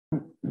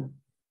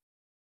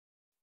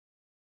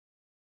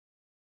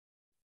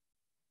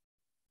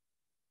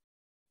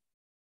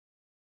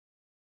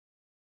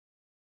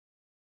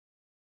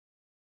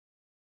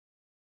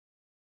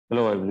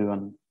Hello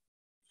everyone.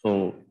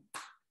 So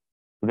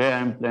today I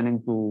am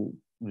planning to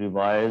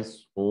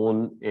revise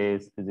whole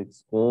AS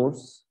physics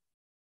course.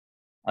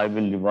 I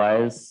will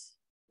revise,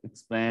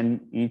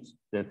 explain each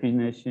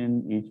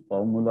definition, each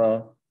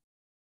formula,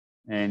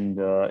 and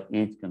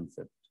each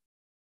concept.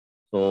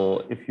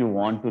 So if you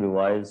want to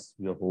revise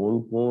your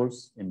whole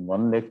course in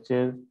one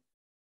lecture,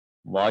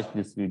 watch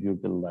this video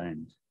till the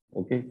end.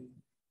 Okay.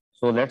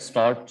 So let's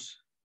start.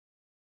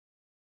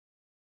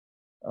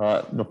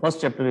 The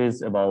first chapter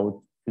is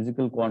about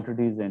physical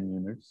quantities and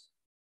units.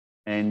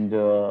 And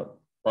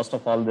first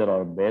of all, there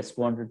are base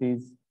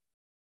quantities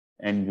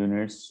and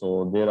units.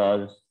 So there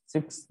are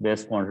 6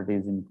 base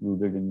quantities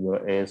included in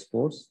your AS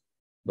course.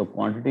 The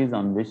quantities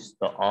on which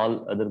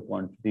all other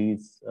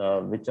quantities,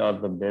 which are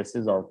the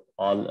bases of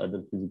all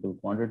other physical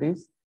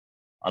quantities,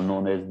 are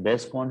known as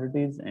base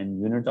quantities,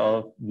 and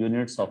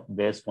units of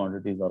base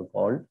quantities are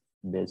called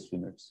base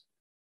units.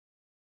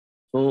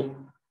 So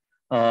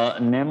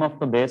name of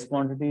the base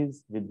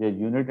quantities with their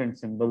unit and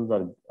symbols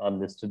are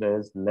listed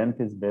as length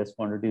is base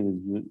quantity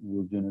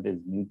whose unit is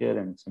meter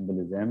and symbol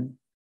is m.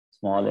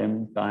 Small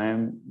m,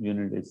 time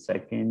unit is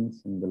second,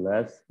 symbol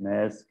s.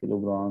 Mass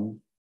kilogram,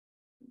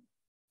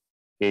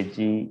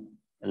 kg,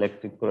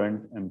 electric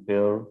current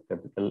ampere,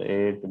 capital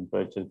A,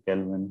 temperature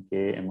Kelvin,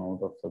 K,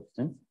 amount of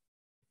substance,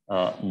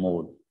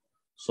 mole.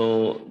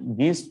 So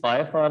these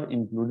 5 are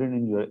included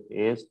in your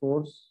AS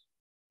course,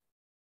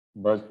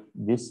 but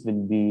this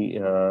will be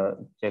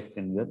checked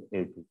in your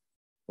A2.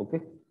 Okay,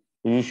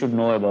 so you should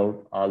know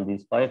about all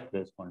these 5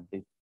 base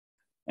quantities.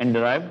 And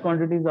derived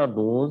quantities are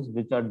those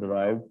which are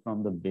derived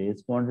from the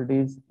base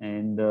quantities.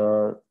 And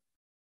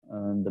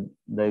the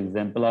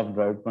example of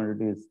derived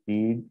quantity is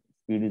speed.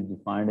 Speed is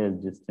defined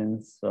as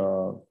distance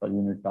per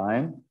unit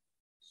time.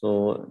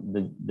 So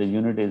the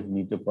unit is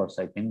meter per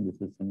second.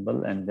 This is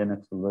symbol. And then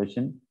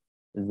acceleration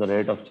is the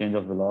rate of change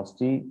of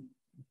velocity.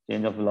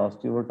 Change of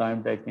velocity over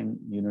time taken,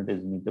 unit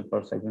is meter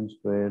per second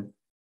square.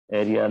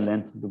 Area,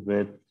 length to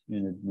breadth,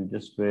 unit meter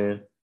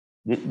square.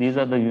 These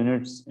are the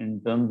units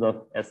in terms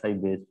of SI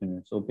based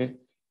units. Okay.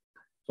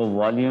 So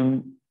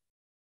volume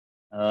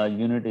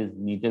unit is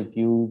meter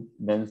cube,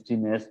 density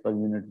mass per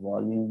unit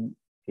volume,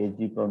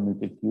 kg per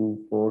meter cube,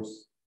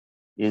 force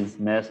is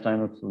mass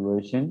time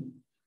acceleration,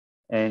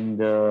 and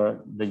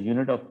the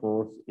unit of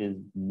force is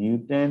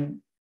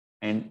Newton.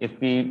 And if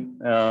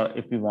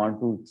we want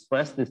to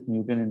express this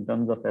Newton in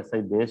terms of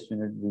SI based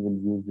unit, we will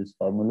use this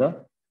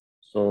formula.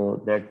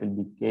 So that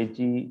will be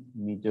kg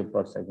meter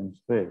per second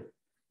square.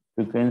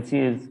 Frequency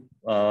is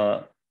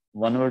 1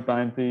 hour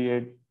time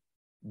period.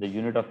 The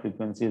unit of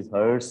frequency is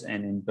hertz,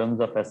 and in terms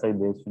of SI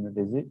based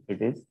unit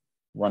it is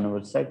 1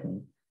 hour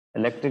second.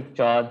 Electric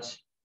charge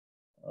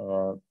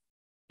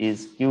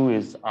is Q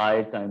is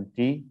I times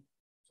T.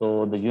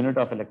 So the unit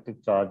of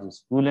electric charge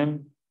is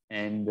Coulomb,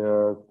 and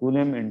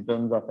Coulomb in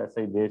terms of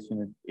SI base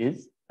unit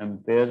is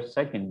ampere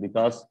second,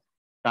 because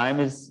time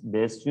is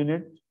base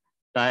unit.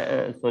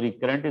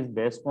 Current is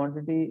base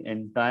quantity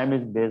and time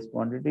is base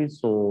quantity.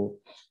 So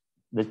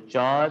the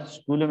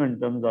charge Coulomb in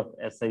terms of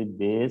SI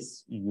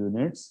base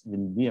units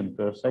will be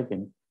ampere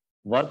second.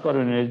 Work or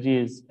energy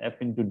is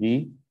F into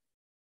D,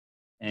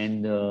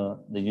 and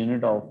the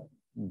unit of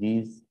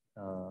these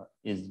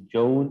is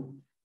joule,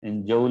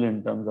 and joule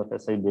in terms of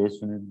SI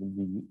base unit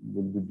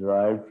will be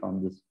derived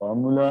from this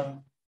formula.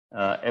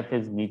 F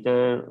is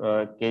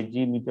meter,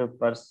 kg meter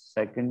per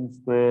second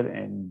square,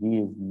 and D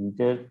is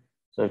meter.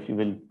 So if you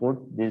will put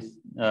this,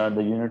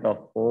 the unit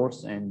of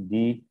force and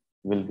D,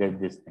 you will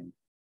get this thing.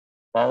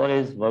 Power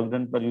is work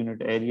done per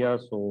unit area.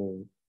 So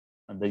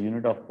the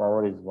unit of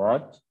power is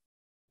watt,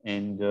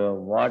 and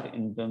watt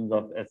in terms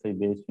of SI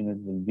base unit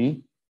will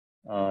be,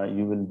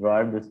 you will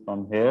derive this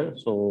from here.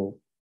 So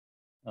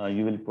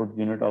you will put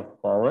unit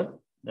of power,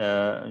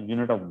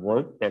 unit of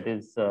work, that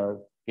is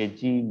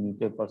kg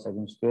meter per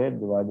second square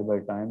divided by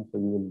time. So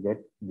you will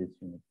get this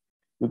unit.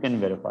 You can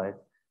verify it.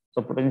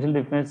 So potential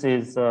difference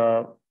is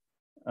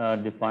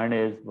defined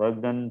as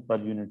work done per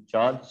unit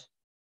charge.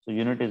 So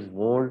unit is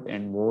volt,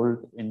 and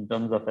volt in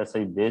terms of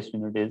SI base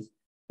unit is,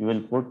 you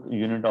will put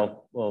unit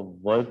of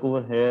work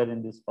over here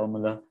in this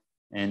formula,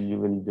 and you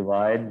will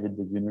divide with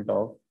the unit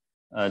of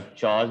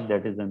charge,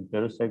 that is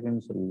ampere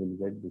second. So you will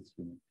get this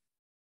unit.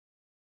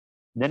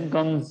 Then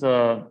comes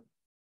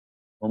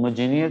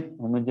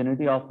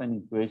homogeneity of an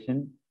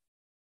equation.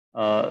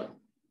 For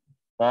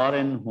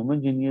an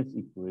homogeneous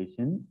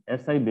equation,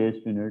 SI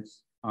based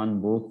units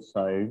on both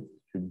sides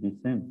should be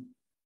same.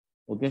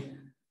 Okay.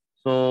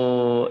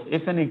 So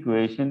if an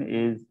equation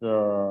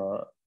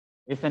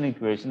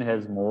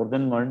has more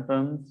than one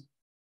terms,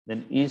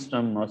 then each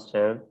term must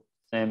have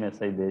same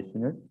SI base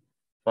unit.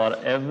 For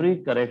every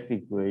correct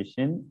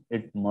equation,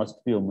 it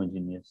must be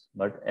homogeneous,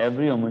 but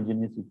every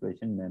homogeneous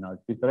equation may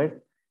not be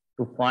correct.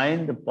 To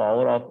find the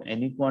power of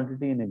any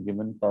quantity in a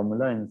given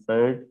formula,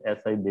 insert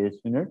SI base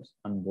units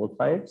on both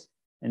sides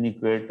and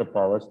equate the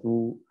powers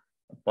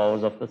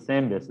of the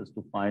same basis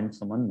to find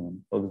some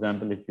unknown. For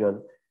example, if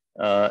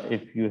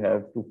you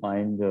have to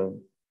find,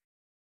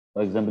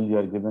 for example, you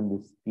are given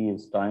this T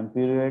is time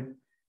period,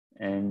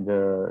 and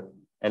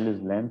L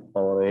is length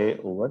power A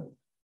over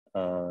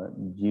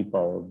G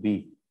power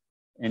B.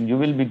 And you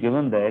will be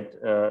given that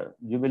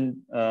you will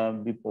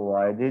be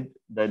provided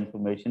the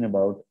information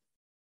about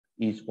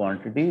each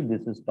quantity.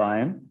 This is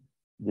time,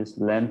 this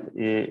length,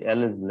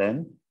 L is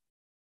length,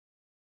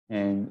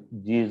 and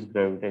G is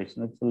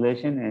gravitational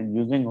acceleration. And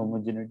using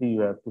homogeneity,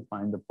 you have to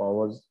find the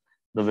powers,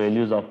 the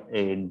values of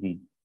A and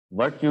B.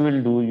 What you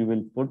will do, you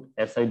will put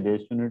SI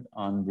base unit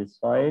on this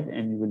side,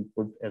 and you will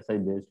put SI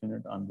base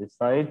unit on this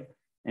side,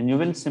 and you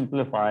will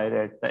simplify it.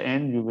 At the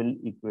end, you will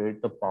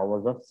equate the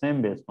powers of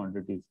same base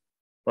quantities.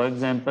 For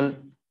example,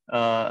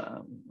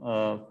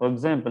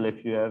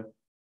 if you have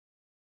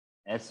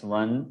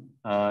S1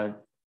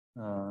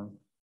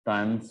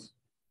 times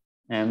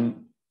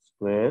M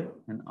square,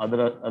 and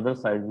other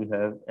side we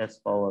have S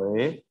power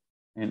A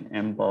and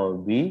M power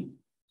B.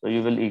 So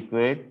you will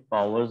equate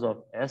powers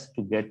of S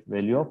to get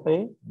value of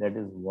A, that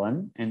is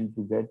 1, and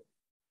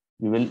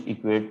you will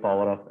equate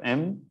power of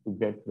M to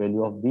get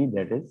value of B,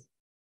 that is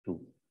 2.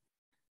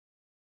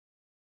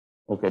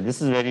 Okay,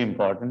 this is very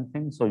important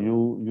thing. So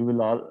you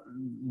will all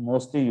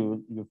mostly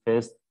you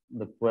face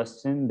the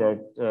question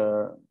that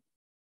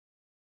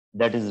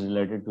that is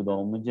related to the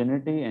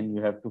homogeneity, and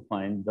you have to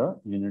find the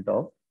unit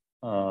of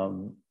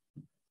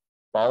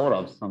power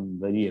of some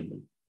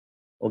variable.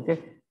 Okay,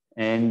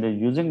 and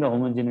using the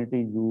homogeneity,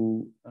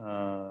 you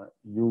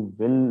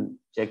will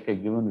check a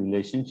given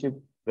relationship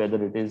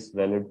whether it is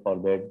valid for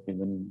that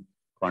given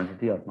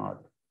quantity or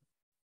not.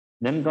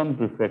 Then come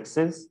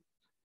prefixes.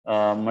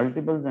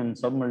 Multiples and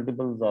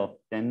submultiples of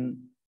 10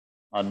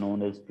 are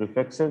known as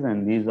prefixes,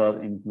 and these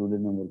are included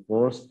in the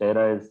course.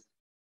 Tera is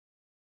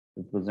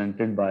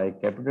represented by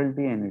capital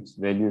T, and its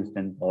value is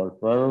 10 power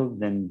 12.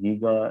 Then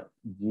giga,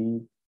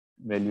 G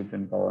value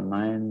 10 power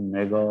 9,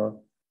 mega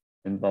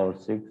 10 power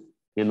 6,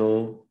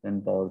 kilo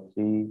 10 power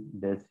 3,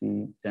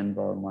 deci 10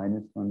 power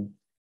minus 1,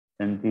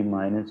 centi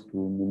minus 2,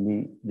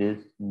 milli, this,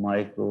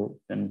 micro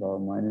 10 power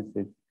minus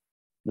 6.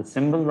 The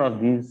symbols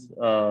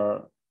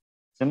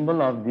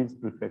of these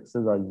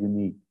prefixes are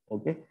unique.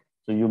 Okay,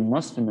 so you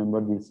must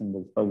remember these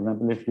symbols. For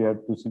example, if you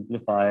have to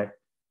simplify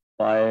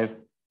 5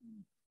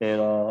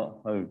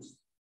 terahertz,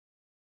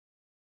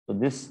 so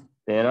this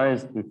tera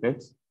is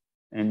prefix,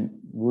 and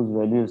whose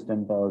value is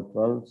 10 power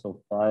 12.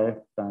 So 5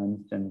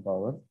 times 10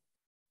 power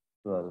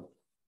 12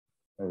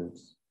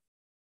 hertz.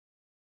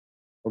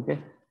 Okay,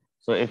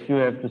 so if you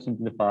have to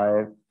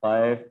simplify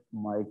 5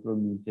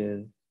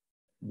 micrometer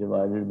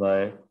divided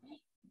by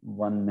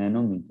 1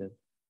 nanometer,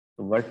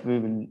 so what you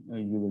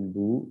will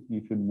do,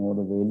 you should know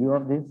the value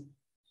of this.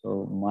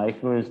 So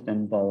micro is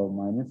 10 power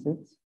minus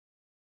 6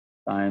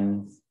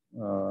 times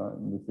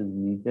this is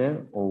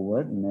meter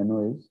over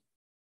nano is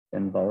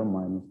 10 power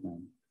minus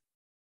 9.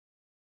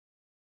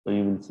 So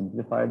you will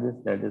simplify this,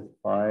 that is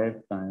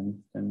 5 times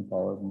 10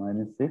 power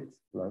minus 6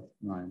 plus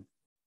 9.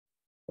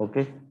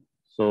 Okay,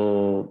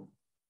 so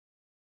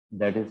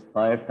that is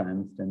 5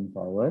 times 10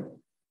 power.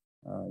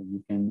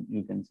 You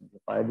can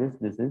simplify this.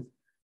 This is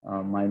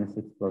minus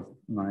 6 plus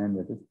 9,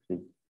 that is 3.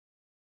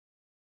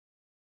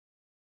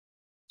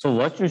 So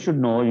what you should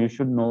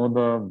know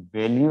the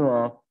value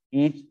of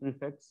each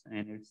prefix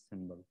and its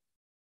symbol.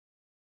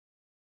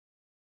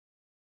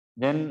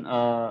 Then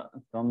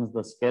comes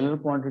the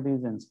scalar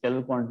quantities, and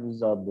scalar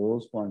quantities are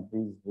those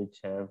quantities which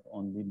have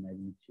only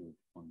magnitude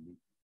only.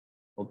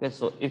 Okay,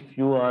 so if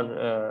you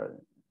are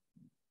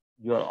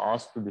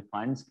asked to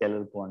define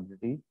scalar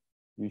quantity,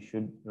 you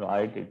should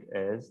write it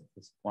as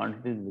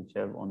quantities which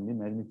have only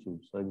magnitude.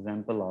 So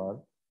example are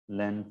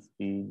length,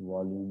 speed,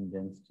 volume,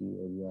 density,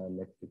 area,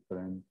 electric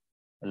current,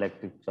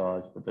 electric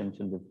charge,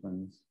 potential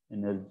difference,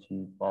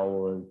 energy,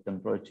 power,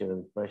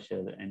 temperature,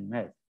 pressure, and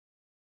mass.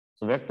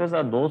 So vectors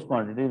are those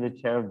quantities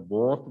which have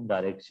both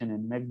direction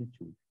and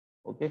magnitude.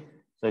 Okay,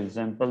 so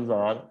examples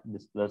are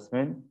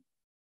displacement,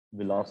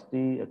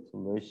 velocity,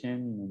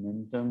 acceleration,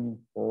 momentum,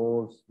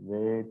 force,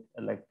 weight,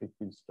 electric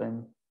field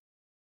strength,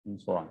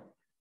 and so on.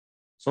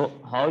 So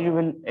how you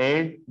will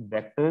add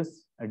vectors?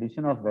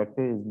 Addition of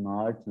vector is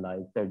not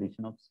like the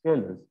addition of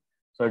scalars.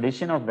 So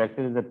addition of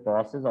vector is a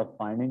process of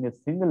finding a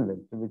single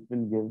vector which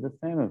will give the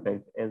same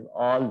effect as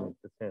all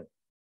vectors have.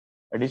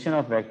 Addition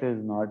of vector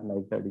is not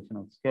like the addition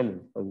of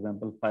scalars. For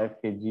example, 5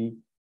 kg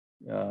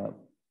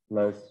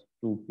plus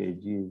 2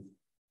 kg is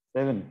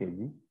 7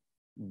 kg,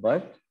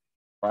 but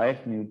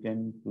 5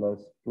 Newton plus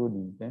 2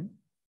 Newton,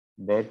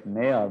 that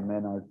may or may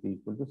not be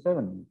equal to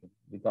 7 Newton,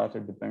 because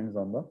it depends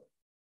on the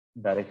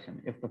direction.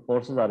 If the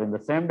forces are in the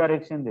same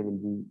direction, they will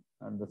be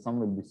the sum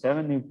will be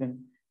 7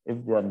 Newton.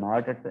 If they are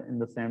not in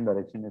the same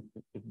direction,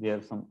 if they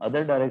have some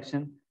other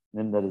direction,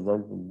 then the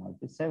result will not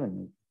be 7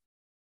 Newton.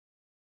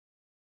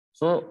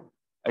 So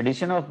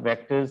addition of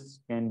vectors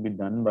can be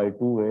done by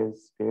two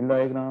ways: scale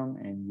diagram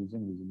and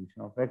using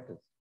resolution of vectors.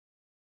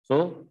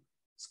 So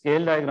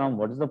scale diagram,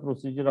 what is the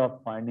procedure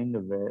of finding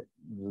the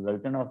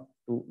resultant of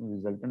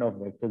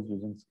vectors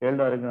using scale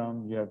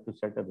diagram? You have to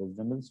set a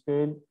reasonable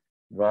scale,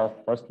 draw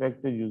first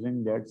vector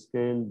using that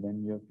scale,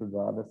 then you have to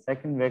draw the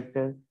second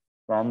vector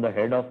from the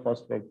head of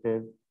first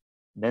vector,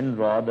 Then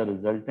draw the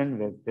resultant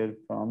vector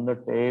from the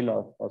tail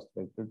of first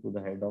vector to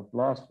the head of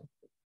last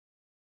vector.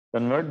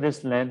 Convert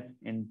this length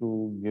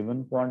into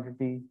given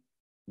quantity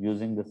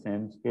using the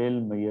same scale.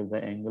 Measure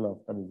the angle of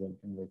the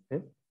resultant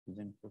vector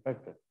using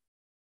protractor.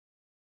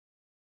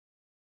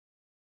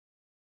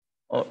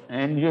 Oh,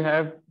 and you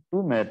have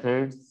two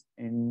methods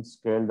in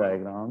scale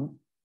diagram.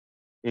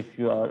 If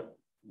you are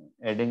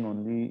adding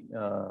only,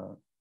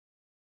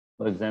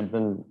 for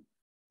example,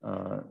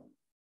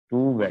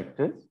 two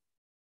vectors,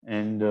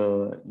 and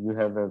you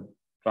have a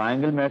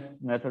triangle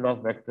method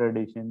of vector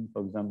addition.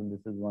 For example,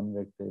 this is one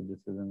vector, this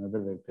is another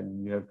vector,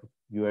 and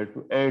you have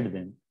to add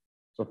them.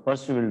 So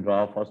first you will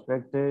draw first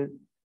vector,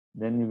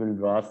 then you will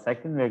draw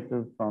second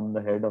vector from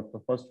the head of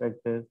the first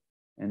vector,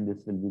 and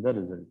this will be the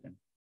resultant.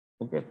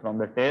 Okay, from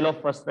the tail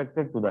of first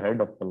vector to the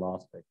head of the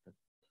last vector.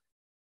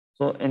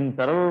 So in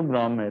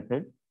parallelogram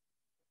method,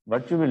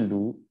 what you will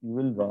do, you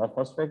will draw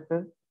first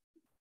vector,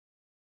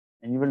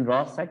 and you will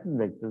draw second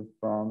vector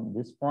from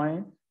this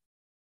point,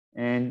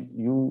 and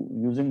you,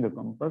 using the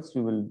compass,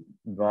 you will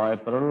draw a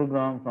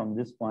parallelogram from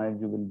this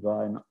point. You will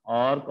draw an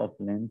arc of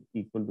length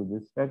equal to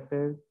this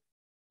vector,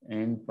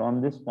 and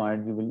from this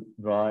point you will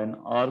draw an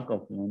arc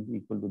of length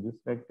equal to this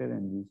vector,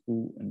 and these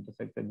two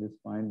intersect at this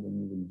point. Then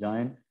you will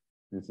join.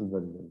 This is the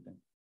resultant.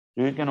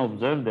 So you can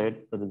observe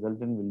that the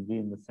resultant will be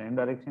in the same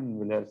direction,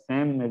 will have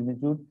same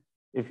magnitude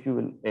if you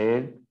will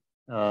add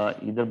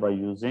either by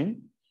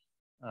using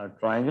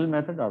triangle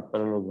method or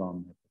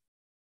parallelogram method.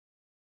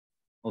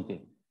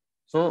 Okay.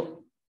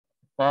 So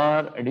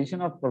for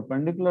addition of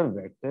perpendicular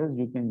vectors,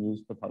 you can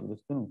use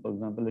Pythagoras theorem. For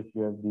example, if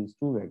you have these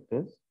two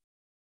vectors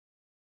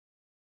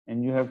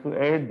and you have to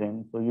add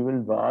them, so you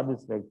will draw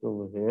this vector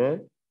over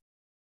here,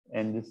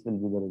 and this will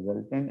be the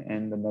resultant,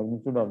 and the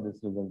magnitude of this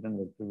resultant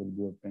vector will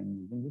be obtained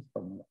using this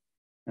formula.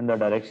 And the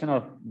direction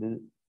of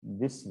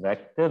this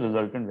vector,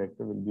 resultant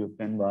vector, will be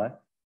obtained by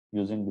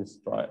using this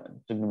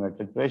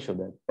trigonometric ratio,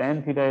 that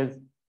tan theta is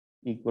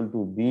equal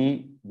to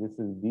B, this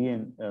is B,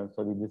 and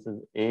this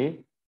is A,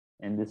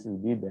 and this is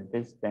B, that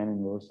is tan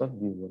inverse of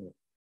B over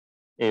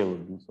A over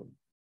B.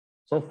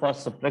 So for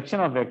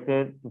subtraction of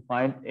vector, to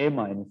find A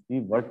minus B,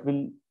 what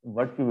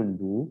you will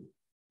do,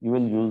 you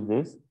will use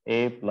this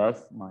A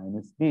plus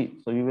minus B.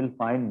 So you will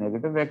find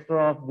negative vector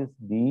of this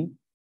B,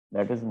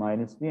 that is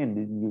minus B, and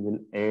then you will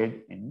add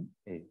in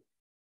A.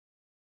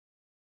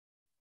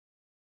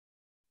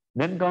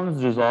 Then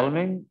comes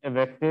resolving a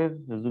vector.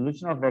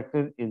 Resolution of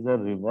vector is a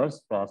reverse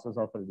process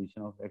of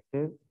addition of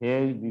vector.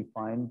 Here we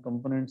find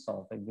components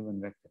of a given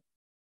vector.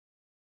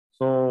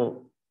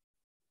 So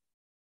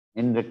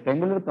in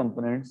rectangular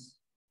components,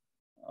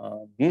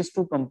 these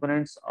two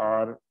components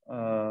are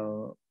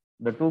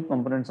the two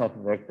components of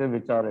vector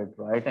which are at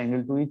right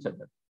angle to each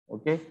other.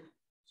 Okay.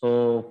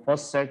 So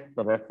first set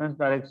the reference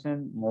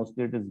direction,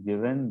 mostly it is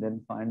given,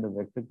 then find the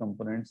vector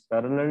components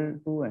parallel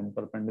to and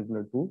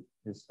perpendicular to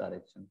this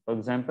direction. For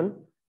example,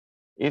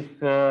 if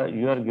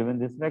you are given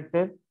this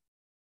vector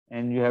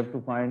and you have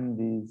to find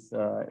these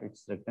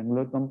its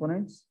rectangular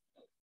components.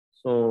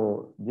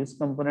 So this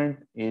component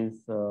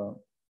is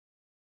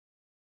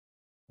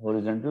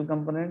horizontal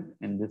component,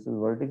 and this is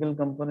vertical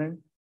component,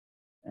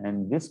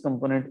 and this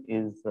component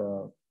is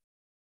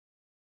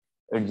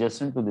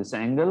adjacent to this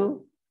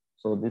angle.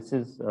 So this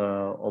is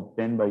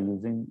obtained by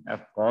using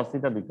f cos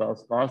theta,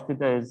 because cos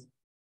theta is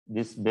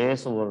this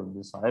base over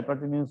this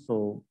hypotenuse.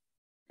 So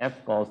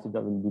f cos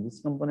theta will be this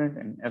component,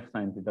 and f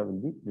sin theta will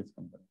be this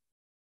component.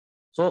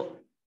 So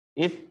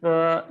if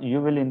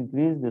you will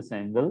increase this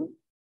angle,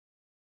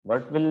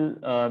 what will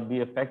be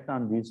effect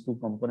on these two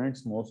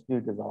components? Mostly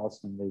it is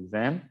asked in the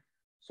exam.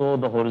 So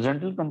the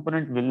horizontal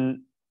component will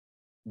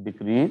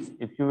decrease.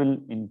 If you will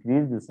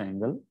increase this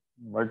angle,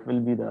 what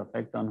will be the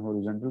effect on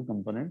horizontal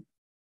component?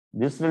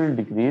 This will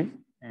decrease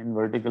and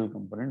vertical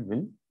component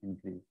will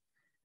increase.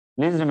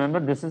 Please remember,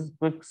 this is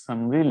quick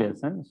summary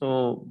lesson.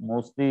 So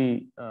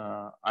mostly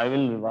I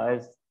will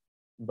revise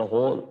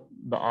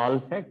all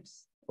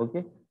facts.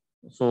 Okay.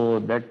 So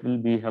that will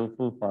be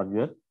helpful for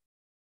your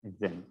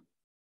exam.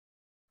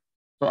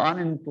 So on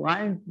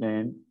inclined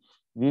plane,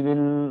 we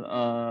will,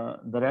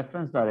 the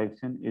reference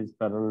direction is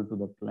parallel to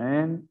the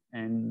plane,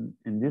 and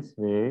in this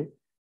way,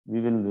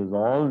 we will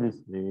resolve this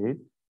rate.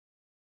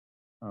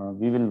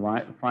 We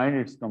will find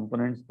its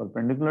components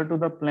perpendicular to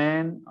the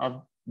plane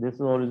of this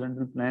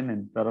horizontal plane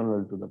and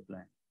parallel to the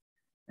plane.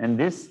 And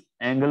this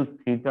angle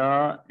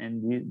theta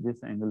and this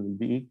angle will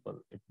be equal.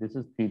 If this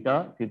is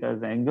theta, theta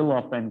is the angle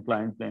of the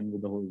inclined plane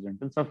with the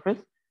horizontal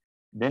surface,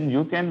 then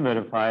you can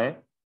verify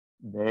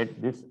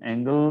that this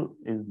angle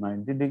is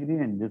 90 degree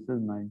and this is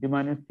 90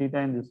 minus theta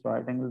in this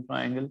right angle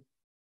triangle.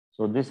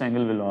 So this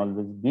angle will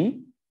always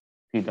be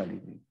theta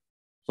degree.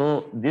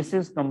 So this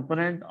is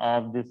component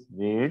of this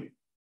weight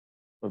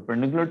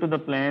perpendicular to the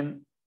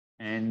plane,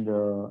 and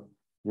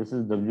this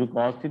is W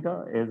cos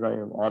theta, as I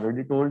have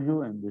already told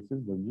you, and this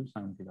is W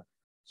sin theta.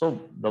 So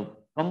the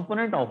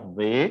component of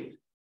weight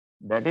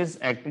that is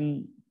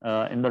acting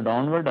in the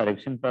downward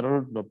direction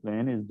parallel to the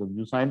plane is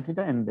W sin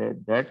theta, and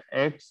that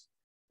acts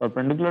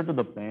perpendicular to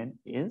the plane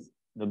is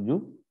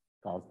W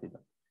cos theta.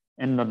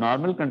 and the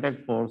normal contact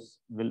force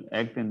will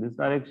act in this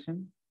direction.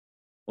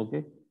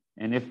 Okay,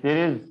 and if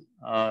there is,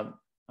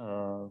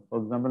 for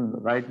example,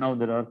 right now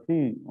there are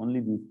only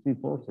these three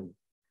forces,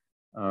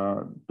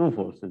 two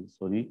forces,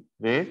 sorry,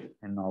 weight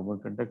and normal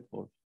contact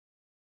force.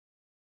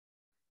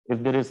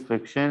 If there is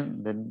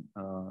friction, then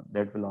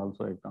that will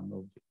also act on the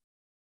object.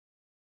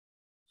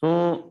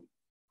 So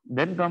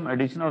then come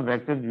addition of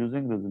vectors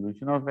using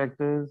resolution of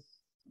vectors.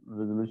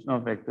 Resolution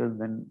of vectors,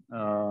 then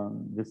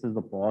this is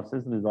the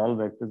process, resolve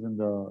vectors in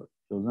the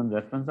chosen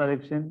reference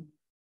direction.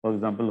 For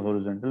example,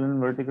 horizontal and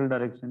vertical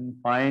direction.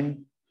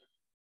 Find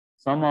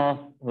sum of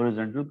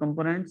horizontal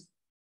components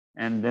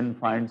and then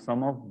find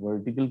sum of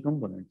vertical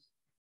components.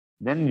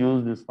 Then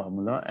use this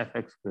formula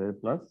fx square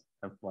plus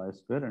fy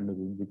square under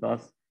root,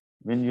 because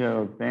when you have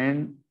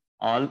obtained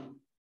all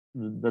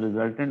the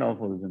resultant of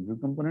horizontal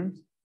components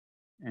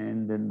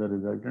and then the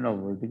resultant of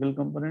vertical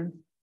components,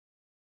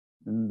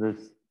 then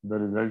the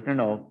resultant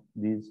of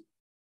these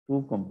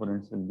two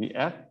components will be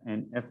f,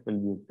 and f will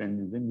be obtained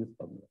using this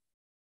formula.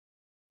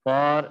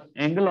 For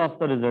angle of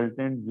the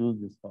resultant, use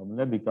this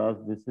formula because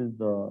this is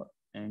the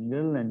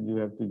angle and you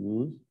have to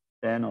use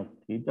tan of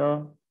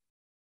theta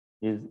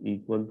is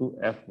equal to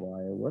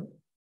fy over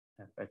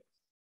fx.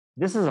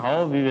 This is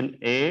how we will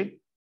add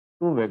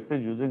two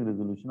vectors using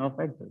resolution of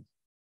vectors.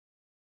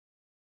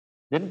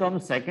 Then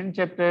comes second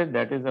chapter,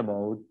 that is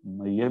about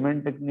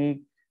measurement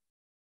technique.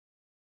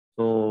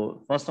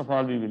 So first of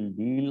all, we will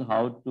deal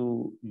how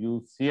to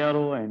use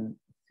CRO, and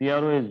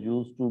CRO is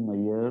used to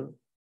measure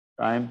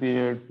time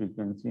period,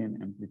 frequency,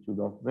 and amplitude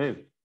of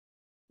wave.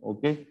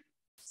 Okay,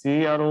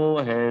 CRO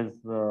has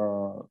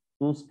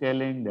two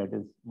scaling, that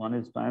is, one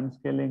is time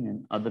scaling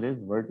and other is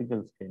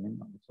vertical scaling,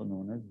 also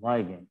known as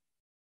Y gain.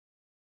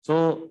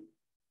 So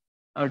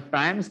a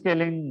time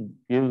scaling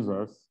gives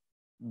us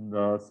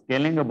the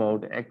scaling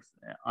about x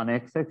on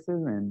x-axis,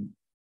 and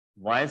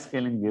Y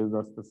scaling gives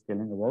us the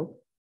scaling about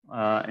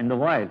in the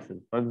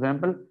y-axis. For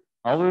example,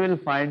 how we will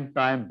find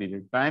time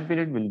period? Time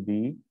period will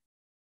be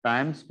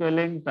time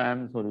scaling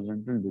times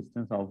horizontal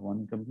distance of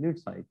one complete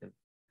cycle.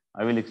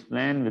 I will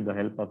explain with the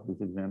help of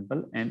this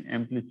example. And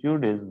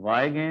amplitude is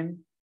y gain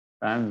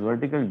times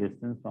vertical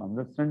distance from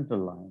the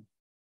central line.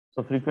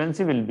 So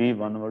frequency will be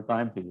 1 over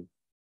time period.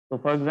 So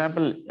for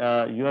example,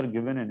 you are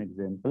given an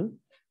example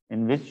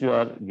in which you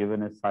are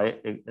given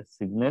a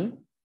signal,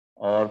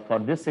 or for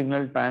this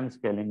signal time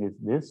scaling is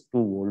this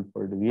 2 volt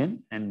per devian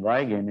and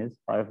y gain is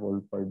 5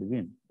 volt per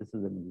devian. This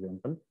is an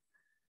example.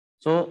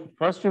 So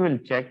first you will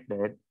check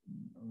that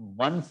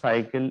one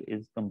cycle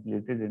is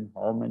completed in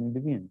how many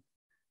devians.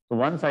 So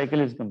one cycle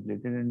is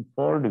completed in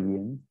 4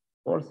 devians,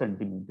 4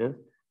 centimeters.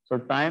 So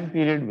time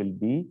period will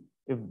be,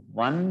 if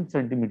 1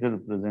 centimeter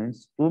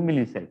represents 2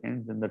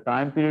 milliseconds, then the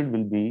time period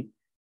will be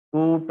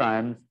 2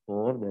 times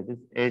 4, that is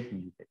 8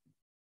 milliseconds.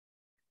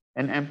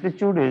 And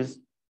amplitude is,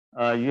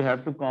 you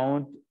have to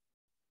count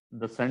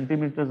the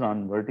centimeters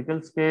on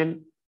vertical scale.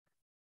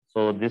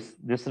 So this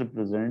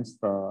represents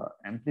the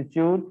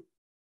amplitude.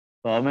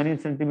 So how many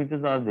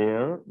centimeters are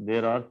there?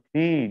 There are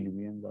 3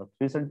 devians of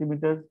 3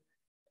 centimeters,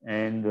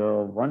 and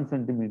 1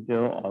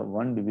 centimeter or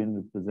 1 devian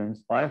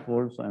represents 5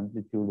 volts. So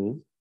amplitude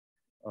is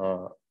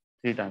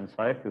 3 times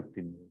 5,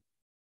 15 volts.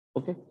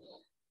 Okay.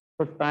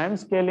 So time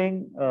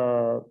scaling,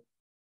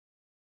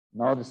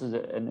 now this is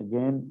an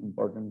again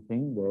important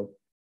thing, that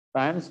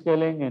time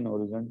scaling and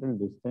horizontal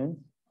distance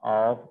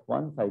of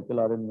one cycle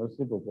are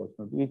inversely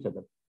proportional to each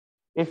other.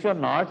 If you're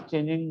not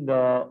changing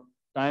the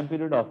time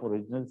period of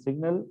original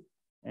signal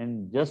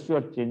and just you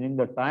are changing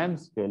the time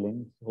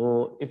scaling,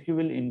 so if you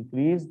will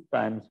increase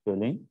time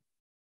scaling,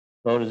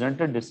 the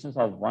horizontal distance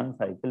of one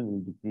cycle will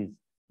decrease,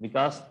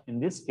 because in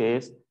this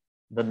case,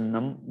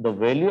 the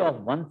value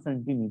of 1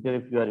 centimeter,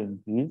 if you are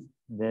increased,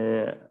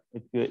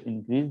 if you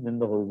increase, then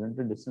the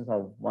horizontal distance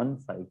of one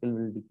cycle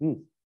will decrease.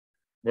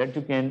 That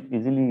you can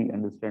easily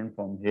understand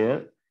from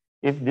here.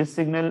 If this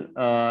signal,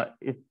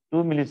 if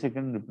 2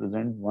 milliseconds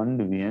represent 1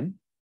 devian,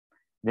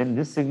 then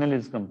this signal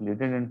is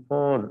completed in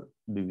 4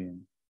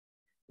 devians.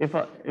 If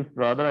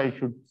rather I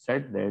should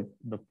set that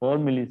the 4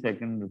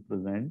 millisecond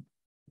represent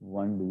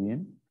 1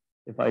 devian,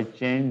 if I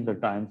change the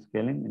time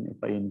scaling and if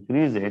I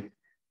increase it,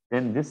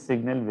 then this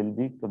signal will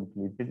be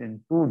completed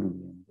in 2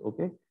 devians.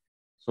 Okay,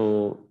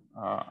 so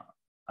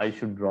I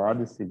should draw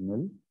the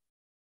signal,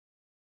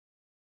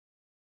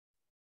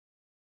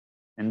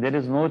 and there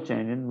is no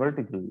change in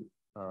vertical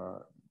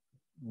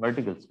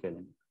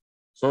scaling.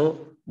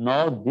 So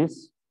now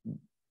these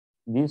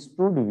 2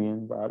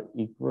 devians are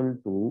equal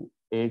to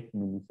 8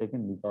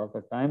 milliseconds, because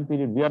the time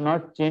period, we are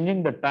not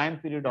changing the time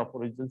period of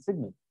original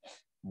signal.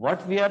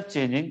 What we are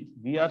changing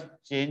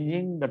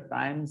the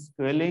time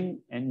scaling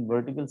and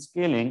vertical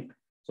scaling.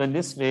 So in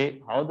this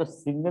way, how the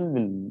signal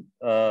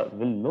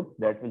will look,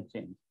 that will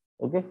change.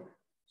 Okay,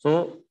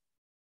 so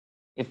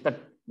if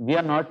we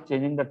are not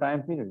changing the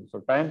time period,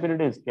 so time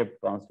period is kept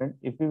constant.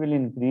 If we will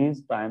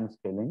increase time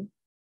scaling,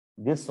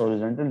 this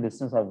horizontal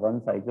distance of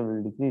one cycle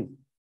will decrease.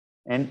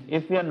 And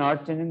if we are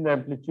not changing the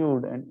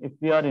amplitude and if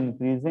we are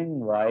increasing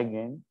y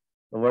gain,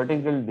 the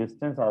vertical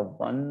distance of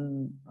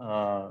one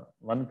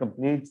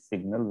complete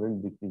signal will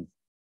decrease.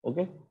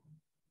 Okay,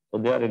 so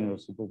they are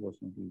inversely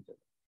proportional to each other.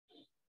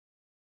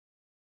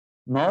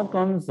 Now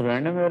comes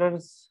random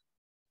errors.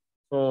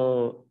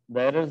 So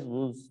the errors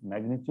whose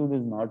magnitude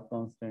is not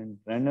constant.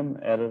 Random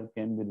error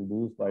can be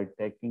reduced by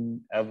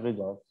taking average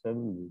of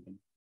several readings.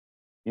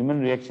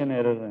 Human reaction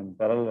error and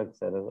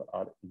parallax error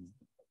are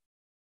easy.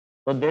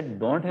 So they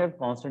don't have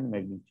constant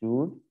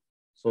magnitude.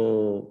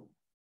 So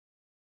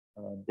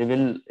they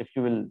will, if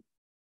you will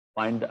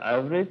find the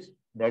average,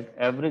 that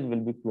average will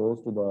be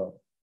close to the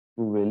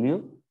true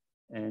value.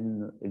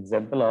 And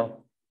example of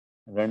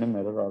random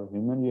error or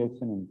human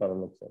reaction and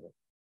parallax error.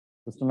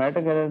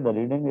 Systematic error, the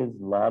reading is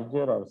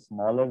larger or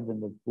smaller than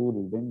the true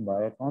reading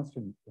by a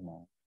constant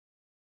amount.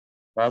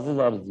 Causes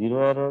are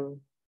zero error,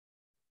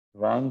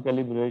 wrong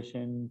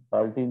calibration,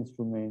 faulty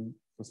instrument.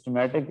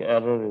 Systematic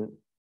error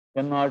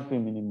cannot be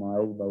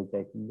minimized by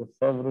taking the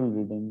several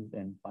readings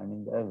and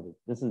finding the average.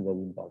 This is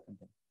very important.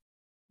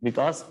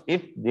 Because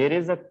if there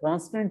is a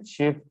constant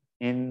shift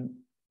in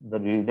the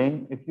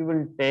reading, if you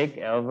will take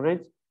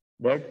average,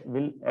 that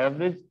will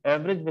average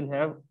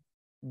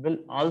will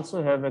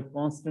also have a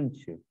constant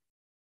shift.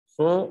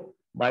 So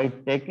by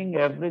taking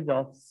average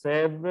of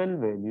several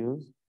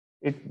values,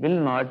 it will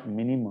not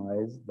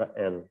minimize the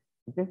error.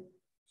 Okay.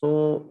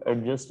 So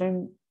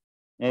adjusting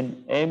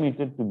an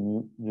ammeter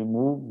to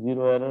remove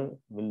zero error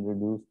will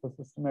reduce the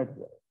systematic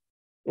error.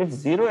 If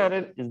zero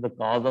error is the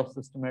cause of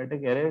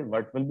systematic error,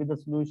 what will be the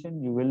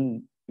solution? You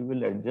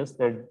will adjust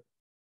that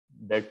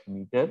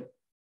meter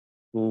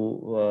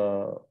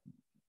to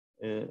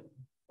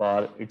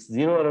for its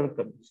zero error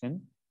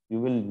correction.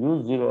 You will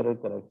use zero error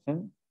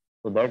correction.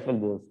 So that will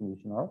be the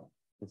solution of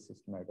this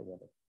systematic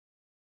error.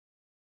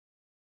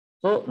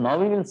 So now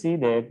we will see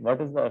that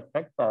what is the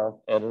effect of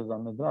errors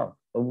on the graph.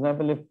 For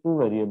example, if two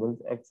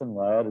variables x and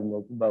y are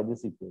related by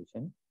this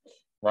equation,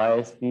 y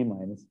is p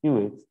minus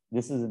qx,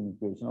 this is an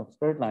equation of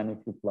straight line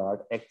if you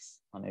plot x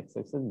on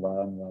x-axis, y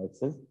on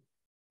y-axis.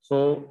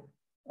 So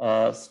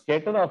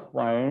scatter of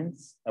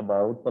points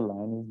about the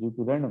line is due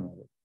to random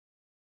error.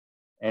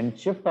 And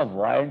shift of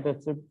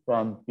y-intercept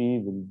from p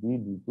will be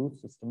due to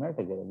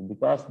systematic error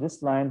because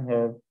this line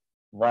have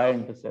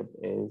y-intercept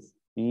as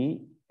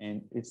p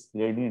and its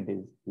gradient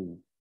is q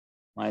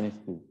minus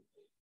q.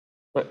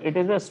 So it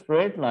is a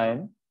straight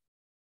line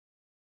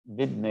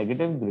with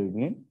negative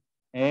gradient,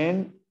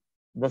 and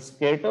the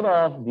scatter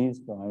of these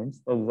points,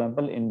 for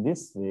example, in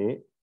this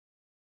way,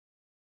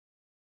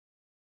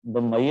 the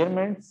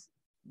measurements,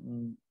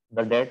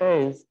 the data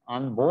is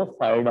on both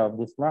sides of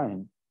this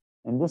line.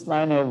 And this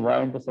line has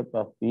y-intercept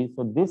of p.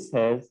 So this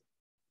has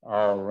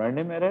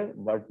random error,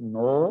 but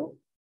no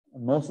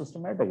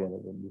systematic error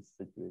in this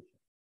situation.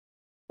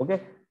 Okay.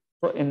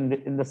 So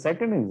in the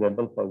second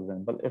example, for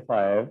example, if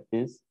I have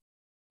this,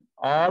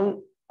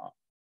 all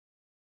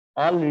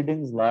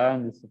readings lie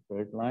on this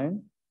straight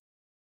line.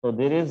 So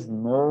there is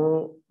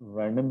no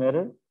random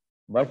error,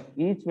 but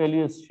each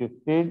value is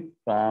shifted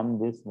from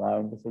this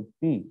y-intercept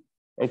p.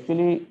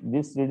 Actually,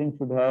 this reading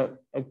should have,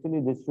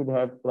 this should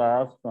have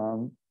crossed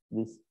from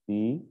this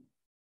p,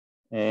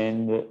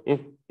 and if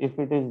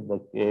it is the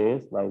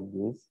case like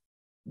this,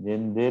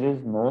 then there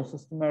is no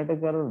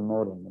systematic error,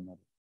 no random error.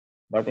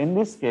 But in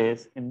this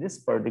case, in this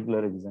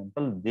particular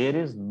example, there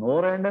is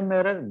no random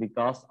error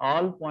because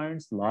all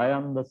points lie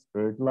on the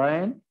straight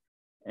line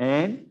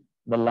and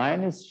the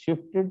line is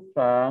shifted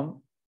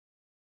from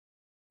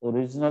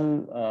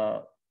original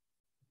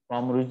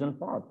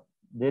path.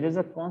 There is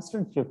a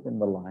constant shift in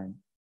the line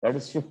that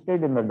is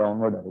shifted in the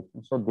downward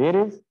direction. So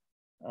this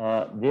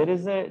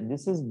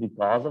is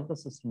because of the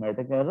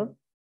systematic error,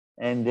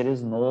 and there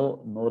is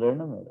no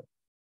random error.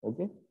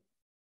 Okay.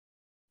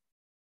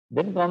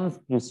 Then comes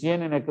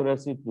precision and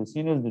accuracy.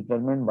 Precision is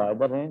determined by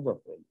the range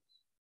of values.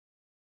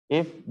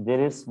 If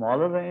there is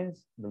smaller range,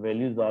 the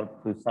values are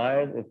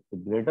precise. If the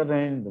greater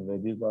range, the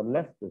values are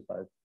less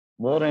precise.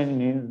 More range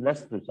means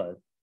less precise.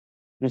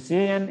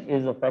 Precision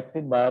is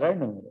affected by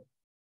random error.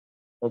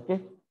 Okay.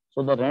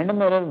 So the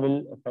random error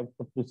will affect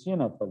the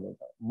precision of the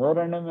data. More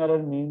random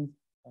error means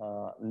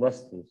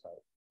less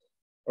precise.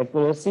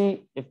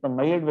 Accuracy, if the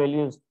measured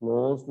value is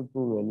close to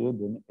true value,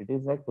 then it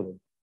is accurate.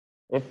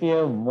 If we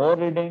have more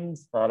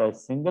readings for a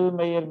single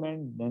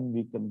measurement, then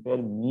we compare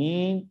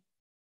mean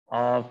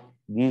of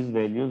these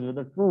values with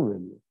the true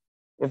value.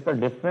 If the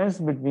difference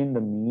between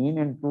the mean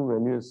and true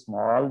value is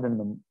small, then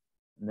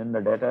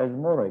the data is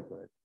more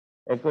accurate.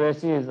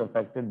 Accuracy is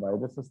affected by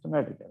the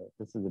systematic error.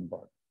 This is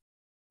important.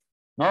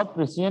 Now,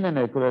 precision and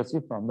accuracy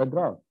from the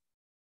graph.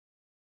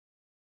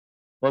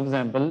 For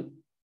example,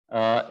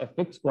 a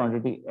fixed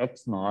quantity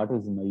x naught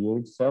is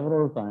measured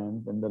several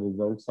times and the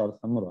results are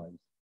summarized.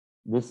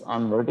 This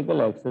on vertical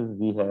axis,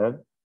 we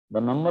have the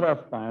number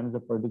of times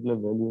a particular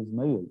value is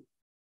measured.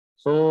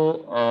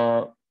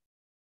 So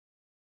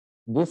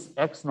this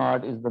x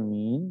naught is the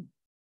mean.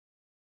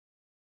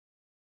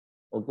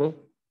 Okay.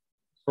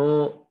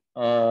 So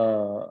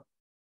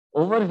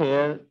over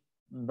here,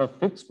 the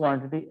fixed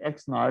quantity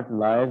x naught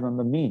lies on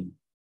the mean.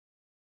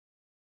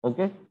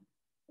 Okay.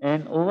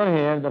 And over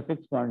here, the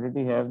fixed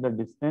quantity have the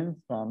distance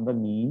from the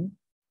mean.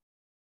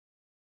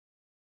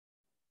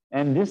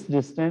 And this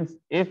distance,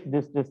 if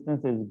this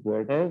distance is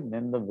greater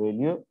than the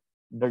value,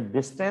 the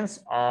distance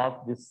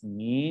of this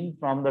mean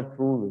from the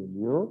true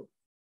value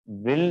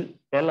will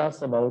tell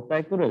us about the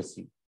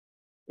accuracy.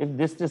 If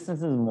this distance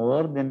is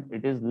more, then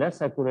it is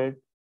less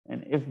accurate.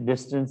 And if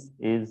distance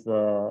is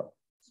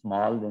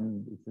small,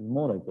 then it is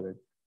more accurate.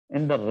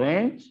 And the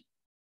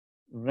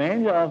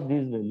range of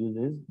these values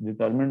is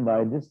determined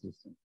by this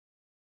distance.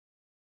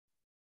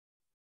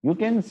 You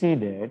can see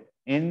that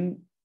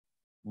in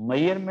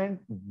measurement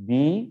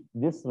B,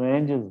 this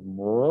range is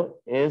more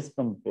as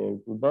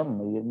compared to the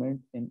measurement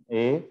in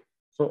A.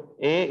 So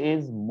A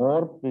is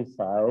more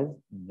precise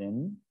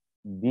than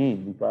B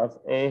because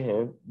A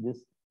have this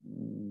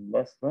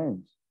less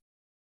range.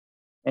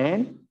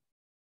 And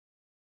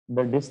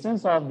the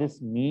distance of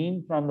this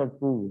mean from the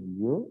true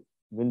value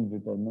will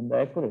determine the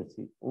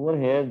accuracy. Over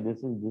here,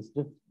 this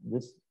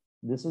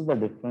is the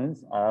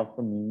difference of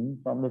the mean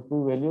from the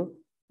true value,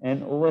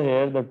 and over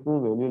here the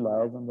true value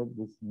lies under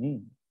this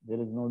mean. There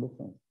is no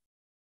difference.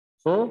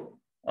 So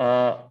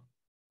A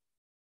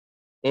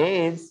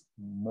is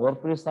more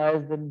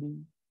precise than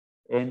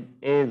B, and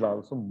A is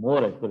also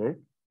more accurate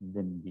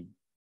than B.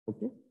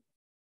 Okay.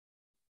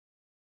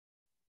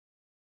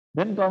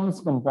 Then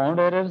comes compound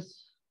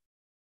errors.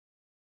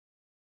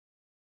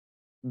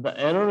 The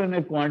error in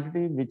a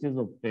quantity which is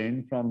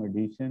obtained from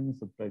addition,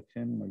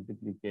 subtraction,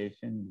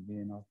 multiplication,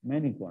 division of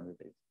many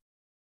quantities.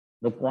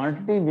 The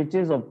quantity which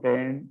is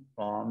obtained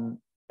from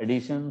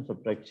addition,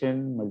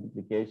 subtraction,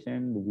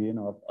 multiplication, division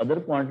of other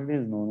quantity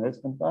is known as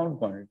compound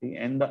quantity,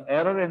 and the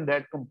error in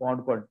that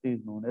compound quantity is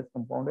known as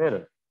compound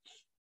error.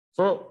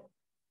 So,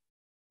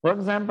 for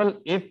example,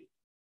 if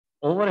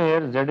over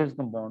here Z is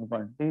compound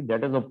quantity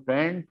that is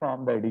obtained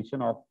from the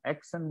addition of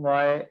X and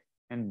Y,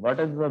 and what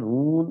is the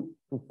rule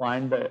to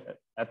find the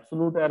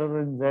absolute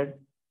error in Z?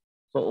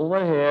 So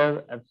over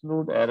here,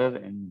 absolute error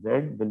in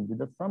Z will be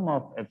the sum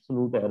of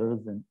absolute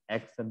errors in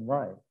X and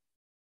Y.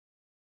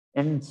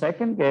 In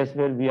second case,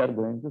 where we are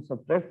going to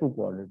subtract two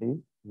quantities,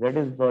 Z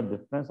is the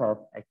difference of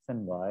X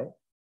and Y.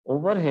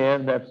 Over here,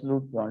 the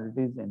absolute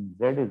quantities in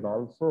Z is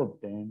also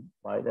obtained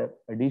by the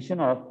addition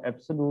of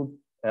absolute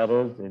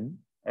errors in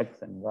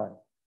X and Y.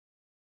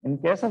 In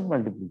case of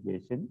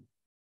multiplication,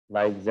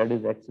 like Z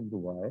is X into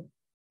Y,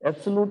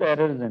 absolute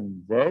errors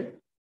in Z,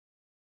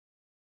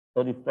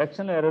 sorry,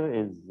 fractional error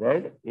is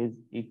Z is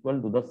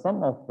equal to the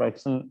sum of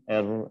fractional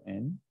error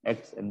in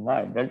X and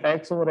Y. Delta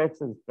X over X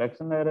is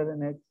fractional error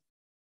in X.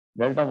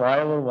 Delta Y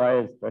over Y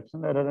is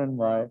fractional error in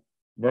Y.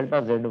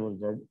 Delta Z over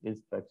Z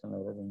is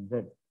fractional error in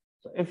Z.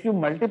 So if you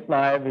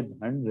multiply with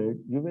 100,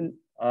 you will,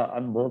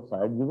 on both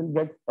sides, you will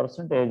get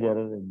percentage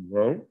error in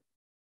Z.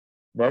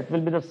 That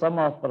will be the sum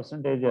of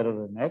percentage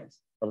error in X,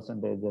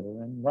 percentage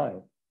error in Y.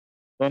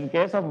 So in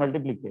case of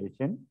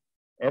multiplication,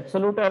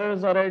 absolute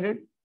errors are added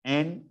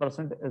and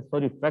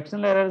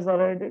fractional errors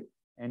are added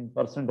and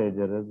percentage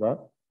errors are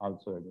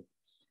also added.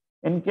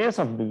 In case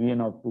of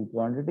division of two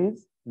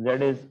quantities, Z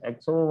is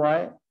X over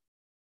Y,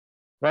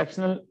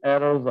 fractional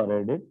errors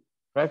are added.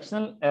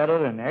 Fractional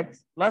error in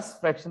X plus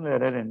fractional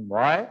error in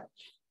Y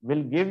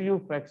will give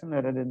you fractional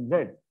error in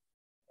Z,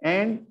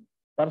 and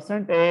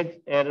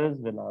percentage errors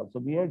will also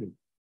be added.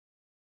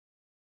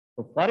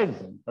 So for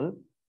example,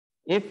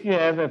 if you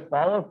have a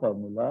power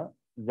formula,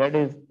 Z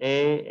is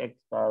A X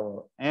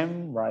power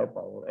M Y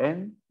power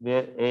N,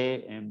 where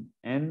A, M,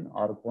 N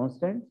are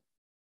constants,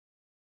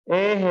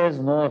 A has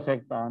no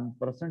effect on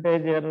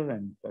percentage error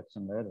and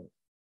fractional error.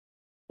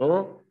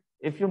 So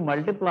if you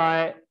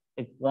multiply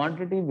a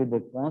quantity with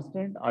a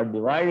constant or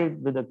divide it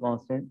with a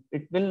constant,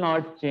 it will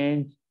not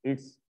change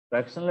its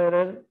fractional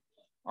error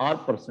or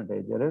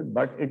percentage error,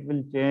 but it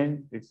will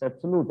change its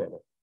absolute error.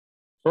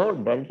 So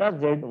delta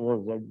Z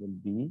over Z will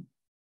be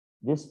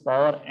this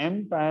power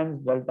M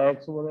times delta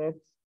X over X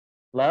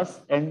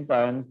plus N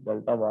times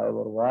delta Y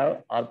over Y,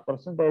 or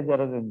percentage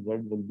error in Z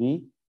will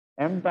be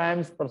M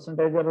times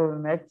percentage error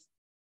in X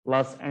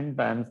plus N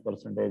times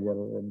percentage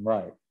error in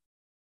Y.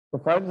 So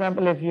for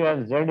example, if you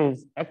have Z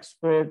is X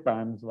squared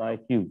times Y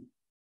cubed,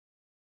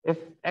 if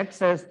X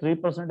has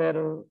 3%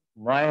 error,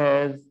 Y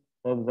has,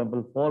 for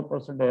example,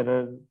 4%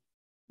 error,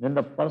 then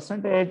the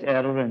percentage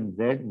error in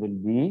Z will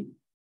be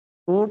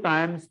 2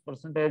 times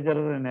percentage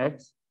error in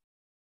X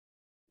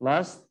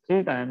plus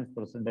 3 times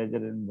percentage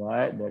error in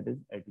Y, that is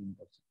 18%.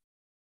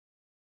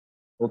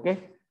 Okay.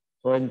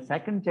 So in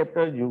second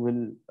chapter, you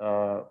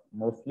will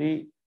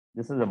mostly,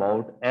 this is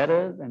about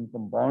errors and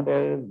compound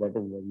errors. That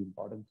is very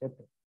important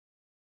chapter.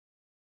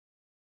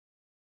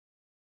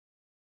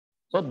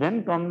 So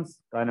then comes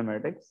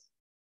kinematics,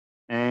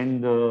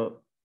 and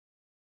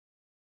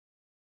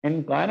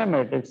in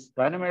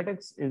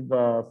kinematics is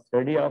the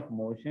study of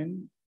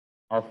motion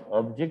of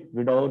object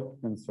without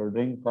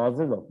considering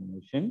causes of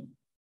motion.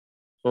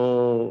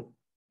 So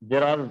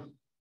there are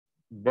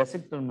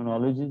basic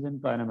terminologies in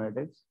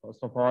kinematics.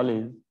 First of all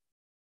is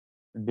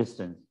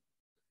distance.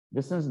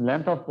 Distance,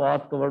 length of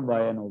path covered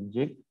by an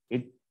object.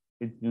 It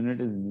its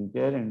unit is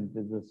meter and it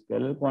is a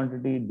scalar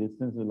quantity,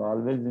 distance will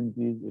always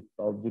increase if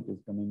the object is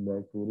coming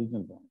back to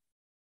original point.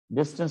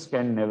 Distance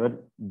can never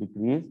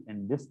decrease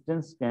and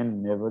distance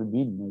can never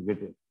be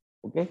negative.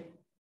 Okay.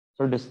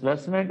 So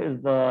displacement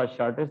is the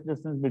shortest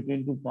distance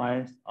between 2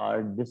 points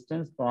or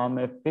distance from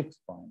a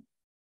fixed point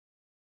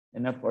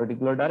in a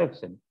particular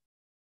direction.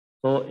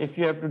 So if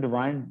you have to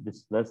define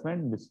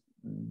displacement,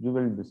 you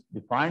will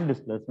define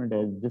displacement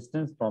as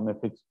distance from a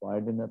fixed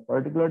point in a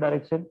particular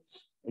direction.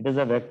 It is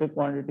a vector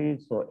quantity,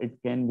 so it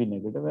can be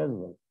negative as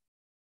well.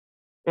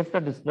 If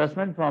the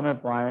displacement from a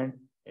point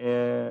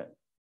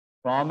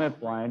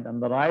on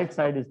the right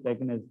side is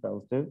taken as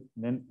positive,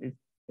 then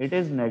it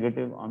is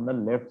negative on the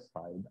left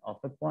side of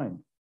a point.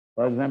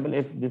 For example,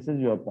 if this is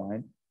your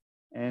point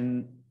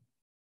and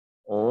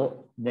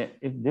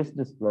if this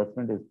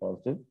displacement is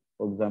positive,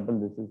 for example,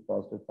 this is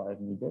positive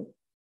 5 meters,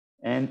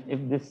 and if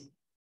this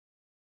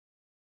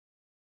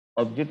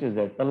object is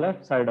at the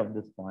left side of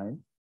this point,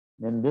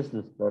 then this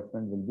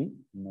displacement will be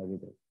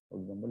negative. For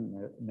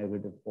example,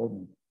 negative 4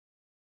 meters.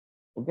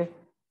 Okay.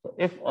 So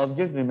if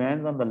object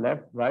remains on the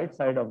right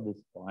side of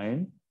this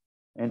point,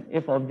 and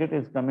if object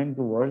is coming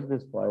towards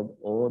this point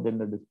O, then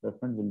the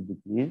displacement will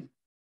decrease,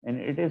 and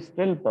it is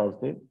still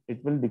positive,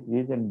 it will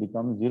decrease and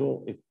become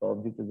 0 if the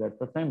object is at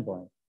the same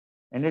point.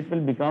 And it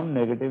will become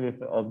negative if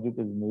the object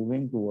is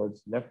moving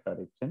towards left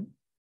direction,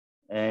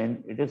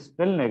 and it is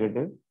still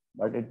negative,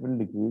 but it will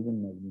decrease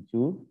in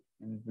magnitude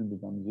and it will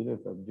become 0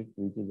 if the object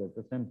reaches at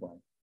the same point.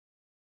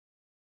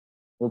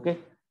 Okay.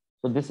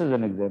 So this is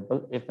an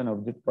example. If an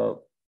object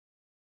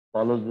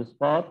follows this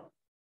path,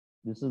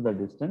 this is the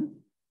distance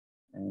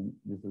and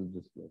this is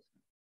displacement.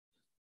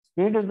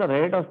 Speed is the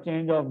rate of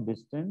change of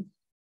distance,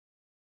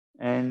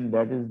 and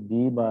that is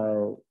d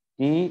by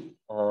t,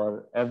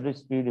 or average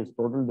speed is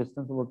total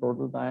distance over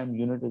total time.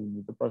 Unit is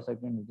meter per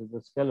second. It is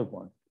a scalar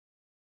quantity.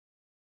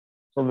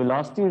 So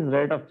velocity is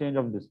rate of change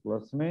of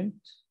displacement.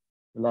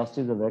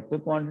 Velocity is a vector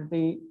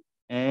quantity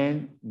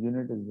and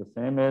unit is the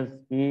same as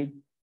speed.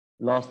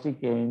 Velocity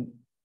can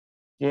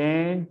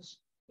change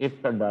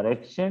if the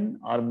direction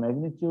or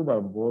magnitude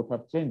or both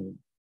are changing.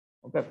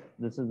 Okay,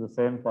 this is the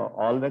same for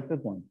all vector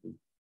quantities.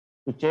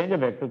 To change a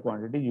vector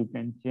quantity, you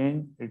can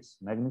change its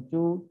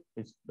magnitude,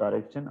 its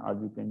direction, or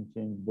you can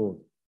change both.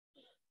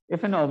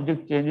 If an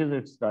object changes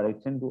its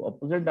direction to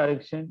opposite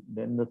direction,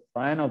 then the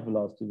sign of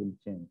velocity will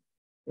change.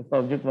 If the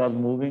object was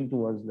moving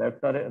towards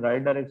left or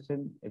right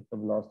direction, if the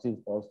velocity is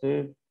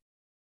positive,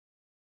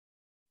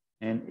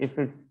 and if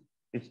it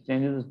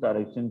changes its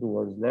direction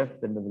towards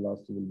left, then the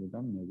velocity will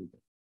become negative.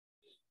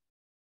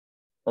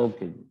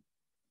 Okay.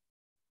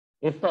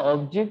 If the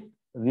object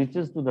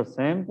reaches to the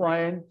same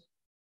point,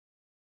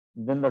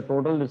 then the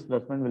total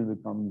displacement will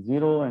become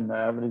 0 and the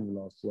average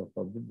velocity of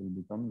the object will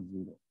become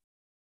 0.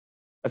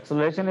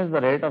 Acceleration is the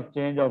rate of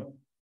change of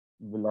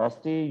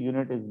velocity.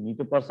 Unit is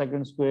meter per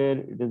second square.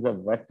 It is a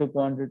vector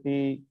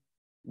quantity.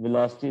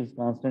 Velocity is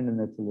constant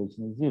and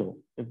acceleration is 0.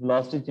 If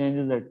velocity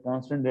changes at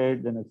constant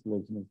rate, then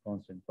acceleration is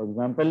constant. For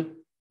example,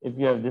 if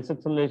you have this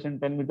acceleration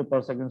 10 meter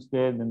per second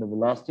square, then the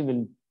velocity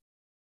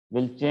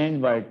will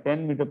change by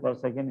 10 meter per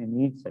second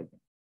in each second.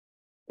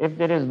 If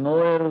there is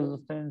no air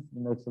resistance,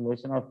 then the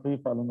acceleration of free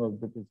falling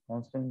object is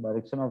constant.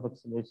 Direction of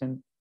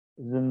acceleration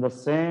is in the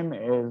same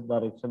as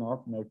direction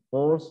of net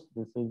force.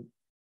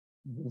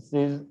 This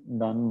is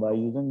done by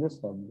using this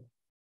formula.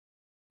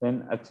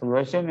 Then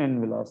acceleration and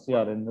velocity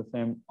are in the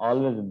same,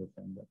 always in the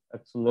same direction.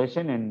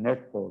 Acceleration and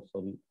net force,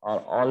 are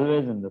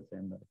always in the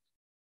same direction.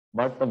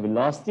 But the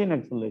velocity and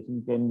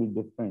acceleration can be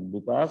different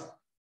because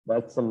the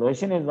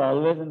acceleration is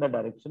always in the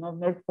direction of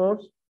net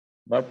force,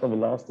 but the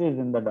velocity is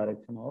in the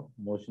direction of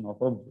motion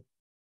of object.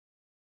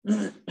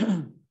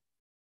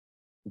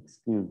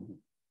 Excuse me.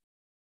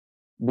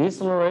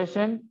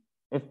 Deceleration,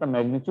 if the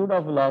magnitude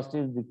of velocity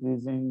is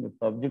decreasing, if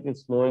the object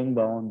is slowing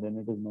down, then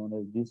it is known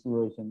as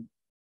deceleration.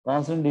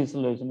 Constant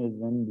deceleration is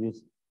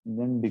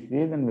when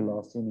decrease in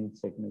velocity in each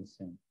second is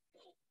same.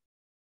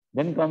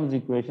 Then comes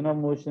equation of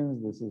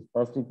motions. This is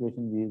first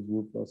equation, V is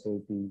u plus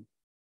at.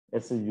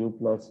 S is u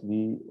plus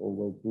v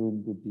over 2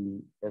 into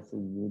t. S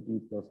is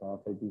ut plus half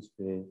at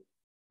square.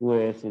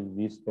 2s is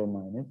v square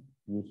minus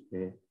u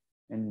square.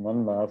 And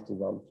one last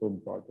is also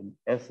important.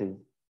 S is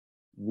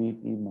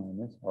vt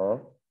minus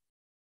half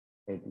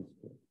at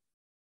square.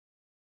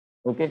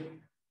 Okay.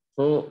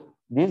 So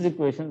these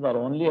equations are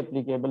only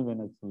applicable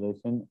when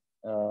acceleration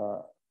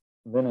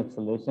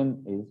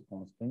is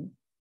constant.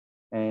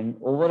 And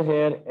over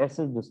here, S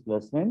is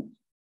displacement.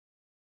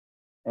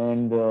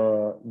 And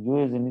u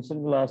is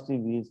initial velocity,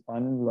 v is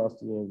final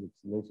velocity, as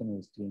acceleration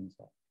is t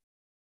inside.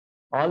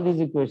 All these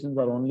equations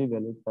are only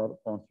valid for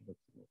constant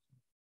acceleration.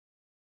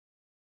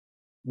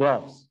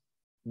 Graphs.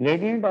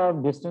 Gradient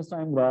of distance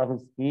time graph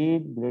is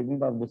speed,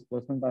 gradient of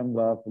displacement time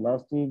graph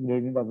velocity,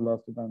 gradient of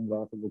velocity time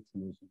graph is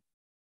acceleration.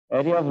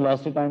 Area of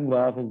velocity time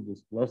graph is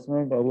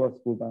displacement, area of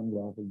speed time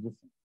graph is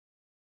distance.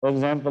 For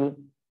example,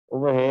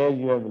 over here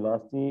you have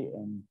velocity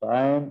and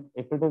time.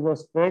 If it is a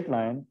straight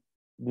line,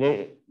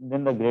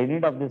 then the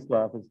gradient of this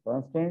graph is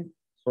constant.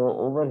 So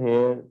over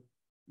here,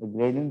 The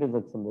gradient is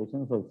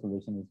acceleration, so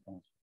acceleration is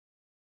constant.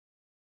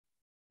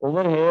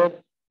 Over here,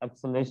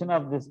 acceleration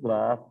of this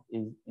graph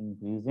is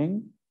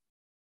increasing.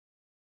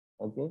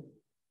 Okay.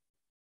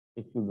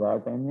 If you draw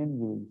tangent,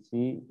 you will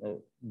see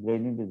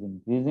gradient is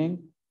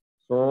increasing.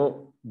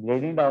 So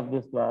gradient of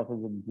this graph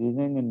is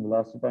increasing in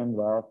velocity time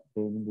graph,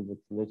 gradient is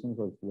acceleration,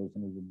 so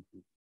acceleration is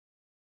increasing.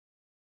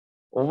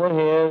 Over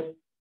here,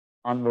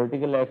 on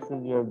vertical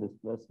axis, you have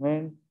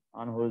displacement.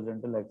 On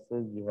horizontal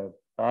axis, you have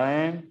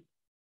time.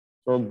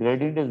 So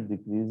gradient is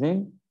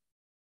decreasing.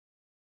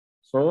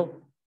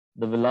 So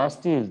the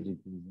velocity is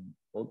decreasing.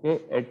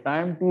 Okay, at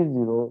time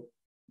t0,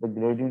 the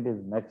gradient is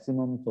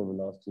maximum, so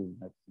velocity is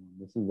maximum.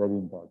 This is very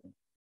important.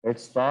 At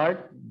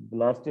start,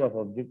 velocity of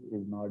object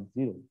is not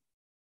zero.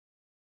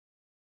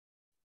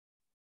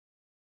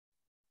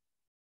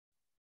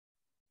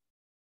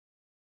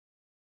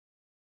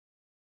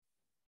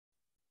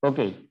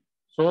 Okay,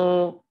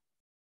 so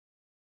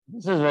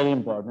this is very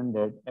important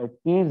that at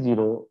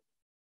t0,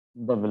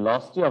 the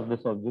velocity of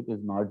this object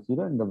is not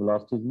zero and the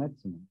velocity is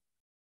maximum.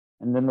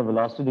 And then the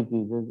velocity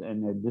decreases,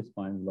 and at this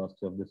point,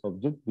 velocity of this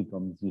object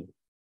becomes zero.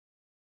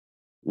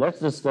 Let's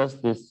discuss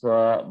this,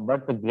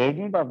 but the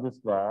gradient of this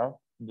graph,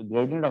 the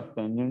gradient of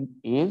tangent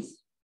is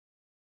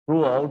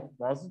throughout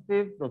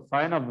positive. The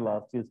sign of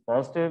velocity is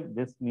positive.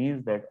 This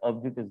means that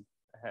object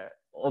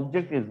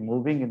is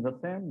moving in the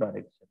same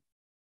direction.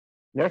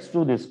 Let's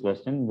do this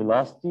question.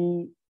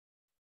 Velocity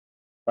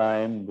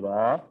time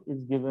graph is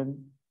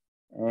given,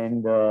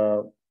 and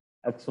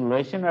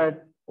acceleration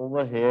at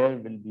over here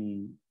will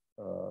be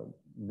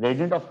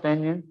gradient of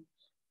tangent.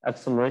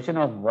 Acceleration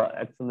at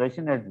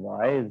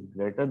y is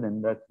greater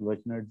than the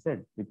acceleration at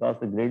z, because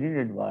the gradient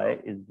at y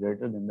is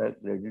greater than the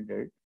gradient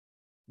at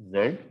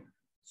z.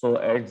 So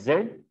at z,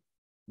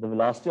 the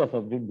velocity of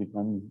object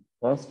becomes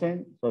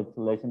constant, so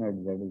acceleration at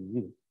z is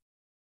zero.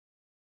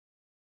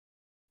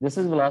 This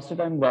is velocity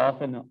time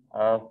graph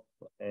of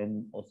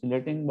an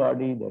oscillating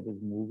body that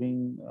is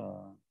moving,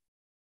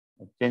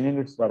 changing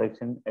its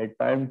direction at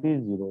time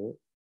t0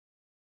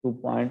 to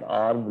point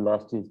r,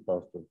 velocity is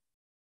positive.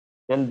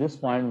 Till this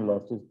point,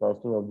 velocity is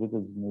positive, object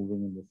is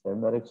moving in the same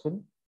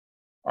direction.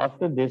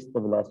 After this, the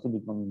velocity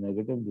becomes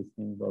negative. This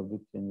means the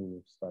object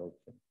changes its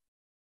direction.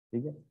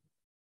 Okay?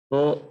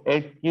 So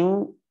at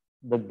q,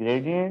 the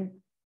gradient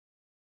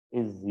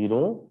is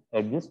zero.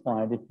 At this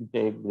point, if you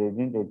take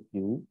gradient at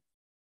q,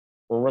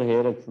 over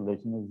here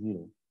acceleration is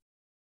zero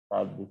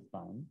for this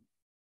time,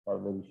 for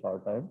very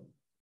short time.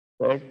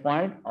 So at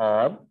point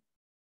r,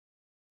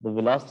 the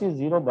velocity is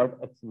zero, but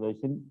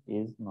acceleration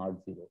is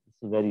not zero. This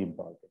is very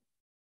important.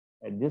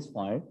 At this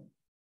point,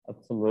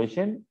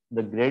 acceleration,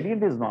 the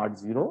gradient is not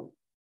zero,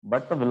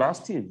 but the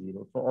velocity is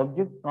zero. So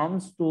object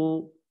comes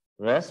to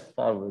rest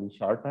for a very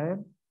short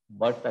time,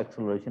 but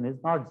acceleration is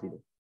not zero.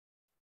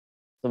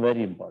 So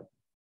very important.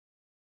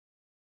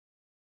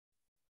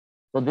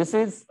 So this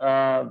is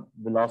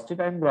velocity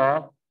time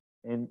graph,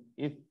 and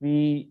if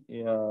we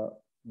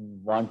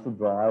want to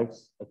draw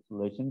its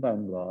acceleration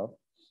time graph,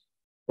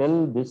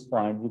 till this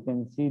point, you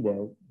can see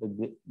that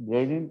the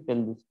gradient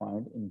till this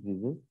point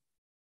increases.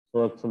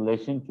 So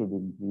acceleration should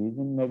increase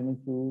in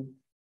magnitude,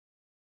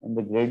 and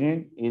the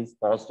gradient is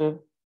positive.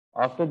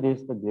 After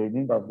this, the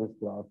gradient of this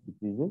graph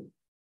decreases,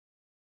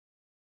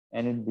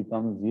 and it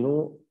becomes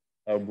zero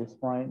at this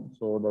point.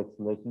 So the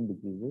acceleration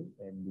decreases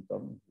and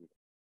becomes zero.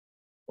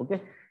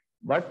 Okay,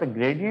 but the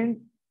gradient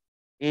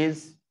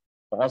is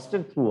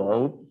positive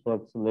throughout, so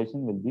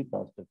acceleration will be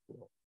positive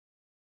throughout.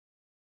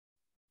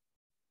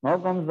 Now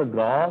comes the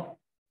graph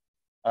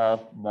of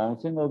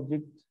bouncing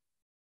object.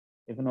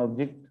 If an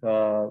object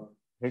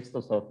hits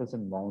the surface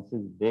and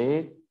bounces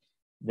back,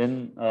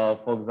 then,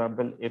 for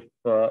example, if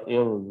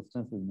air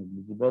resistance is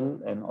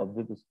negligible and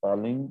object is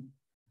falling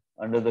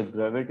under the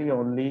gravity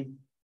only,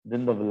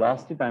 then the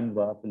velocity time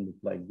graph will look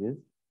like this.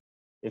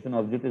 If an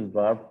object is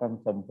dropped from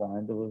some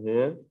point over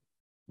here,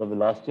 the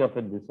velocity of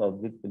this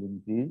object will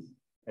increase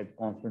at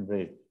constant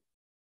rate.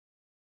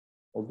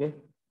 Okay,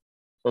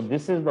 so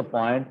this is the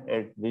point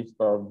at which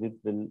the object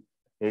will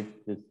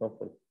hit this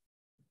surface.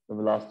 The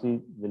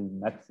velocity will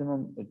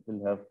maximum, it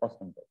will have first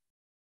impact.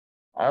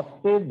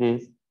 After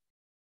this,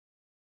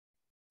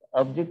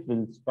 object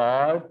will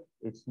start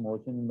its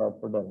motion in the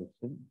upward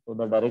direction. So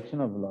the direction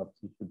of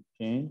velocity should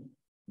change.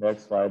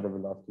 That's why the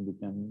velocity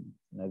becomes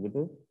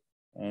negative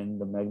and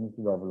the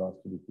magnitude of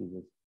velocity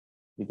decreases.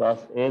 Because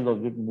as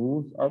object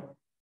moves up,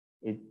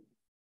 it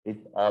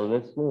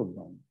always slows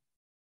down.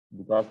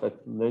 Because the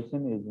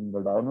acceleration is in the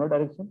downward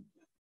direction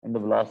and the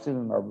velocity is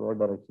in the upward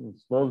direction,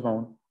 it slows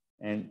down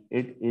and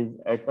it is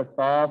at the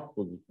top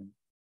position.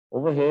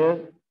 Over here,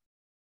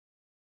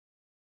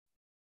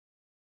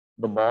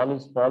 the ball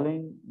is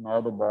falling,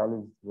 now the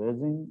ball is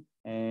raising,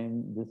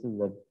 and this is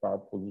at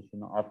top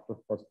position after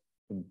first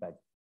impact.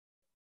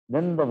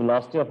 Then the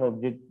velocity of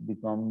object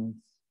becomes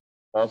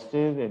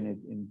positive and it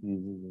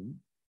increases in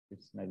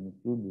its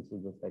magnitude. This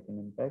is the second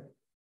impact.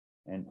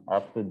 And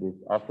after this,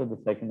 after the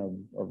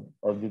second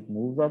object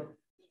moves up,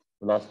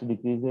 velocity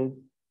decreases,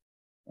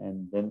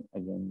 and then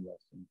again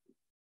velocity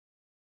increases.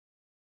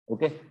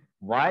 Okay,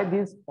 Why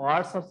these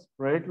parts are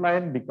straight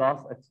line? Because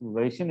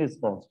acceleration is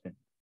constant.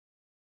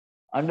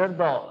 Under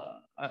the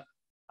uh,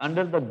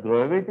 under the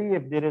gravity,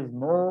 if there is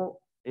no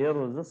air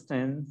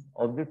resistance,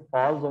 object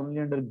falls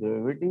only under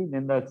gravity,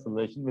 then the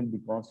acceleration will be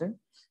constant.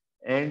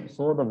 And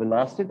so the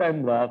velocity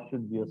time graph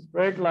should be a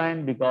straight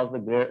line because the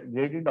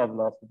gradient of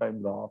velocity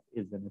time graph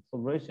is an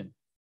acceleration.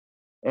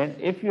 And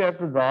if you have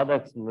to draw the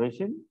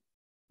acceleration,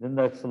 then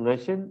the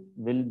acceleration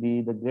will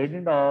be the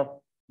gradient of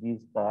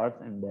these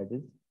parts, and that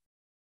is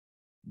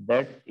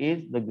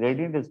the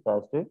gradient is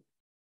positive.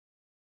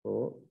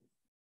 So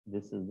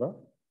this is the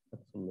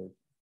acceleration.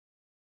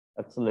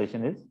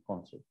 Acceleration is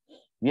constant.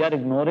 We are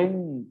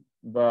ignoring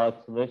the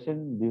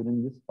acceleration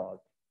during this part.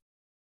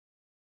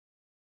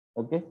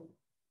 Okay.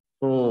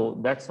 So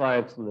that's why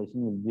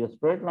acceleration will be a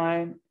straight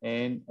line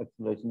and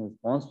acceleration is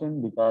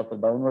constant because the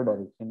downward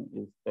direction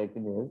is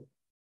taken as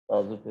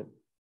positive.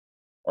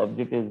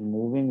 Object is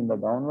moving in the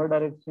downward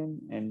direction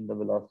and the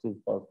velocity is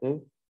positive.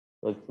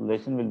 So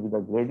acceleration will be the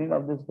gradient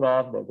of this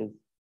graph, that is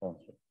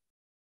constant.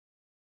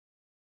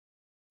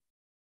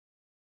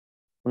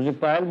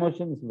 Projectile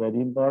motion is very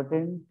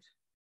important.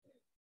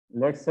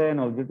 Let's say an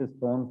object is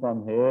thrown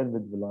from here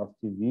with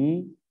velocity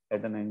v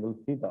at an angle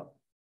theta.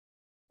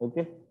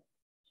 Okay.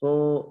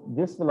 So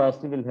this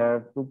velocity will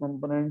have two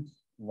components.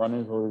 One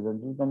is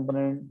horizontal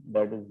component,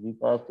 that is v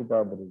cos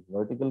theta. There is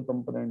vertical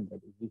component,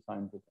 that is v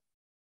sin theta.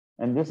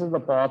 And this is the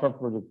path of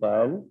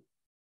projectile,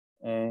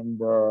 and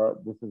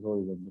this is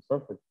horizontal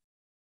surface.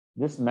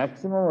 This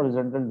maximum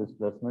horizontal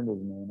displacement is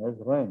known as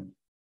rho.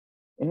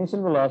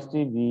 Initial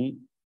velocity v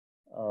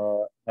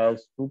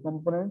has two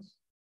components.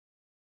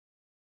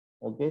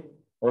 Okay,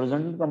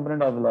 horizontal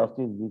component of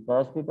velocity is v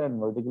cos theta, and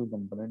vertical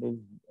component is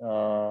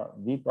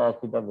v cos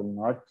theta will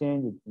not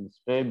change; it will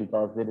stay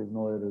because there is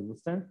no air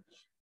resistance.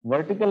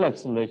 Vertical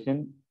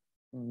acceleration,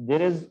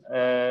 there is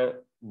a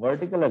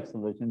vertical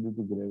acceleration due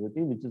to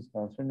gravity, which is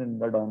constant in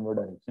the downward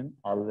direction,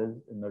 always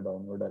in the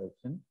downward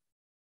direction.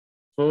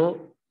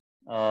 So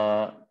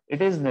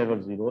it is never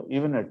zero,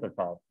 even at the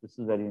top. This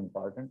is very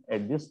important.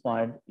 At this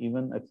point,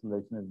 even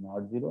acceleration is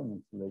not zero,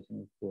 and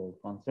acceleration is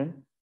constant.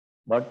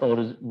 But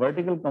the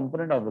vertical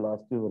component of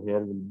velocity over here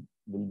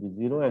will be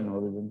zero, and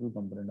horizontal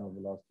component of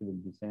velocity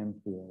will be same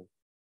throughout.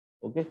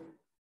 Okay,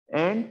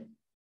 and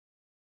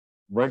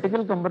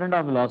vertical component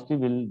of velocity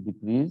will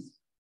decrease.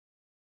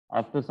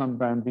 After some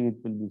time t,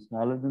 it will be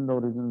smaller than the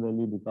original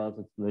value because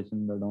acceleration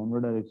in the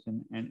downward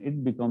direction, and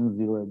it becomes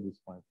zero at this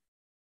point.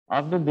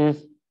 After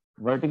this,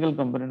 vertical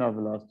component of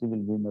velocity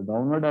will be in the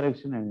downward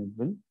direction and it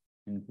will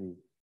increase.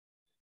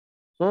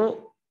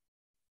 So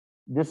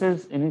this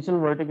is initial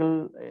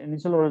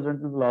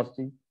horizontal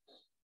velocity.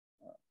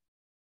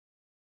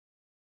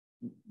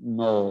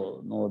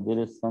 No, there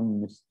is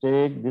some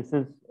mistake. This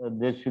is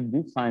there should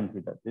be sine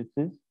theta. This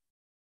is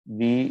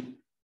v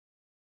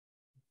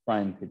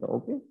sine theta.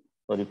 Okay,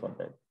 sorry for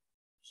that.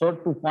 So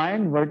to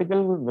find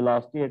vertical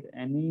velocity at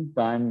any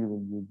time, you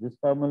will use this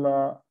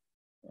formula,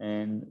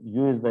 and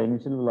u is the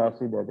initial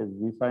velocity, that is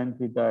v sine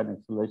theta, and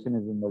acceleration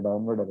is in the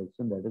downward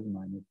direction, that is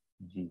minus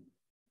g.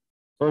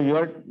 So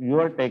you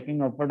are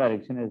taking upward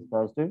direction as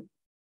positive.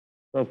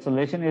 So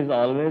acceleration is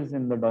always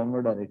in the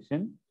downward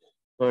direction.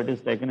 So it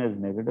is taken as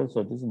negative.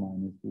 So it is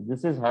minus g.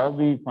 This is how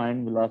we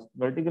find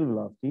vertical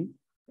velocity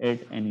at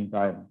any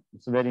time.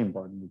 It's very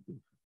important.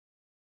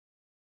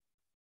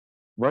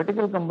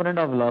 Vertical component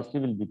of velocity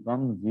will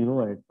become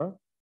zero at the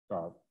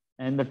top,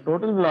 and the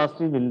total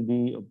velocity will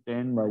be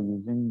obtained by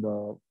using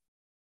the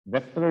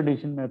vector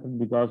addition method,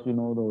 because we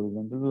know the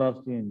horizontal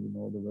velocity and we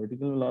know the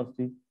vertical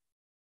velocity,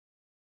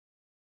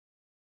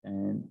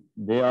 and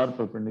they are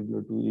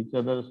perpendicular to each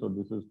other. So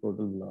this is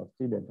total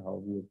velocity. That's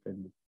how we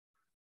obtain it.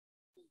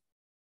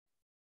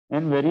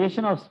 And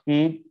variation of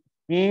speed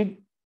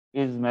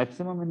is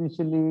maximum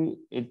initially,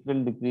 it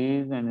will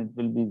decrease and it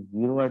will be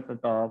zero at the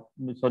top,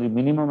 sorry,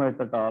 minimum at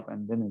the top,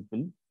 and then it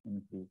will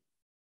increase.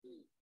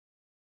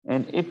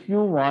 And if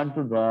you want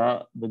to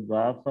draw the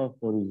graph of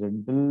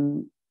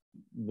horizontal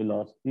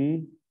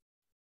velocity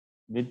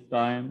with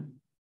time,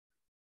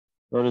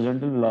 the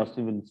horizontal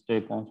velocity will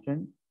stay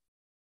constant.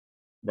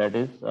 That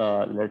is,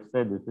 let's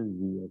say this is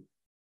Vx.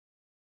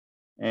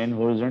 And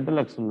horizontal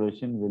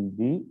acceleration will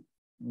be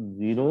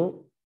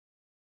zero.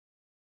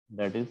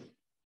 That is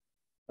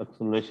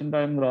acceleration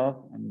time graph,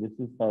 and this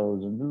is for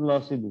horizontal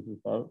velocity, this is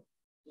for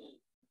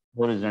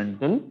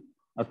horizontal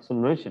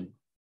acceleration.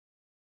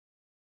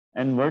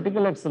 And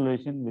vertical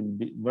acceleration will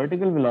be,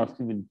 vertical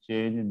velocity will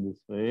change in this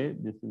way.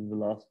 This is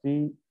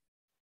velocity,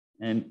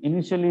 and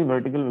initially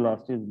vertical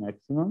velocity is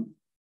maximum,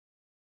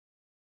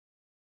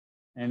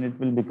 and it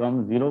will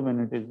become zero when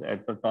it is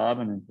at the top,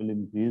 and it will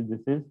increase.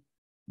 This is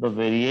the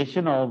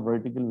variation of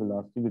vertical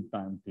velocity with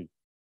time t.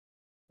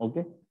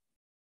 Okay,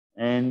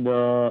 and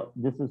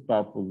this is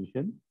top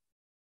position.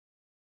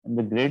 And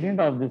the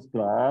gradient of this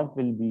graph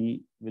will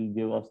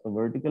give us the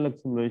vertical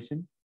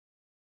acceleration,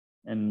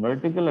 and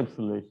vertical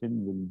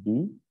acceleration will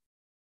be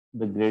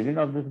the gradient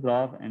of this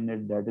graph, and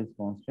that is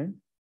constant.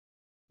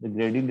 The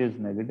gradient is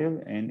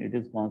negative and it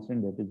is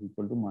constant, that is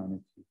equal to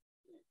minus g.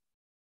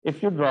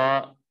 If you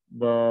draw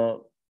the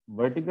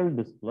vertical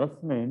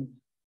displacement,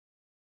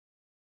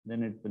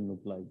 then it will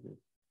look like this.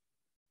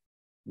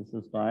 This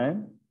is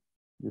time,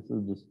 this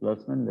is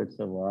displacement, let's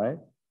say y.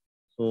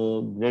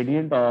 So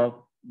gradient of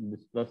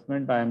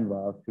displacement time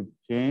graph should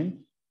change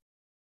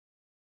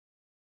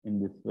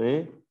in this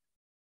way.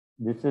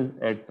 This is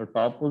at the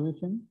top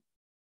position.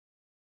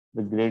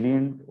 The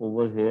gradient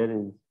over here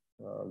is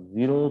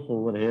 0. So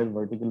over here,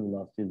 vertical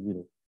velocity is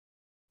 0.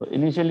 So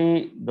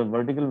initially, the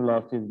vertical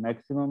velocity is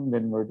maximum,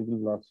 then vertical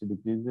velocity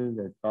decreases.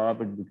 At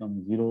top, it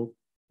becomes 0.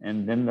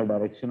 And then the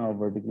direction of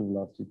vertical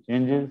velocity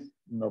changes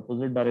in the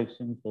opposite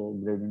direction. So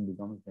gradient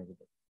becomes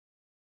negative.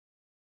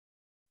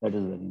 That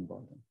is very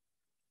important.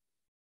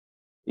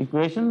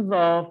 Equations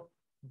of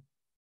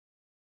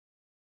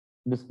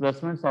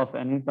displacements of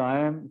any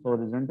time. So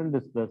horizontal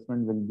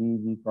displacement will be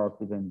v cos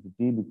theta into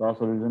t, because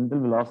horizontal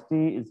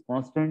velocity is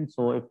constant.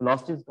 So if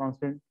velocity is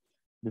constant,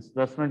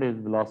 displacement is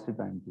velocity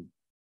times t.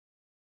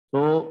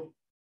 So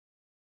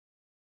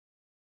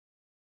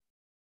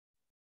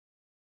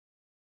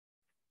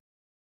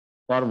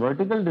for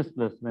vertical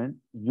displacement,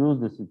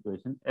 use this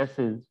equation. S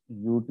is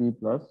ut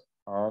plus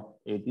half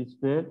at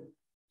square.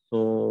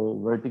 So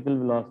vertical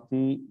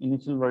velocity,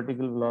 initial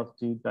vertical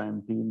velocity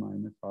time t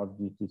minus half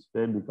gt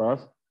square,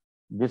 because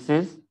this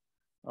is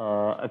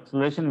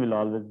acceleration will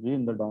always be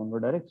in the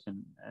downward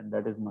direction, and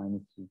that is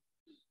minus 3.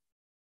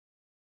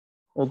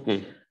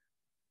 Okay.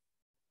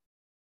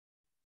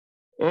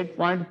 At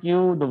point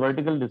Q, the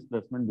vertical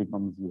displacement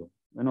becomes 0.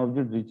 When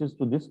object reaches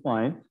to this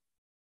point,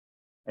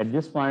 at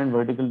this point,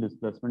 vertical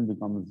displacement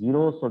becomes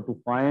 0. So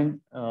to find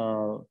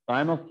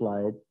time of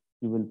flight,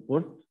 you will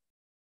put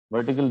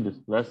vertical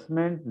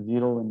displacement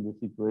 0 in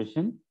this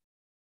equation.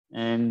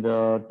 And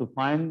to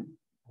find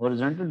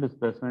horizontal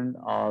displacement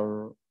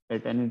or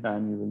at any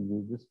time, you will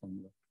use this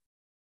formula.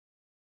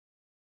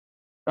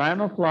 Time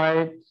of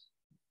flight,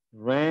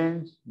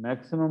 range,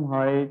 maximum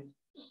height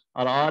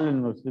are all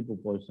inversely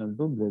proportional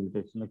to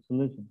gravitational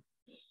acceleration.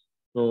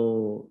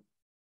 So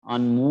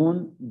on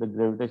moon, the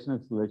gravitational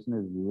acceleration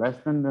is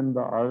less than the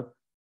earth.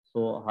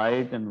 So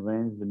height and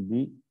range will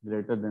be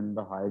greater than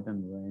the height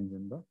and range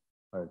in the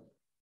earth.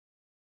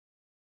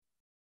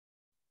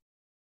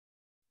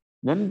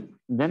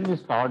 Then we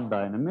start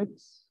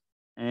dynamics,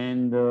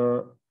 and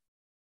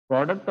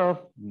product of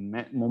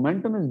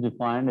momentum is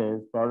defined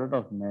as product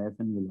of mass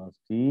and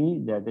velocity,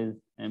 that is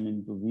m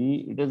into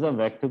v. It is a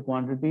vector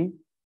quantity.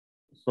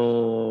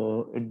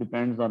 So it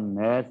depends on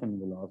mass and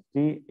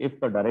velocity. If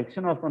the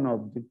direction of an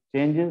object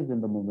changes,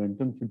 then the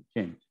momentum should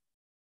change.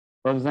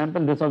 For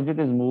example, this object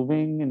is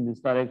moving in this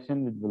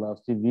direction with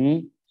velocity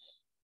v,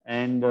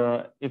 and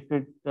if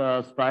it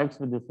strikes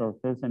with the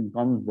surface and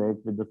comes back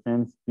with the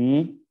same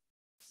speed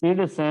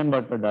is same,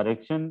 but the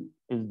direction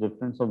is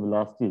different, so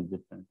velocity is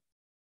different.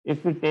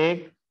 If we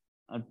take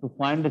to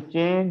find the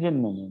change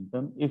in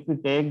momentum, if we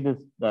take this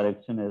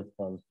direction as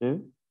positive,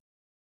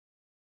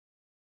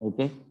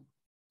 okay,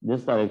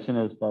 this direction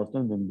is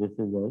positive, then this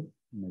is as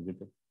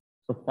negative.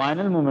 So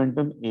final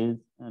momentum is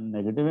a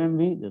negative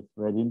mv, that's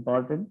very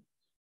important,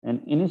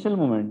 and initial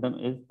momentum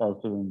is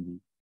positive mv.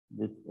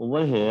 This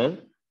over here,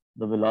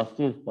 the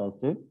velocity is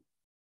positive,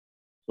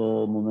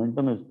 so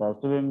momentum is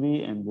positive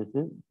mv, and this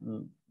is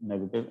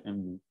negative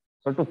mv.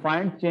 So to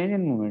find change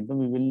in momentum,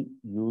 we will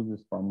use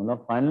this formula: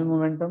 final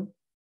momentum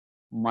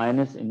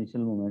minus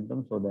initial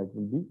momentum, so that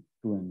will be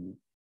 2mv.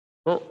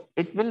 So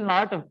it will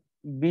not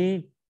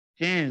be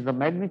changed. The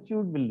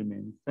magnitude will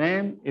remain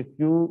same if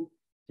you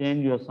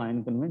change your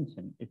sign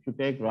convention. If you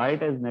take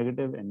right as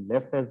negative and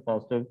left as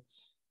positive,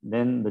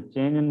 then the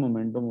change in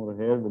momentum over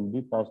here will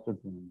be positive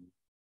 2mv.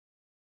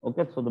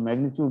 Okay, so the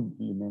magnitude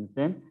remains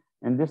same.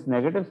 And this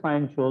negative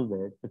sign shows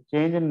that the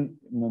change in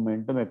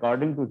momentum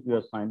according to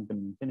your sign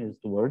convention is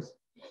towards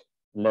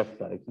left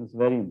direction. It's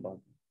very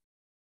important.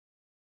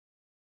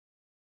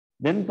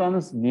 Then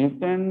comes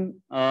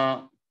Newton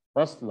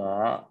first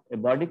law. A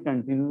body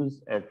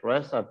continues at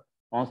rest at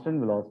constant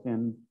velocity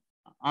and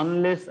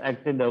unless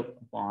acted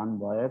upon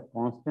by a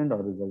constant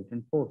or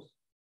resultant force.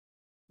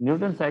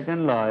 Newton's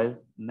second law is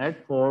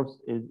net force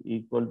is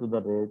equal to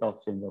the rate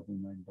of change of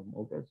momentum.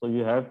 Okay, so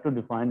you have to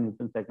define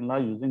Newton's second law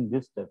using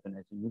this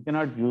definition. You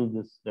cannot use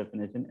this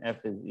definition F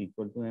is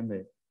equal to ma,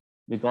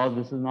 because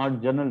this is not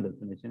general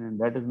definition, and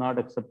that is not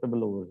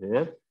acceptable over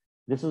here.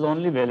 This is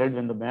only valid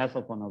when the mass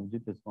of an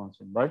object is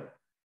constant, but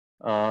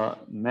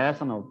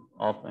mass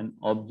of an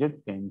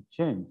object can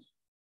change.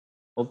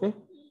 Okay,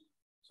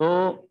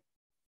 so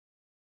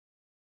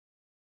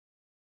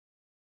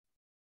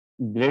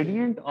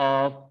gradient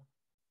of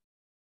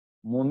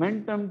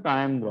momentum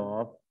time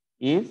graph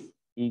is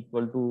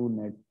equal to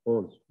net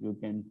force. You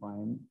can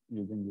find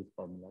using this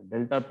formula.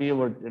 Delta P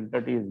over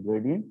delta T is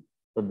gradient,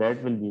 so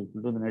that will be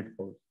equal to the net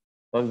force.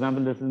 For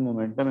example, this is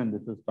momentum and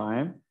this is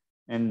time,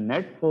 and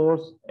net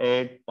force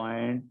at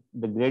point,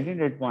 the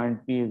gradient at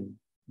point P is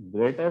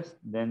greatest,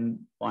 then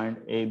point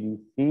A, B,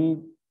 C,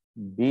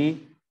 D.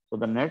 So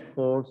the net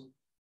force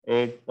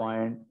at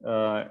point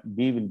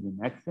D will be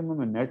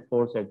maximum, and net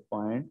force at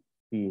point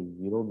P is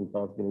 0,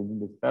 because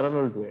gradient is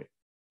parallel to it.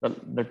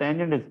 The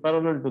tangent is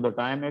parallel to the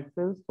time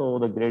axis, so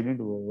the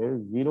gradient over here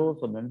is 0.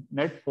 So the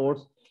net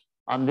force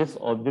on this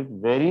object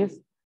varies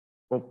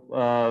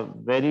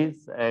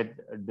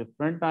at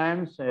different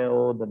times.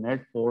 So the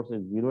net force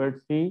is 0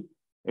 at C.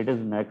 It is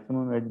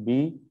maximum at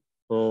B.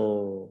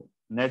 So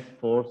net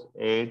force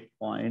at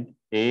point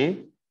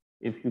A.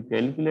 If you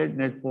calculate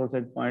net force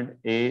at point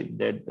A,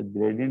 that the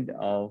gradient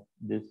of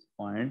this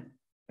point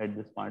at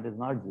this point is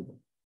not 0.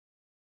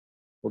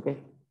 Okay.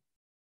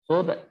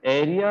 So the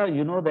area,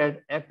 you know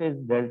that F is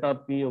delta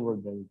P over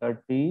delta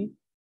T.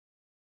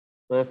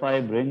 So if I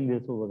bring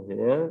this over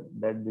here,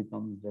 that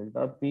becomes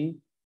delta P.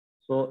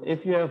 So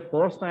if you have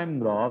force time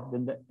graph,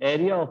 then the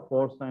area of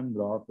force time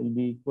graph will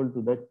be equal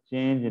to the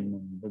change in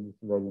momentum. This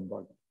is very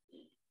important.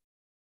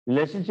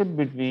 Relationship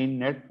between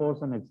net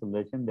force and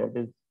acceleration, that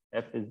is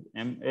F is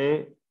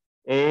ma.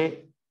 A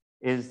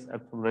is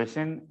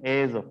acceleration,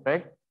 A is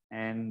effect,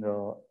 and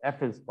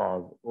F is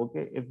cause.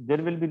 Okay, if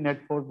there will be net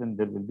force, then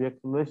there will be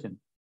acceleration.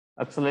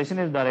 Acceleration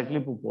is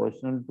directly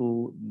proportional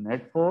to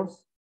net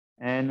force,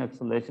 and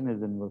acceleration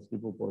is inversely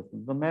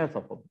proportional to the mass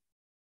of a object.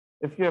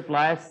 If you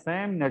apply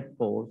same net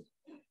force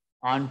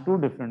on two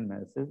different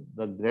masses,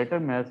 the greater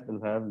mass will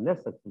have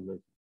less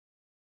acceleration.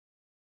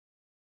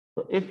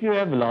 So if you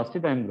have velocity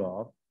time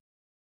graph,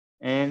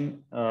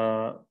 and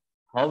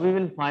how we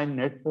will find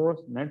net force?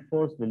 Net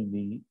force will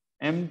be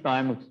m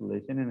time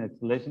acceleration, and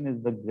acceleration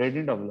is the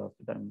gradient of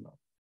velocity time graph.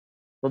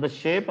 So the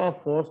shape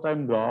of force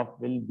time graph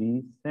will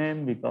be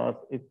same, because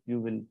if you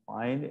will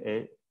find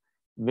a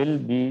will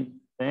be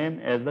same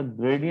as the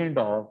gradient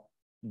of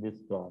this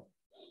graph.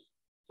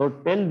 So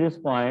till this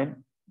point,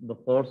 the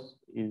force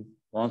is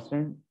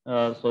constant.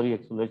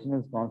 Acceleration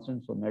is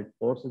constant. So net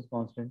force is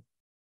constant.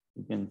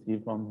 You can see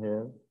from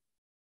here.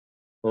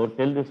 So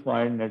till this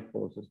point, net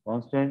force is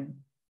constant.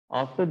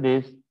 After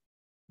this,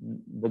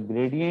 the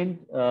gradient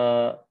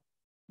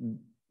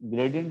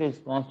is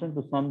constant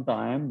to some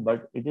time,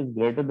 but it is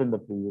greater than the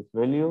previous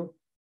value.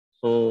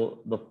 So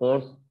the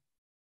force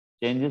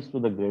changes to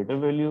the greater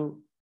value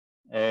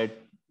at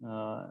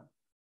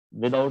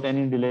without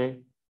any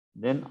delay.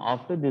 Then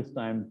after this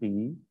time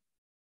t,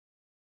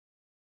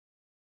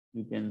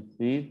 you can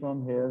see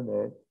from here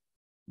that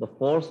the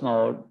force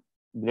now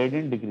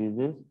gradient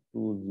decreases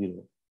to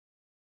 0.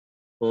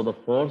 So the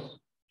force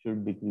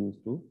should decrease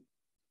to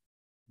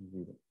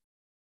 0.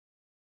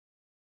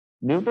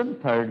 Newton's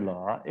third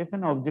law, if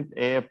an object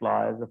A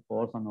applies a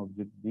force on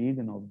object B,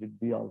 then object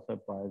B also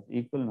applies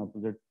equal and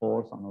opposite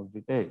force on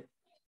object A.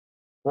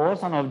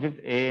 Force on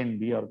object A and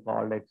B are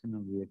called action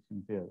and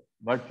reaction pairs.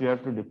 But you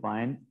have to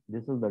define,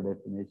 this is the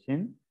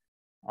definition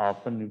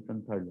of the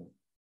Newton's third law.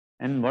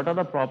 And what are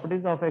the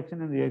properties of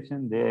action and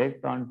reaction? They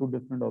act on two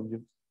different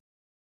objects.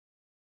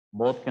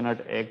 Both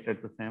cannot act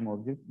at the same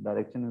object.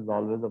 Direction is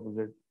always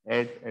opposite.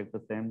 Act at the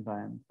same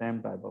time,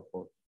 same type of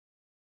force.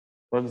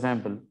 For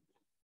example,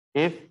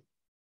 if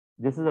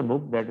this is a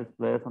book that is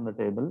placed on the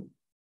table,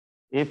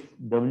 if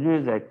W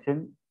is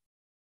action,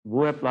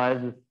 who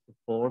applies this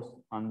force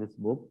on this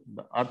book?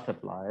 The earth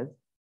applies.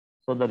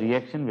 So the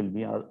reaction will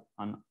be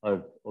on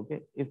earth.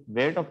 Okay. If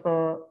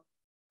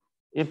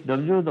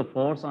W, the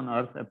force on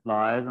earth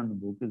applies on the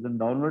book, is in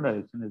downward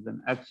direction, is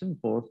an action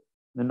force,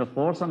 then the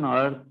force on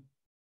earth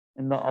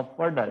in the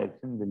upward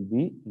direction will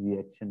be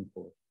reaction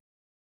force.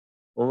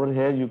 Over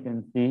here you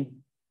can see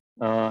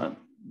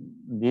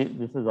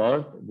this is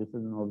earth, this is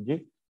an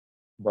object,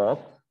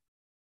 box.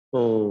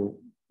 So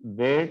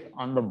weight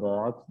on the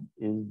box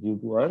is due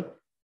to earth,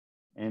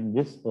 and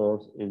this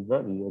force is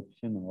the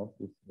reaction of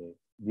this weight.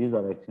 These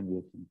are action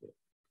reaction pairs.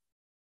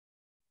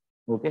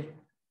 Okay.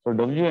 So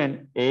W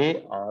and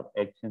A are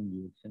action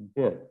reaction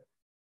pairs.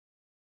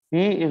 C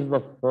is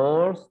the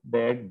force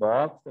that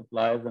box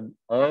applies on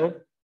earth.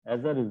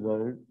 As a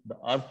result, the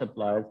earth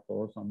applies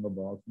force on the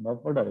box in the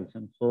upward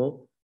direction.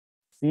 So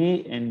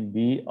C and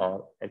B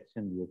are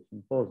action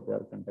reaction force. They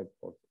are contact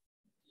forces.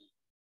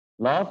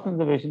 Law of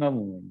conservation of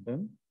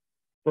momentum.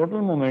 Total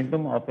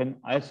momentum of an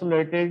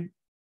isolated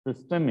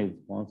system is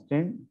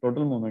constant.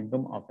 Total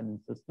momentum of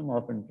a system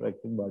of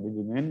interacting bodies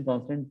remain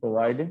constant,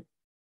 provided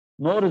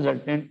no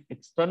resultant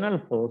external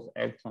force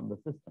acts on the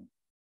system.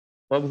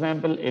 For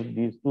example, if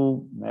these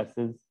two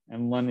masses,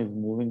 M1 is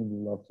moving with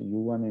velocity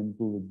U1, M2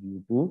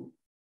 with U2,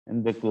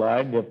 and they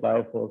collide, they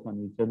apply force on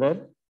each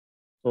other.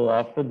 So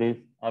after this,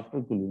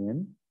 after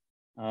collision,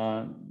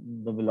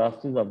 the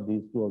velocities of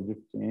these two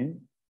objects change.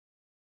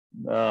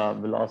 The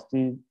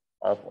velocity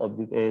of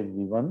object A is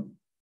V1,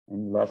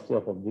 and velocity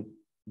of object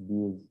B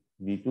is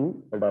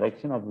V2. The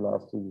direction of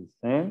velocity is the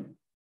same.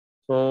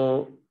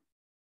 So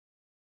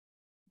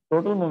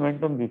total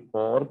momentum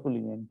before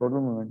collision,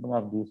 total momentum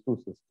of these two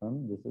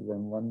systems, this is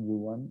M1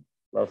 U1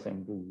 plus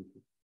M2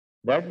 U2.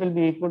 That will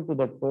be equal to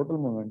the total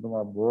momentum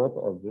of both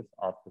objects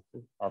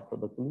after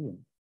the collision.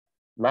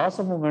 Loss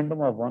of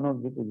momentum of one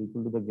object is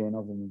equal to the gain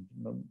of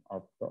momentum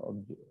of the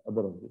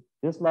other object.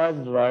 This law is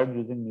derived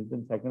using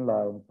Newton's second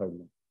law and third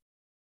law.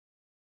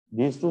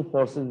 These two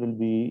forces will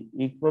be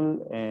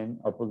equal and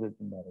opposite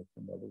in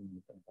direction. That is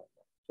Newton's third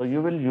law. So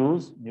you will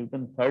use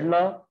Newton's third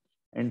law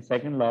and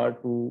second law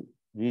to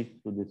reach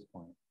to this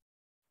point.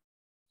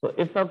 So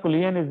if the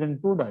collision is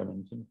in two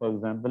dimensions, for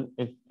example,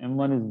 if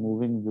M1 is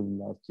moving with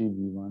velocity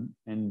V1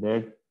 and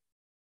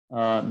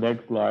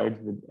that collides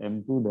with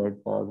M2 that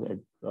was at,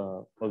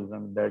 for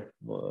example,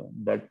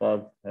 that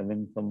was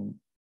having some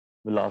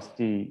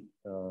velocity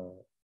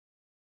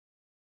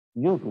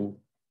U2,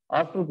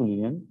 after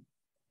collision,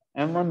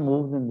 M1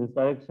 moves in this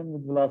direction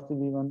with velocity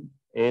V1,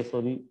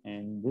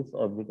 and this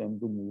object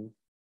M2 moves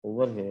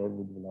over here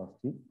with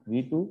velocity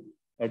V2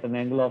 at an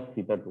angle of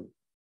theta 2.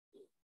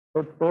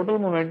 So total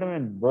momentum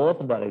in both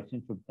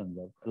directions should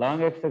converge.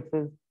 Along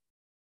x-axis,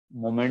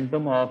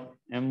 momentum of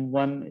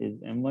M1 is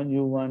M1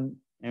 U1,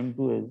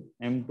 M2 is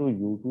M2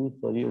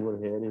 U2, sorry, over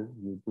here is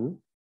U2.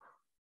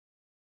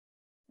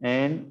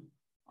 And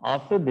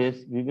after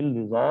this, we will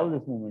resolve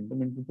this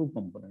momentum into two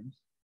components.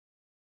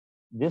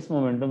 This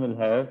momentum will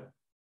have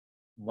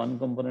one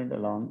component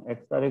along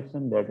x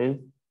direction, that is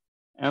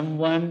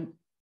M1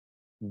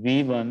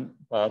 V1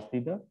 cos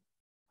theta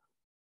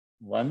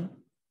 1,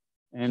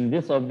 and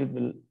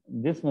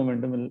this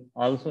momentum will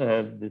also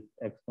have this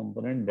x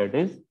component, that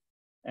is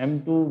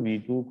M2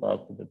 V2 cos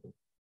theta 2.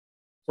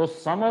 So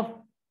sum of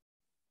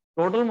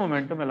total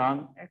momentum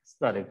along x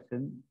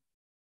direction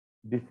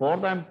before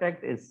the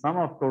impact is sum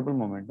of total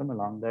momentum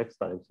along the x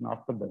direction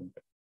after the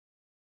impact.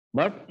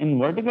 But in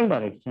vertical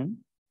direction,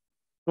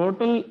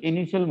 total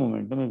initial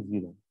momentum is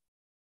 0.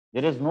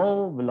 There is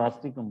no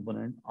velocity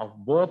component of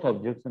both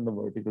objects in the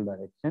vertical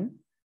direction,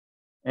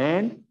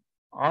 and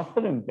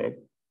after impact,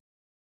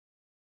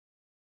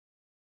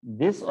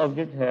 this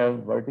object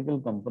have vertical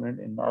component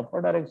in the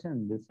upward direction,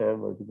 and this have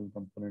vertical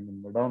component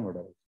in the downward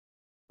direction.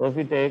 So if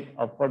we take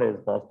upward as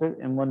positive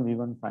M1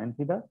 V1 sin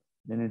theta,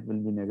 then it will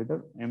be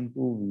negative M2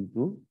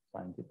 V2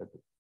 sin theta 2.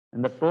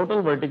 And the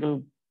total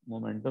vertical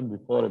momentum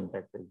before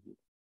impact is 0.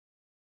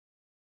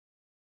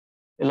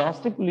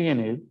 Elastic collision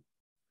is,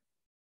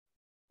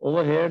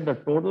 over here the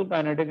total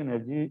kinetic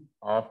energy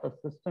of the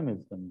system is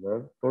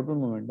conserved, total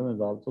momentum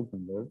is also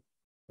conserved.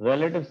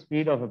 Relative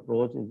speed of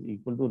approach is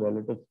equal to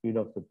relative speed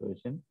of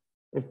separation.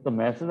 If the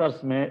masses are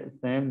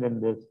same, then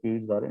their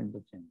speeds are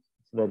interchanged.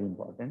 It's very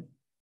important.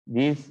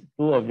 These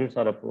two objects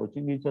are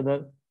approaching each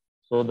other,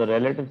 so the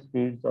relative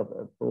speeds of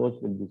approach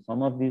will be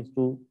sum of these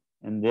two,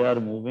 and they are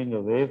moving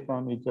away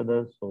from each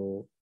other,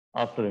 so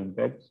after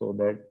impact, so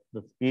that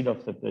the speed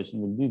of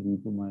separation will be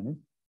V2 minus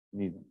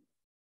V1.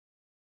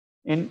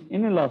 In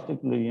inelastic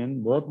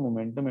collision, both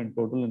momentum and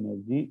total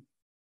energy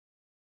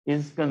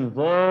is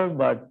conserved,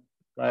 but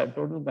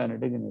total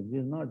kinetic energy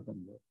is not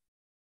conserved.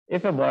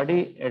 If a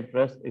body at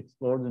rest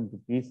explodes into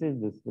pieces,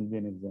 this will be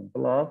an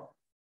example of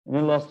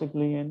inelastic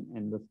collision,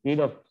 and the speed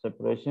of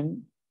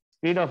separation,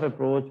 speed of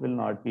approach will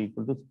not be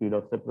equal to speed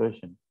of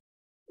separation.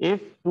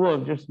 If two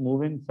objects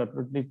moving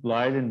separately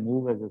collide and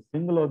move as a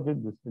single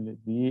object, this will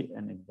be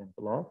an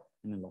example of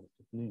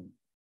inelastic collision.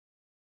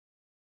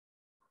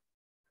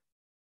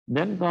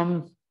 Then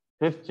comes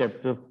fifth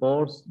chapter,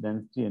 force,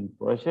 density, and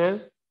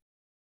pressure.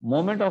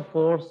 Moment of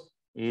force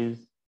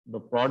is the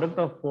product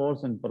of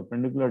force and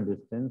perpendicular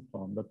distance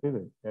from the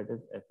pivot, that is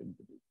F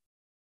into D.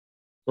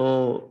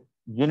 So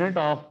unit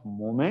of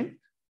moment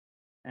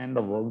and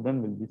the work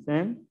done will be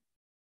same,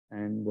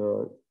 and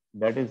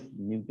that is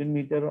Newton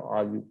meter,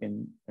 or you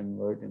can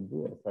convert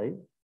into SI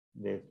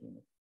base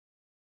unit.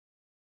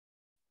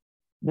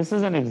 This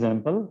is an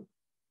example.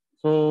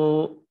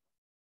 So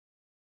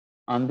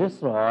on this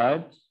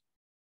rod,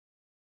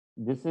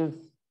 this is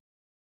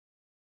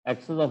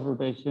axis of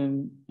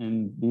rotation,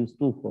 and these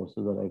two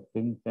forces are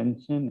acting,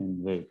 tension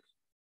and weight.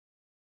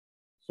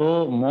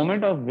 So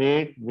moment of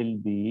weight will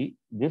be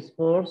this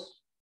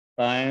force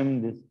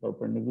times this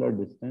perpendicular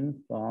distance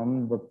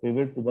from the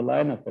pivot to the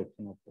line of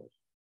action of force.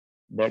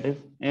 That is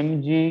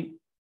mg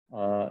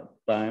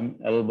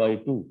times L by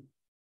 2.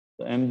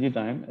 So mg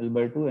times L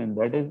by 2, and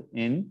that is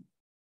in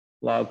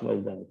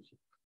clockwise direction.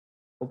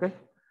 Okay.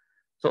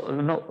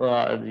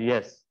 So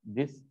yes,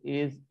 this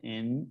is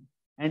in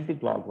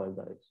anti-clockwise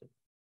direction.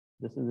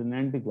 This is in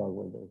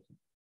anti-clockwise direction.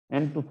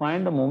 And to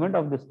find the moment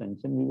of this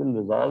tension, we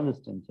will resolve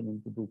this tension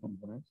into two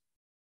components.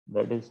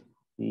 That is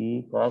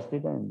T cos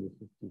theta and this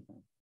is T sin.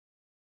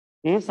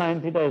 T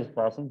sin theta is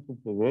passing through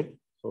pivot,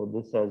 so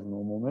this has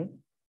no moment.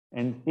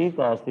 And T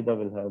cos theta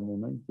will have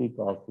moment, T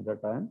cos theta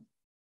times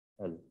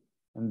L.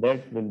 And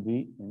that will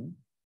be in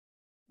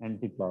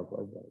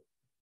anti-clockwise direction.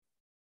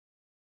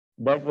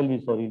 That will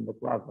be, sorry, in the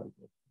clockwise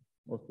direction.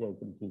 Mostly I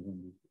confuse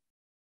these.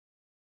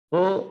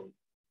 So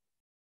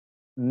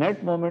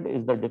net moment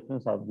is the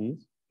difference of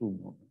these two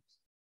moments.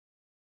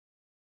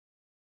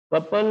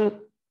 Couple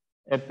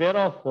a pair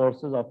of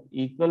forces of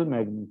equal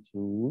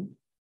magnitude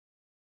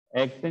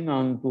acting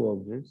on two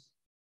objects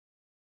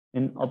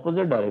in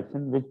opposite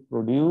direction which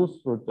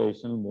produce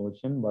rotational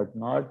motion but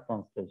not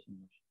translation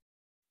motion.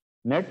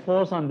 Net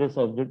force on this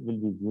object will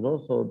be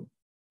 0, so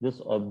this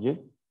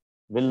object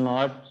will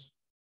not,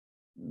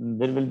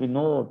 there will be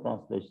no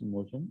translation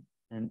motion,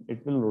 and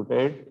it will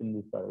rotate in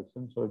this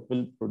direction, so it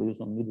will produce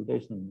only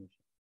rotational motion.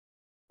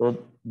 So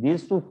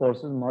these two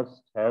forces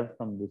must have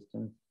some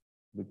distance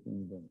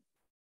between them.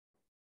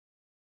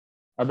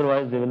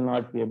 Otherwise, they will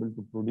not be able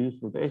to produce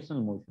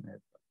rotational motion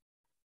as well.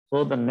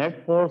 So the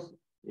net force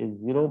is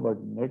 0,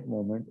 but net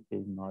moment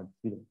is not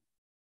 0.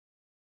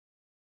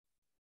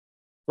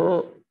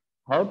 So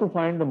how to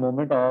find the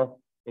moment of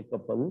a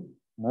couple?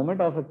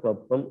 Moment of a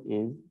couple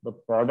is the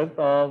product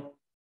of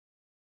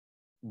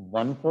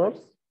one force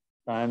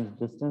times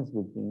distance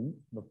between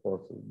the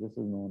forces. This is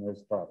known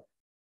as torque.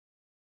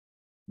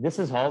 This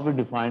is how we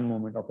define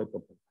moment of a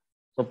couple.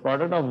 So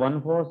product of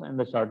one force and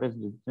the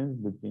shortest distance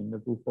between the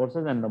two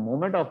forces, and the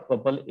moment of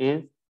couple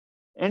is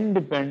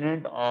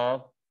independent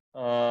of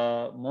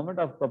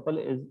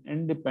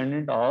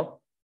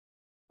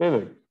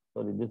pivot.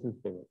 Sorry, this is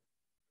pivot.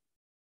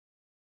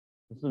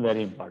 This is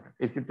very important.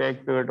 If you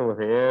take pivot over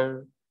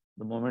here,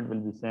 the moment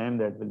will be same.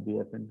 That will be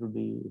F into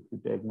D. If you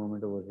take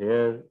moment over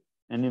here,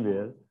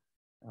 anywhere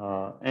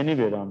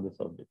on this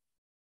object.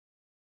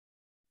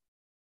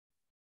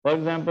 For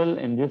example,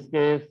 in this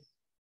case,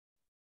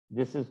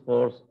 this is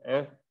force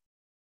F.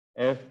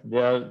 They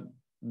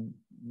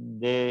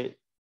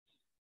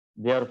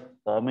are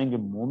forming a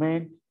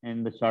moment,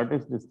 and the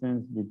shortest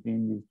distance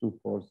between these two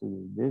forces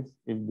is this.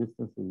 If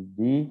distance is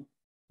D,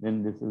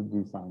 then this is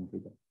D sine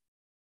theta.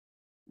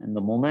 And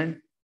the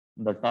moment,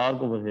 the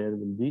torque over here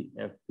will be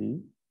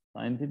Ft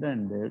sine theta,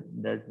 and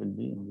that will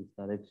be in this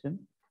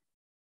direction.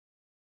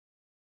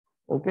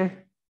 Okay,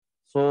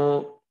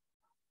 so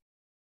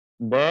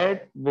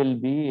that will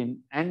be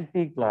in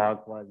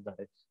anti-clockwise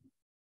direction.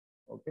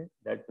 Okay,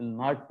 that will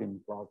not be in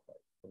clockwise.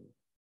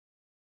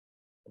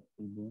 That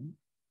will be in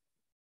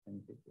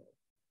anti-clockwise.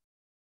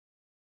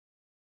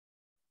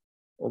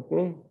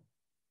 Okay,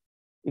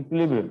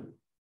 equilibrium.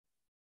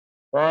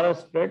 For a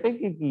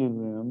static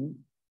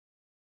equilibrium,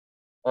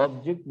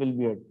 object will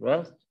be at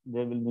rest.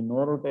 There will be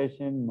no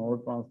rotation, no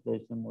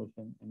translation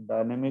motion. In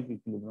dynamic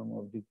equilibrium,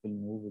 object will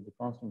move with the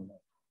constant mass.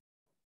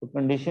 So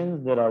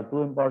conditions, there are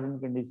two important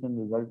conditions.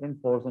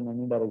 Resultant force in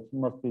any direction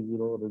must be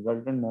 0.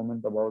 Resultant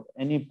moment about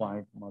any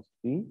point must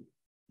be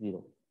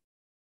 0.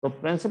 So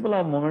principle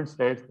of moment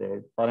states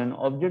that for an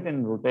object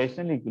in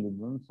rotational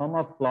equilibrium, sum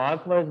of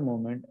clockwise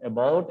moment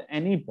about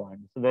any point,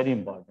 it's very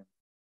important,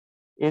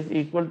 is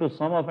equal to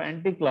sum of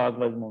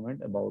anti-clockwise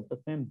moment about the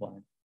same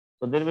point.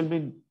 So there will be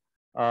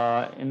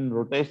in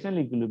rotational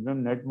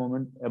equilibrium, net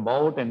moment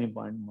about any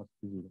point must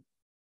be 0.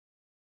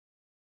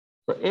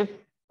 So if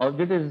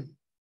object is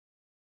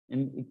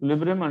in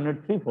equilibrium under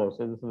three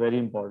forces, it's a very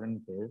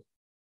important case.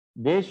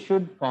 They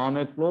should form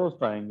a closed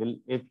triangle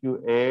if you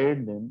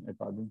add them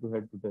according to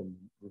head to tail.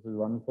 This is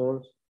one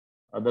force,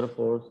 other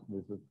force,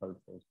 this is third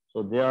force.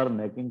 So they are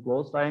making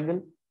closed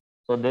triangle.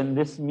 So then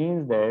this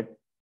means that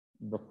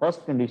the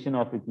first condition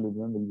of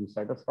equilibrium will be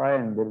satisfied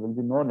and there will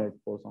be no net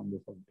force on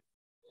this object.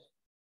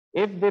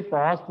 If they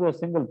pass through a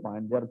single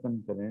point, they are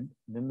concurrent,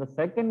 then the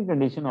second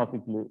condition of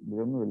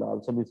equilibrium will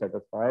also be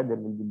satisfied. There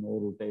will be no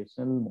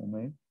rotational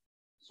moment.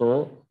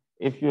 So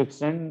if you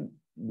extend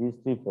these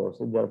three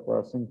forces, they are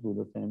passing through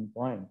the same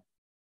point.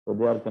 So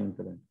they are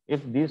concurrent.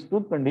 If these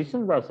two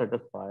conditions are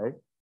satisfied,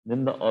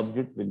 then the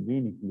object will be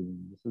in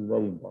equilibrium. This is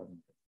very important.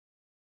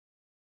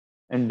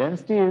 And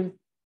density is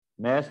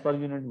mass per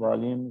unit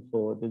volume.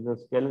 So it is a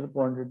scalar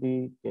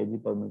quantity,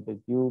 kg per meter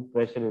cube.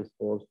 Pressure is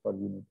force per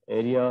unit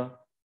area,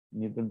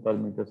 Newton per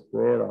meter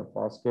square or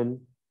Pascal.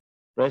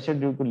 Pressure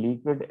due to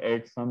liquid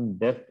at some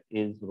depth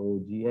is rho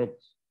gh.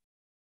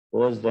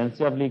 Rho is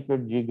density of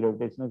liquid, g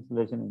gravitational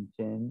acceleration, and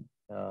change.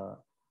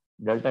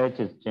 Delta H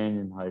is change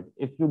in height.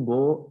 If you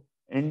go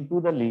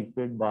into the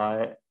liquid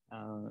by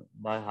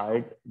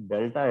height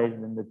delta H,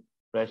 then the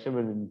pressure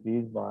will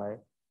increase by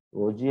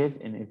rho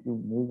gh, and if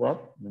you move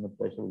up, then the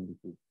pressure will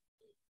decrease.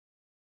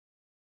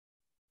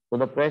 So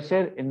the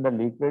pressure in the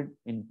liquid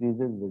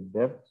increases with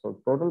depth.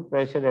 So total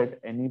pressure at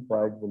any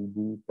point will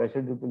be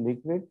pressure due to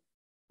liquid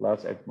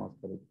plus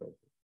atmospheric pressure.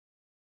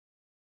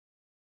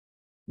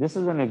 This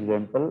is an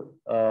example.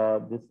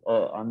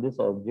 On this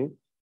object,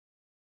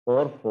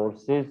 four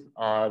forces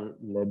are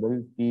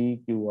labeled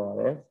P, Q,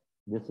 R, S.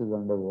 This is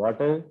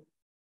underwater.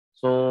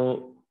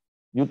 So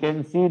you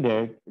can see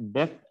that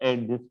depth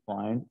at this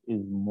point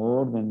is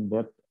more than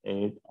depth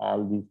at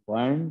all these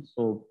points.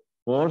 So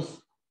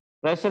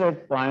pressure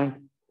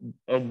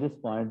at this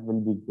point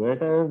will be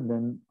greater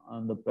than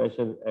on the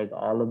pressure at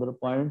all other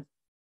points.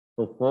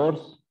 So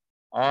force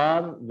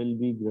R will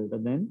be greater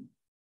than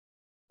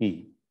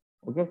P.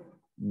 Okay.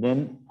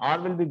 Then R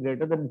will be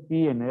greater than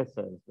P and S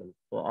as well.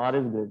 So R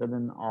is greater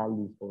than all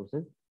these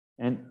forces,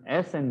 and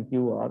S and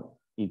Q are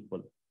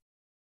equal.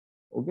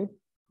 Okay,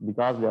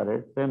 because they are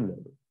at same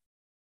level.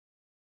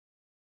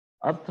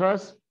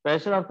 Upthrust,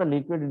 pressure of the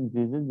liquid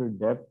increases with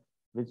depth,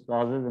 which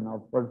causes an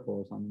upward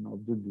force on an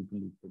object due to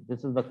liquid.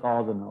 This is the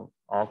cause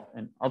of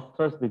an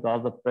upthrust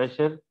because the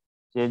pressure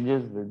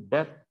changes with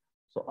depth.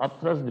 So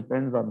upthrust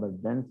depends on the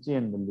density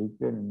and the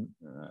liquid,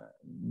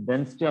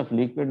 density of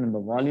liquid and the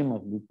volume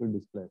of liquid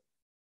displaced.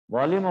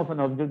 Volume of an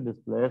object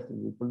displaced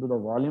is equal to the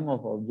volume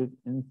of object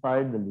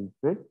inside the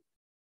liquid.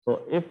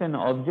 So if an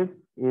object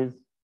is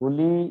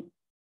fully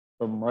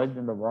submerged,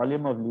 then the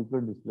volume of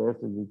liquid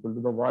displaced is equal to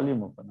the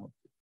volume of an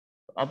object.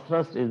 So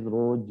upthrust is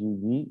rho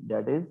GV,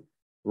 that is,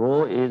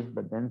 rho is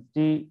the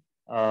density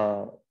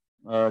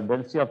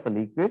density of the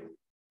liquid,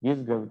 G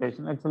is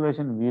gravitational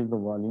acceleration, V is the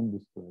volume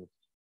displaced.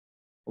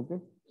 Okay.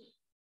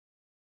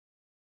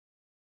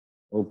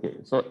 Okay.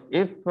 So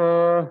if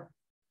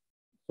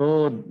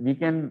so we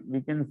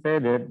can say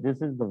that this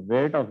is the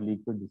weight of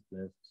liquid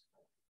displaced.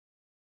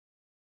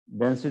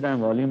 Density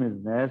times volume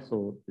is mass,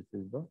 so this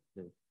is the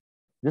weight.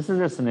 This is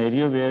a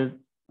scenario where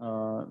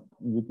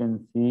you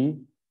can see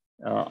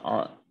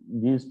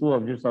these two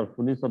objects are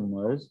fully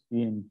submerged,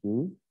 P and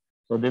Q.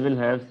 So they will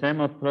have same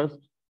upthrust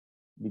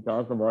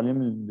because the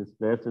volume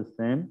displaced is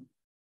same.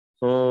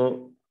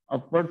 So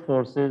upward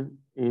forces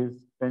is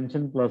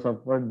tension plus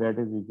upward, that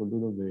is equal to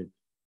the weight.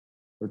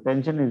 So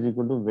tension is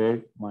equal to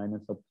weight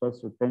minus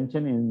upthrust. So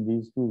tension in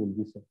these two will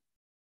be same.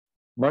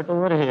 But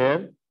over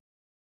here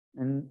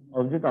in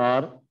object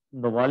R,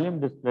 the volume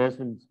displaced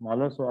will be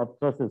smaller, so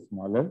upthrust is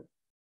smaller.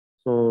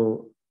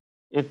 So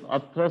if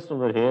upthrust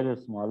over here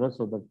is smaller,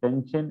 so the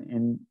tension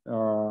in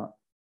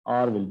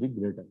R will be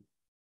greater.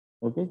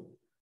 Okay.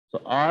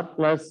 So R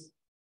plus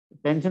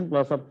tension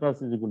plus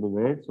upthrust is equal to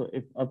weight. So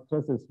if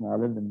upthrust is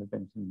smaller, then the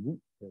tension will be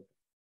greater.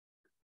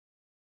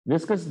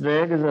 Viscous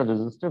drag is a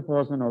resistive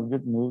force when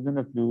object moves in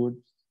the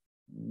fluids,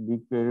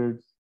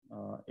 liquids,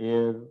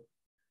 air.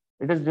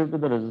 It is due to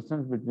the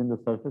resistance between the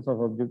surface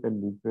of object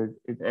and liquid.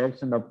 It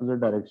acts in the opposite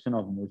direction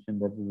of motion.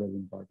 That is very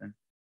important.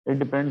 It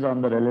depends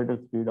on the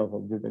relative speed of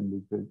object and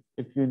liquid.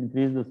 If you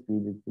increase the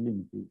speed, it will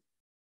increase.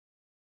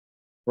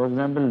 For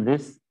example,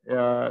 this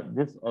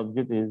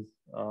object is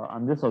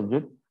on this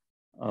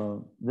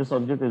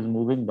object is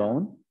moving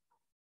down.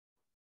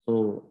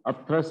 So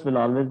upthrust will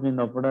always be in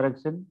the upward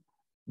direction.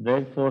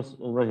 Drag force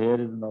over here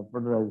is in the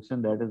upward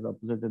direction. That is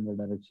opposite in the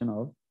direction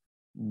of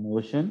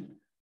motion.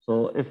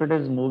 So if it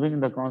is moving in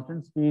the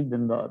constant speed,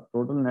 then the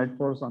total net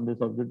force on this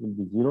object will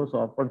be zero.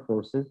 So upward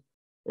forces,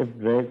 if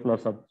drag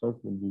plus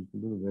upthrust, will be equal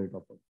to the weight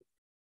of object.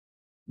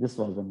 This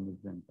was an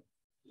example.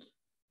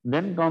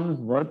 Then comes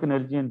work,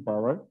 energy, and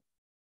power.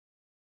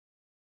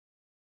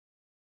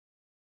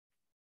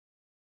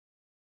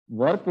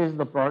 Work is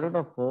the product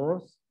of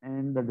force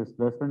and the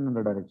displacement in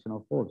the direction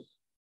of force.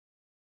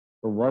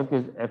 So work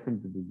is F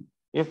into d.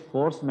 If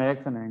force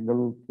makes an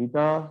angle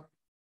theta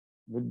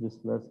with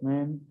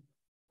displacement,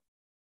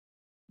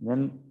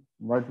 then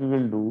what we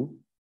will do,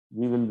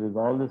 we will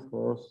resolve this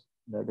force,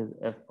 that is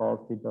F cos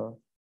theta,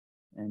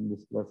 and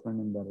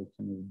displacement in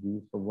direction is d.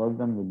 So work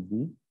done will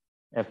be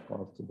F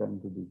cos theta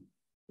into d.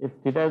 If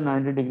theta is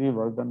 90 degree,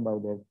 work done by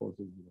that force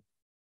is 0.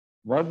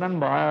 Work done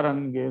by or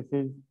on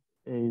gases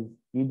is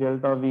P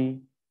delta V,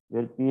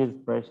 where P is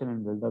pressure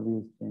and delta V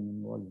is change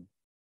in volume.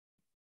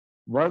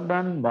 Work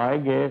done by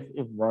gas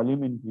if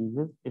volume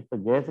increases. If the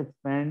gas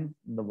expands,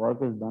 the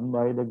work is done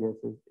by the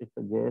gases. If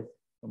the gas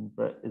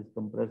is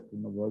compressed,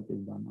 then the work is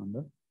done on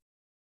the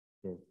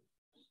gas.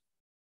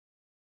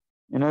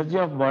 Energy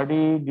of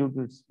body due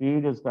to its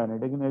speed is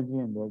kinetic energy,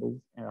 and that is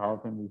half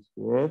mv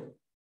square.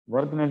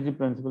 Work energy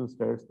principle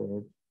states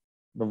that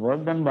the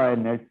work done by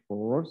net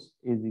force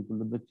is equal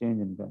to the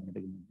change in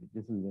kinetic energy.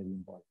 This is very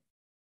important.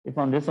 If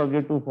on this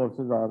object two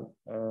forces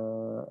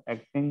are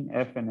acting,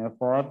 F and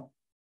Fr,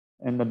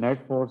 and the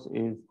net force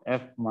is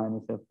F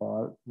minus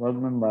Fr, work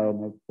done by a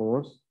net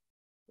force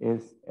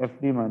is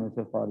Fd minus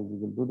Fr is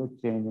equal to the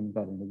change in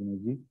kinetic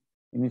energy.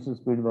 Initial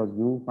speed was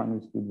u,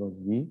 final speed was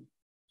v.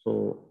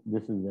 So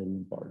this is very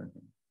important.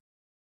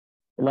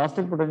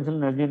 Elastic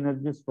potential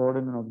energy stored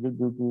in an object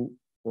due to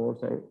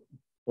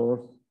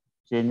force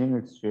changing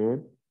its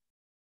shape.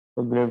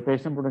 So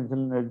gravitational potential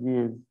energy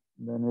is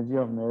the energy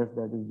of mass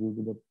that is due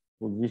to the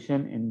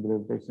position in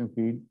gravitational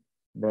field,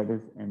 that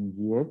is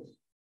mgh.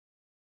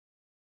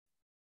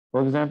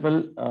 For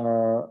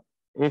example,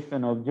 if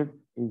an object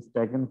is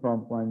taken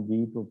from point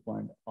B to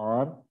point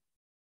R,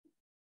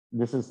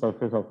 this is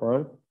surface of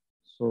Earth.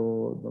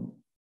 So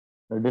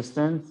the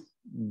distance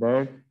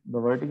that the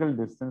vertical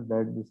distance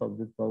that this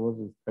object covers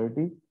is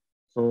 30.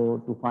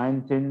 So to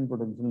find change in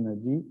potential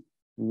energy,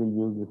 we will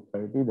use this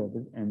 30, that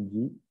is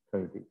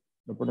mg30.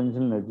 The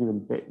potential energy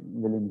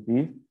will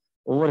increase.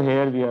 Over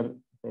here, we are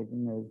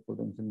taking as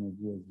potential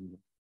energy as 0.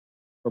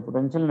 So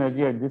potential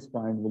energy at this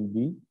point will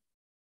be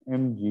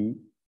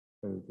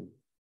mg30.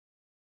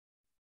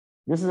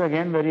 This is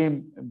again very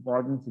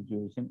important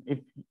situation. If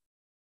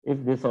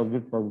this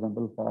object, for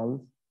example,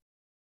 falls,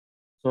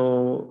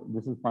 so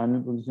this is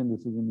final position,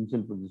 this is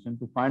initial position.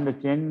 To find the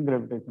change in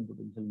gravitational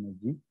potential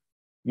energy,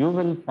 you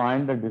will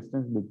find the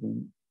distance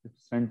between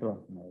its center of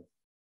mass.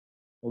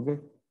 Okay,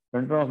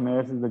 center of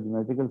mass is the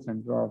geometrical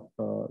center of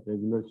the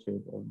regular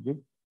shaped object.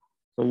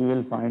 So you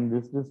will find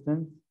this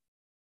distance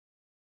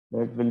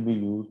that will be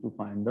used to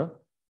find the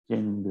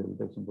change in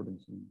gravitational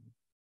potential energy.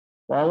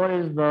 Power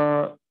is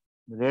the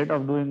rate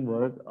of doing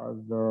work, or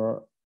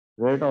the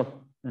rate of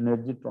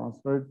energy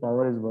transferred.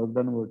 Power is work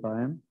done over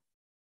time.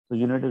 So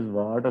unit is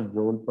watt or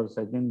joule per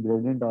second.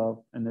 Gradient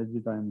of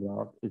energy time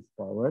graph is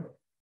power.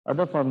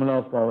 Other formula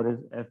of power is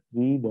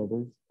Fv, that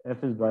is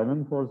F is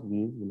driving force,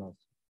 V is velocity.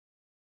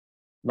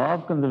 Law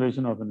of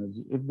conservation of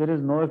energy. If there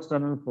is no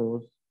external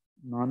force,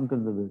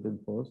 non-conservative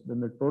force,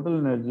 then the total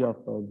energy of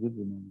the object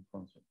remains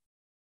constant.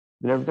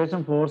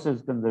 Gravitation force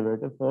is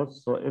conservative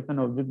force. So if an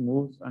object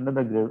moves under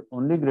the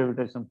only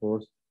gravitation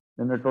force,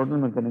 then the total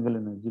mechanical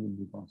energy will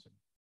be constant.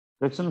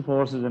 Friction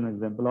force is an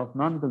example of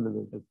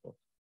non-conservative force.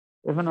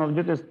 If an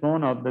object is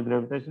thrown up the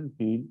gravitation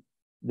field,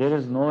 there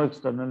is no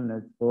external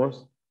net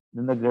force,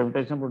 then the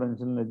gravitational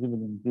potential energy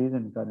will increase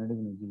and kinetic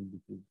energy will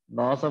decrease.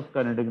 Loss of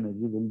kinetic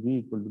energy will be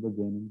equal to the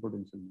gain in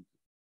potential energy.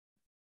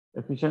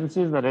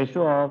 Efficiency is the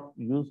ratio of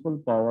useful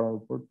power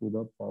output to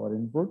the power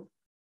input.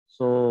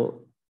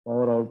 So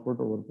power output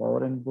over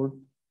power input,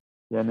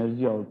 the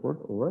energy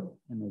output over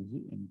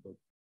energy input.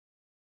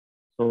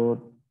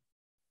 So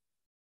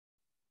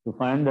to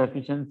find the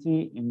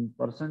efficiency in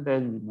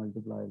percentage, we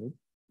multiply with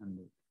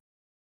 100.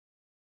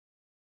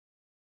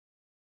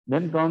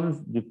 Then comes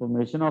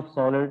deformation of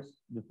solids.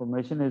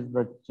 Deformation is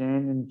the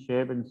change in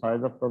shape and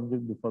size of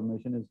object.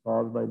 Deformation is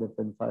caused by the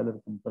tensile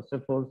or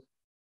compressive force.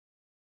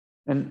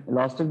 In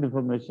elastic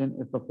deformation,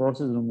 if the force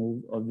is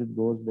removed, object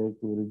goes back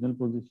to original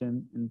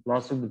position. In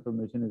plastic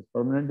deformation is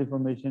permanent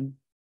deformation.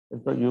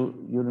 If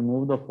you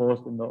remove the force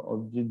in the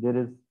object,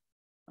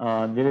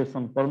 there is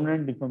some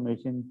permanent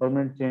deformation,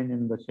 permanent change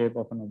in the shape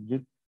of an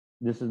object.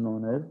 This is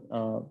known as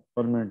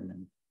permanent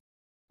length.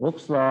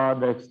 Hooke's law,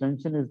 the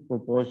extension is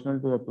proportional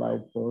to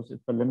applied force if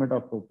the limit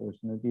of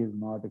proportionality is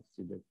not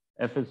exceeded.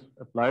 F is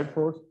applied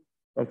force,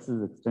 X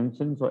is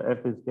extension, so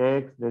F is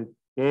Kx, where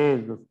K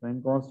is the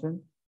spring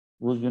constant,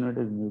 whose unit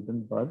is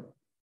Newton per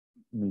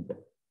meter.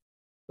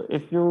 So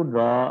if you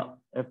draw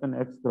F and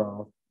X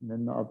graph,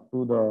 then up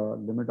to the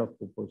limit of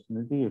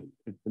proportionality,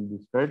 it will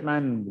be straight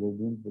line and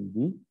gradient will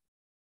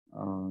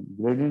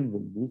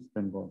be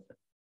spring constant.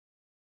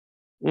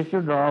 If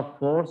you draw a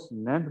force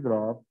length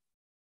graph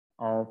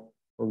of,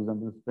 for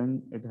example,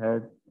 spring, it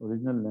had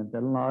original length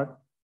L naught,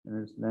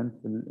 and its length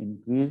will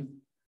increase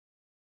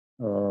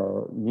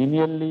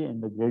linearly,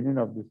 and the gradient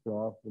of this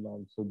graph will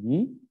also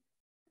be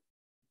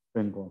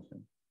spring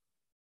constant.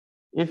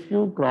 If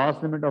you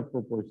cross limit of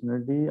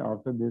proportionality,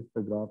 after this,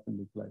 the graph will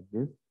look like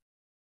this.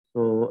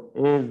 So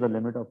A is the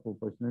limit of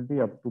proportionality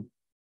up to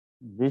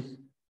which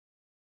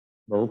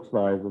the Hooke's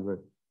law is obeyed.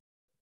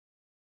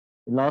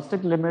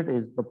 Elastic limit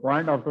is the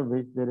point after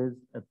which there is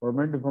a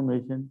permanent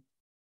deformation.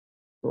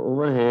 So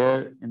over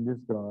here in this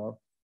graph,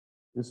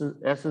 this is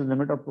S is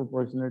limit of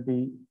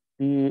proportionality.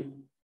 T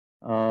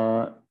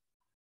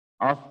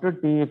after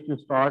T, if you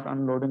start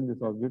unloading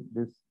this object,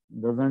 this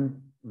doesn't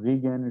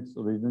regain its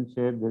original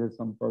shape. There is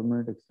some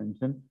permanent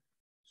extension.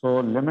 So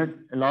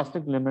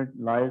elastic limit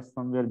lies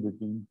somewhere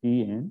between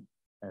T and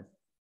S.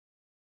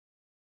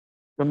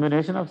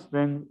 Combination of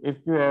springs, if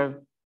you have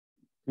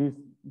these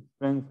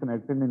springs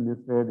connected in this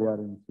way, they are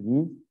in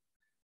series.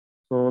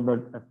 So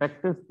the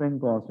effective spring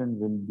constant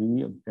will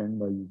be obtained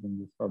by using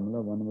this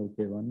formula 1 over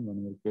K1,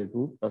 1 over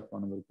K2 plus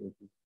 1 over K2.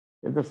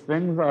 If the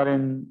springs are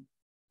in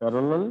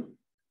parallel,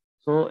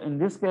 so in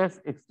this case,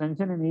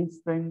 extension in each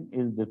spring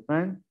is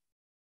different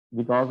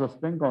because the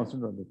spring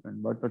constants are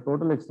different, but the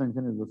total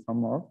extension is the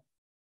sum of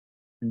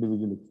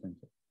individual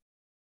extension.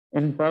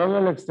 In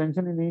parallel,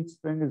 extension in each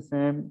spring is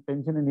same,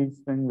 tension in each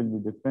spring will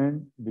be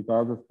different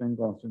because the spring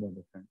constants are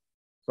different.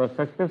 So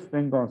effective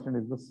spring constant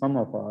is the sum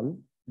of all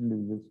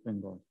individual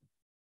spring constants.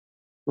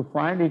 To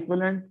find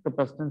equivalent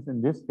capacitance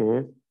in this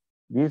case,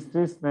 these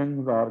three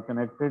springs are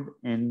connected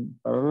in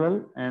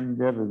parallel and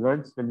their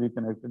results will be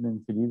connected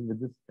in series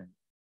with this spring.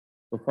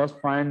 So first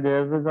find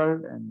their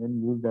result and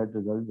then use that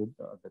result with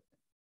the other thing.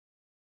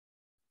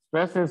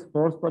 Stress is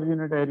force per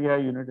unit area,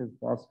 unit is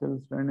Pascal,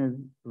 strain is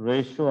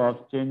ratio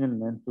of change in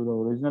length to the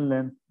original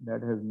length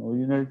that has no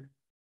unit.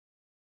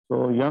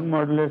 So Young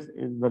modulus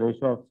is the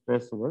ratio of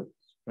stress over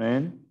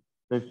strain.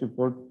 So if you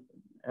put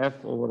F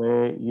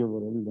over A, E over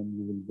L, then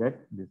you will get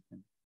this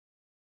thing.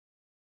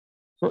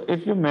 So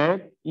if you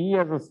make E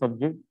as a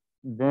subject,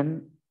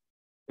 then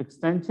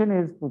extension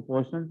is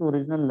proportional to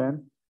original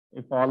length.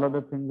 If all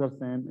other things are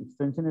same,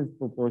 extension is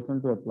proportional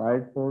to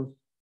applied force.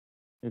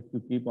 If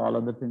you keep all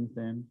other things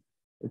same,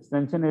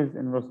 extension is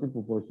inversely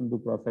proportional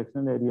to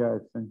cross-sectional area.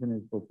 Extension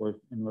is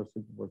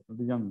inversely proportional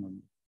to Young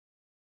modulus.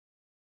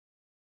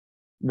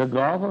 The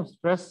graph of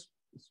stress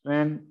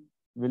strain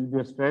will be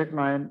a straight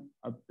line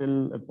up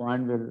till a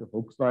point where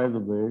Hooke's law is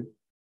obeyed.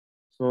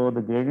 So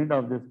the gradient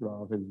of this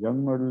graph is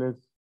Young modulus,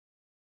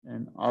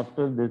 and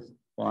after this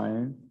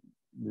point,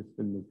 this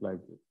will look like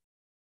this.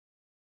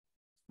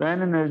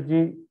 Strain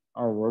energy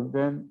or work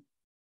done,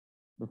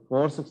 the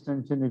force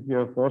extension, if you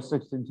have force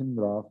extension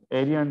graph,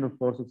 area under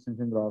force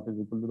extension graph is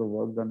equal to the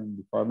work done in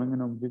deforming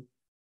an object.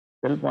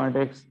 Till point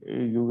X,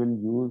 you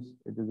will use,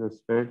 it is a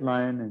straight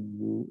line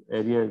and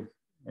area is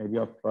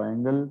area of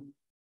triangle.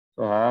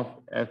 So half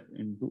F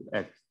into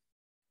X,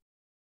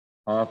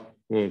 half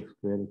Kx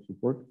square if you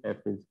put F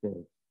is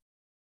Kx.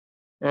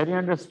 Area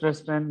under stress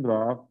strain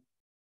graph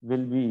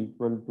will be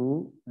equal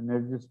to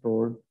energy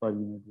stored per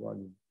unit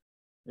volume.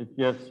 If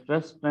you have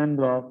stress strain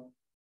graph,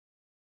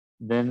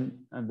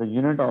 then the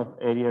unit of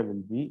area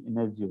will be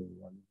energy over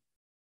volume.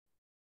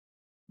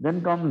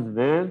 Then comes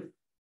wave.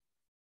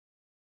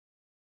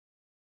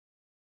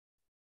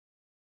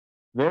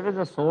 Wave is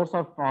a source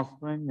of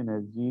transferring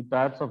energy.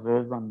 Types of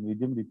waves on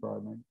medium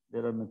requirement.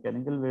 There are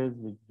mechanical waves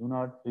which do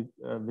not,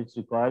 which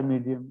require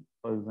medium.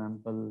 For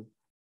example,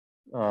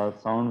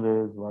 sound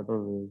waves, water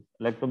waves,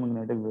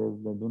 electromagnetic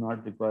waves that do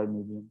not require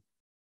medium.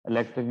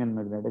 Electric and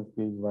magnetic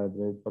fields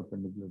vibrate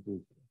perpendicular to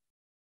each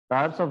other.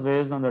 Types of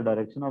waves and the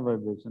direction of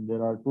vibration.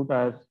 There are two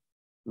types: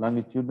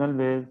 longitudinal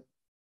waves.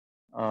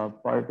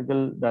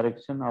 Particle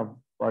direction of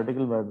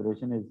particle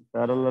vibration is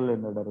parallel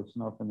in the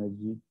direction of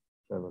energy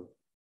travel.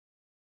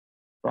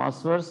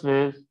 Transverse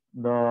waves.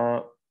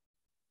 The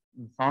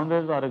sound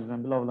waves are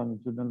example of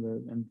longitudinal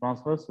waves. In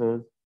transverse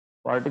waves,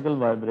 particles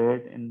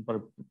vibrate in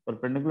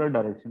perpendicular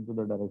direction to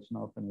the direction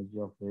of energy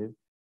of wave.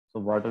 So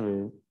water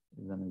wave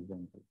is an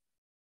example.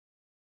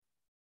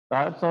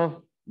 Types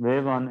of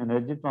wave on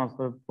energy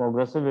transfer: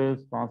 progressive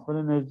waves transfer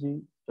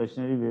energy,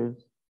 stationary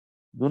waves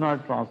do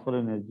not transfer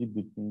energy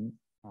between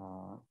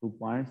 2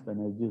 points. The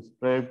energy is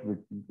spread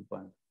between 2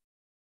 points.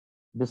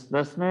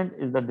 Displacement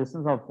is the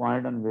distance of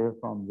point and wave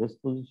from this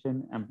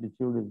position.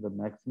 Amplitude is the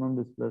maximum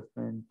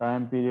displacement.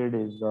 Time period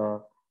is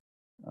the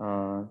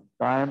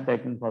time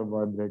taken for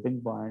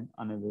vibrating point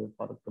on a wave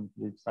for a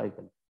complete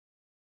cycle.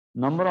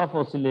 Number of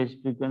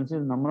oscillation frequency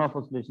is number of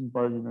oscillation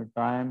per unit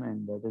time,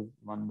 and that is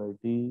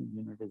 1/t.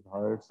 Unit is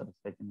hertz or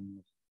second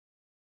unit.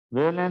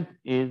 Wavelength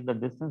is the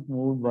distance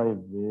moved by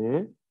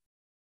wave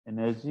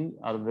energy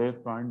or wave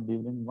front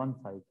during one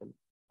cycle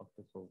of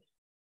the source.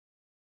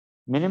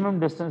 Minimum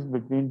distance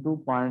between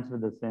 2 points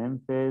with the same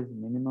phase,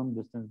 minimum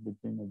distance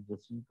between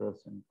adjacent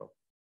crust and top.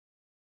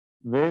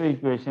 Wave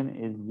equation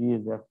is V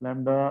is F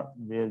lambda,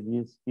 where V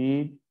is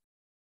speed,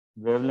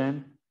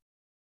 wavelength.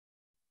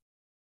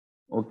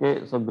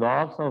 Okay, so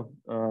graphs of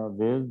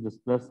waves,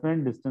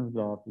 displacement, distance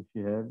graph. If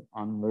you have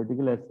on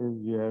vertical axis,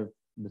 you have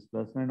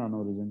displacement, on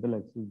horizontal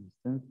axis,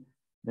 distance.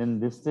 Then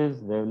this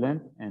is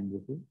wavelength and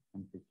this is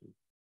amplitude.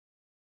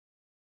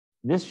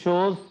 This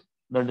shows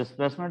the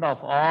displacement of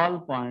all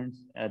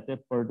points at a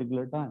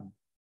particular time.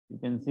 You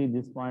can see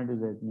this point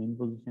is at mean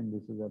position,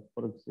 this is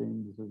upper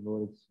extreme, this is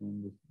lower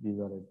extreme, these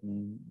are at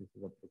mean, this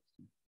is upper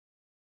extreme.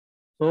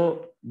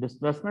 So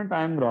displacement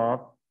time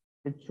graph,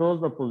 it shows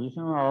the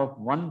position of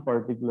one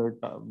particle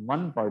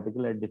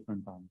at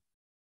different times.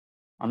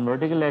 On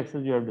vertical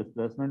axis, you have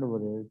displacement over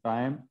here,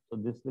 time. So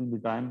this will be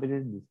time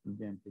period, this will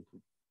be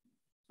amplitude.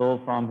 So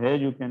from here,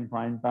 you can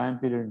find time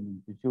period and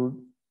amplitude,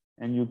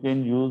 and you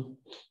can use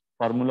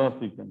formula of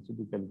frequency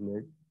to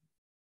calculate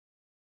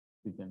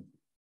frequency.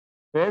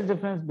 Phase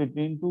difference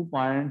between 2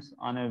 points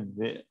on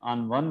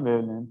one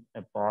wavelength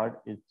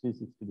apart is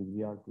 360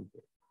 degree or 2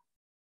 phase.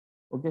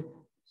 Okay,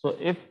 so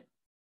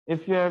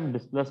if you have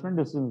displacement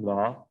distance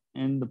graph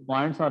and the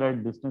points are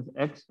at distance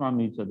x from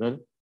each other,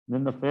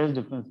 then the phase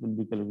difference will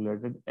be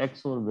calculated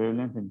x over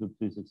wavelength into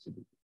 360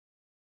 degree.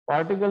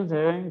 Particles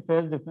having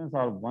phase difference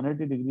of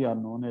 180 degree are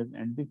known as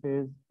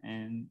antiphase,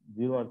 and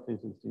 0 or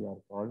 360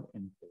 are called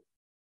in phase.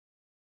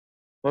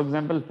 For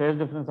example, phase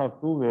difference of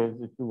two waves,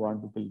 if you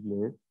want to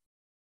calculate,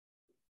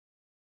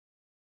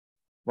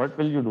 what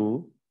will you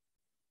do?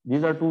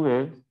 These are two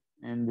waves,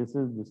 and this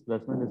is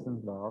displacement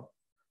distance graph.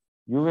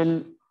 You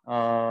will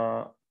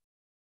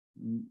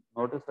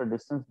notice the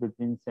distance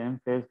between same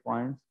phase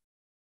points,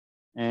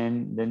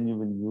 and then you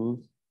will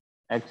use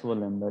x over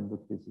lambda to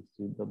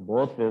 360. The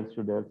both waves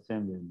should have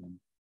same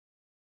wavelength.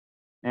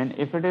 And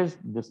if it is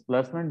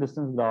displacement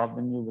distance graph,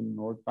 then you will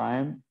note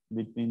time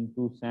between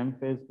two same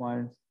phase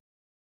points.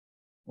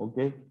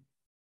 Okay,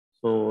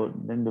 so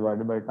then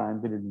divided by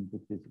time period into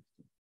 360.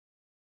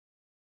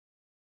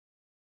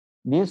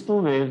 These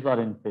two waves are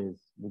in phase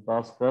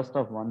because crest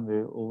of one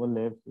wave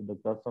overlaps with the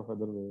crest of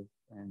other wave,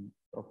 and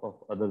top of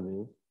other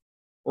wave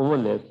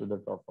overlaps with the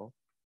top of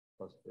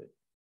first wave.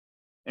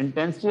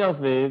 Intensity of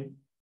wave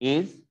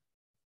is,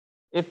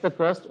 if the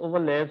crest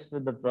overlaps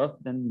with the trough,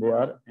 then they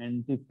are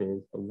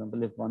anti-phase. For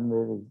example, if one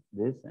wave is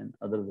this and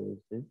other wave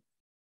is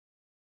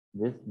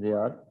this, they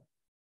are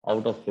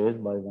out of phase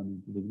by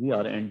 180 degree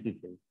or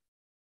anti-phase.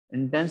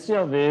 Intensity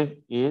of wave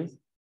is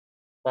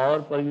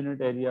power per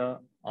unit area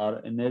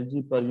or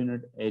energy per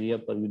unit area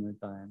per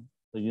unit time.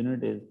 So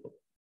unit is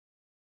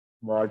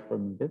watt per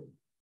meter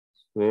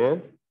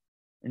square.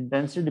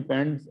 Intensity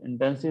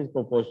is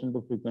proportional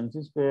to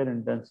frequency square,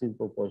 intensity is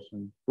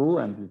proportional to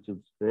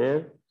amplitude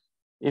square.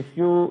 If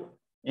you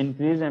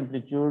increase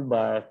amplitude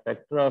by a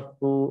factor of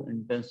 2,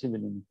 intensity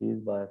will increase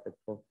by a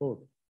factor of 4.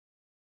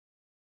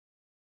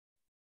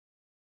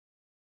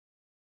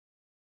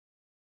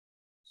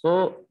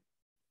 So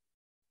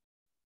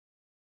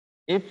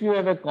if you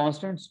have a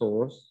constant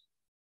source,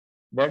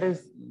 that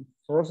is,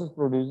 source is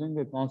producing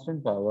a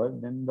constant power,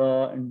 then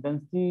the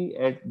intensity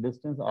at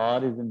distance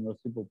r is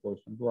inversely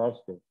proportional to r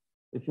square.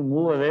 If you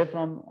move away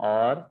from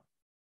r,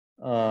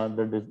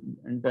 the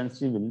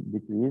intensity will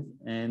decrease.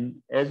 And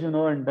as you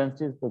know,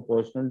 intensity is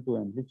proportional to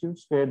amplitude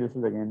square. This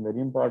is again very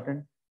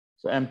important.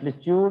 So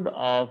amplitude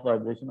of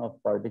vibration of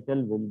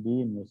particle will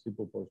be inversely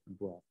proportional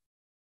to r.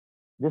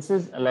 This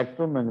is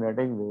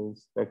electromagnetic wave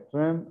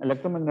spectrum.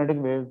 Electromagnetic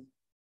waves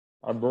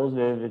are those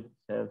waves which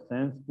have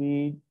same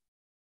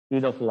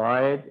speed of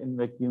light in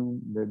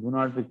vacuum. They do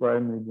not require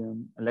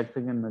medium.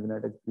 Electric and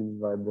magnetic fields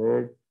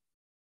vibrate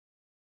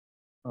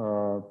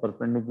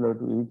perpendicular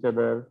to each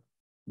other.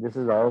 This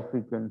is how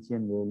frequency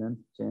and wavelength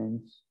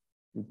change.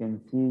 You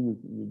can see,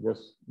 you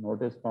just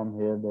notice from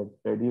here that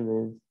radio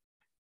waves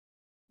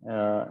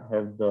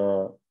have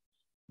the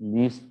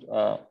least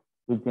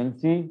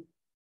frequency.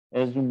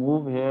 As you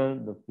move here,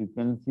 the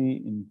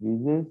frequency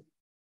increases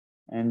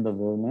and the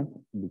wavelength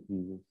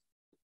decreases.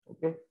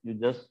 Okay,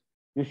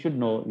 you should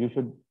know, you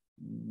should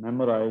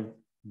memorize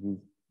these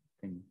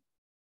things.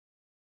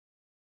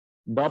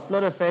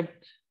 Doppler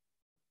effect,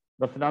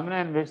 the phenomena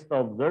in which the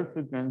observed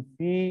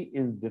frequency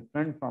is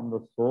different from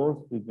the source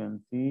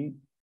frequency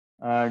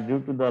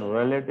due to the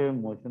relative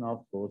motion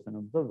of source and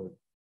observer.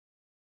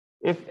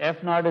 If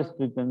F naught is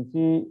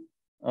frequency,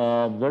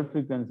 observed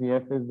frequency,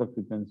 F is the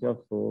frequency of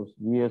source,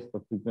 V is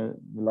the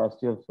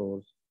velocity of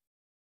source,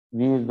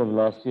 V is the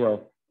velocity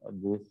of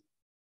this.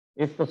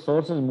 If the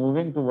source is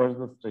moving towards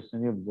the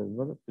stationary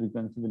observer,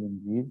 frequency will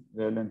increase,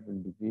 wavelength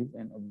will decrease,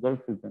 and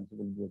observed frequency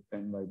will be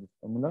obtained by this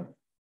formula.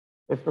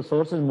 If the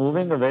source is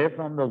moving away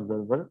from the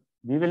observer,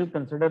 we will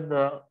consider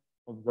the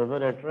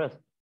observer at rest.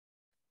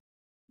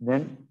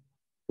 Then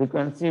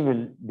frequency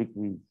will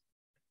decrease,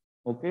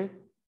 okay?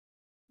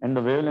 And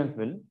the wavelength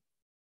will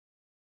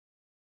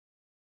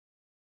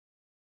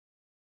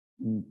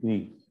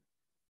increase.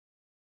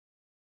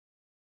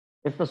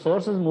 If the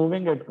source is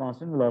moving at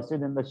constant velocity,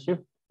 then the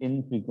shift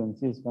in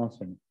frequency is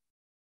constant.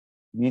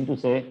 Mean to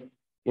say,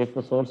 if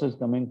the source is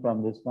coming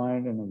from this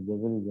point and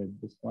observer is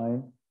at this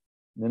point,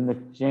 then the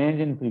change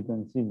in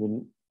frequency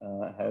will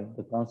have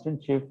the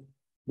constant shift.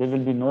 There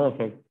will be no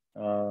effect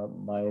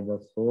by the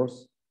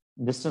source,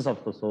 distance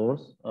of the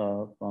source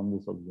from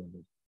this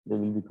observer. There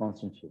will be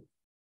constant shift.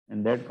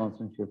 And that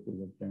constant shift is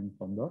obtained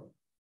from the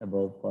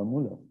above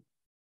formula.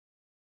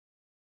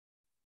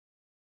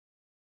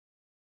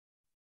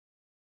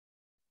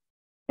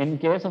 In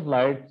case of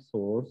light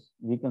source,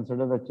 we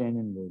consider the change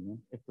in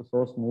wavelength. If the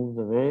source moves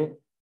away,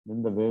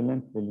 then the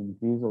wavelength will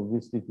increase.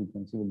 Obviously,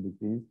 frequency will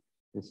decrease.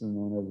 This is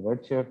known as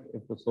redshift.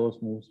 If the source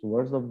moves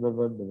towards the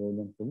observer, the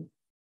wavelength will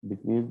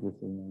decrease. This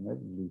is known as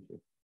blue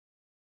shift.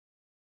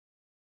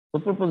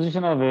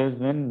 Superposition of waves.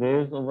 When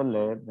waves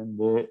overlap, then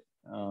they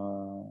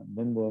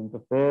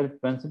interfere.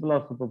 Principle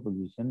of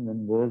superposition.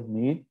 When waves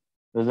meet,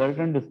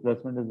 resultant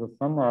displacement is the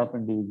sum of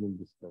individual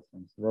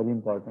displacements. Very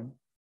important.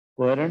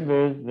 Coherent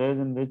waves, waves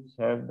in which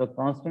have the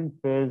constant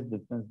phase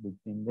difference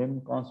between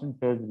them, constant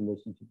phase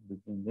relationship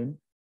between them.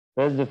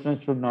 Phase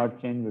difference should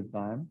not change with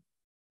time.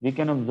 We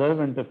can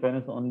observe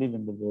interference only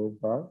when the waves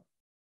are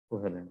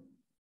coherent.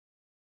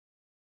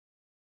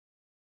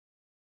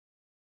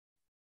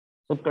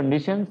 So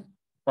conditions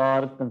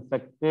for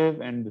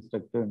constructive and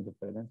destructive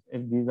interference,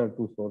 if these are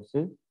two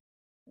sources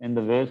and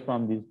the waves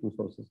from these two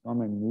sources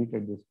come and meet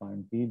at this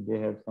point P, they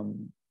have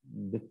some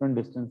different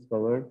distance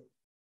covered.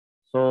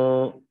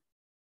 So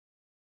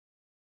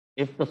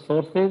if the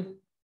sources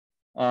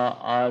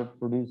are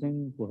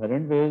producing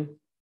coherent waves,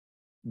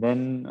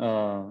 then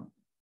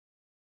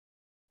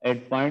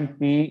at point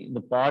P,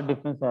 the path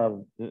difference are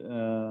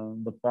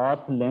the path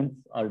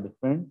lengths are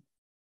different.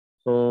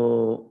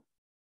 So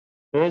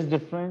phase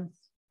difference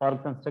for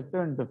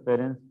constructive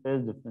interference,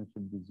 phase difference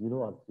should be 0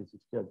 or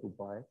 360 or 2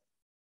 pi.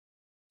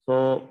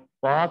 So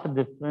path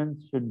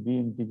difference should be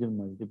integer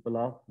multiple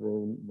of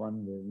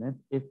one wavelength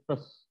if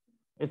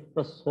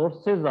the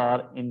sources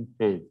are in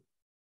phase,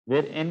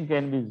 where n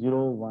can be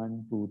 0,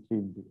 1, 2, 3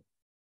 integer.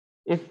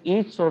 If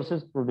each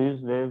sources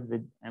produce wave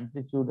with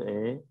amplitude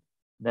A,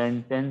 the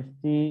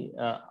intensity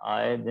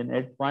I, then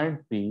at point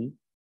P,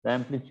 the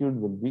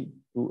amplitude will be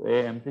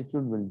 2A,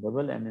 amplitude will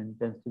double and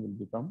intensity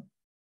will become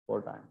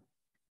 4 times.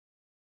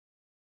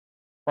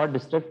 For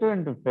destructive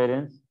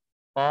interference,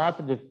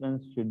 path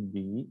difference should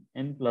be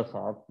n plus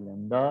half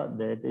lambda,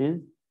 that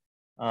is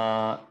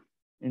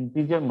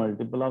integer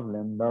multiple of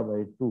lambda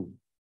by 2.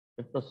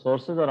 If the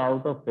sources are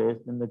out of phase,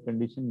 then the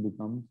condition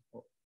becomes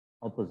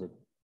opposite.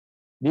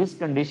 These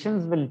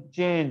conditions will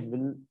change,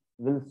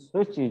 will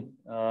switch it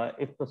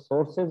if the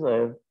sources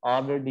have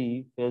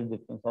already phase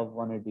difference of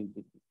 180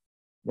 degrees.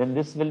 Then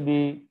this will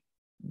be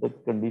the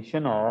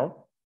condition of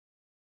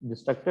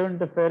destructive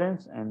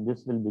interference, and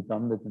this will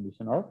become the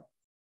condition of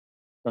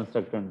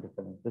constructive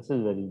interference. This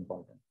is very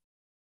important.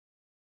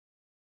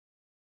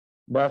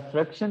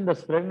 Diffraction, the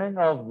spreading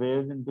of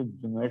waves into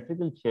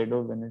geometrical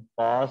shadow when it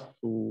passes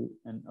through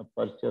an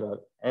aperture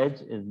or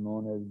edge is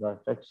known as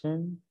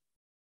diffraction.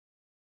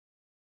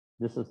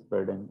 This is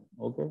spreading,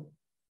 okay?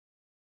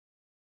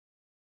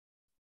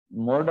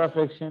 More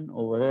diffraction,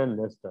 over here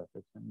less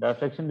diffraction.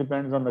 Diffraction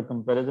depends on the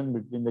comparison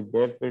between the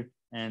gap width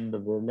and the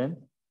wavelength.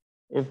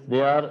 If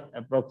they are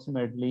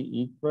approximately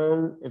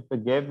equal, if the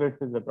gap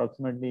width is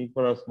approximately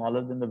equal or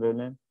smaller than the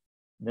wavelength,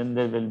 then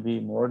there will be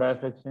more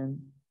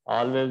diffraction.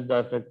 Always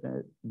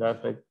diffraction.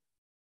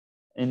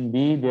 In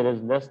B, there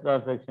is less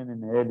diffraction.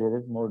 In A, there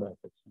is more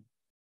diffraction.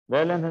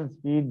 Wavelength and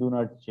speed do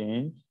not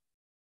change,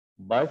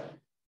 but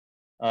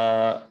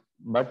the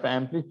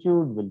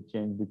amplitude will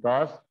change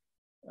because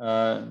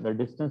the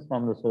distance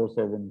from the source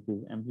has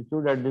increased.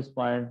 Amplitude at this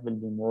point will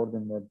be more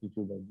than the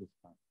amplitude at this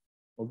point.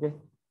 Okay,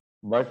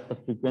 but the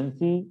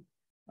frequency,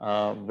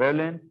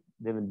 wavelength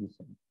they will be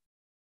same.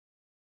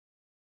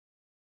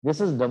 This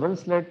is double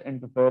slit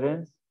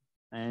interference,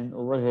 and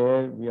over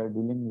here we are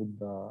dealing with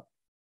the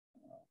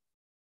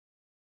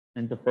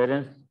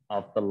interference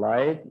of the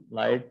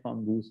light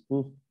from these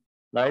two,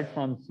 light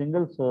from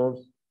single source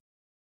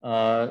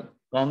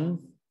comes,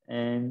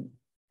 and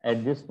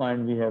at this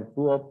point we have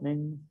two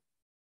openings.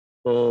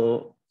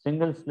 So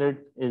single slit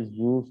is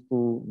used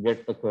to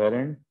get the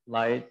coherent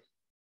light.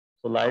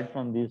 So light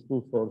from these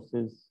two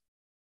sources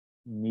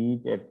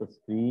meet at the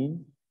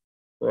screen.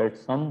 So at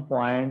some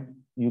point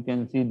you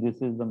can see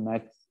this is the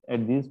max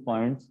at these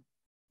points.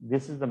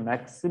 This is the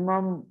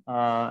maximum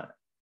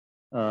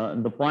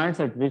the points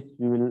at which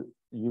you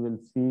will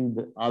see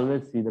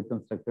always see the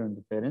constructive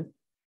interference,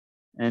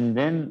 and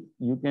then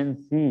you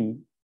can see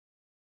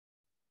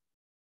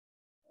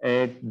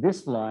at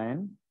this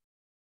line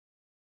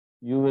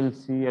you will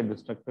see a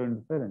destructive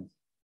interference.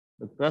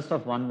 The crest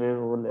of one wave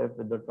overlaps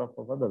with the trough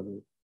of other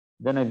wave.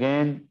 Then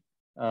again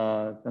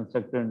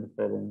constructive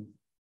interference,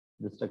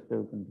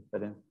 destructive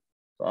interference.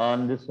 So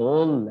on this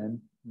whole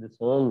length, this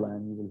whole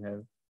line you will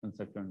have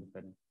constructive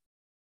interference.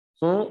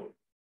 So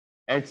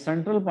at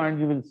central point,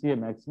 you will see a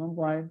maximum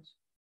point,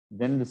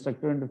 then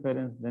destructive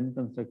interference, then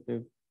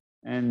constructive,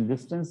 and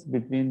distance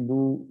between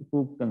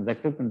two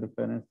consecutive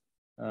interference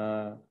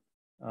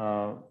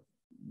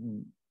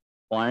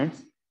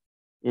points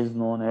is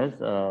known as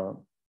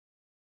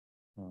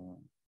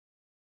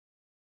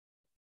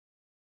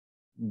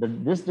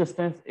this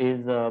distance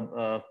is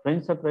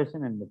fringe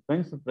separation, and the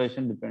fringe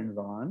separation depends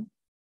on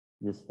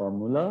this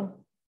formula.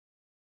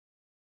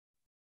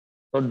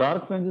 So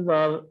dark fringes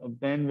are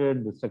obtained where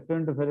destructive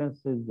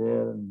interference is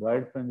there, and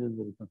bright fringes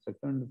where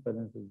constructive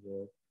interference is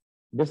there.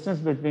 Distance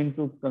between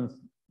two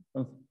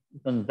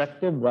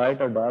consecutive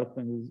bright or dark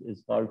fringes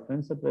is called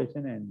fringe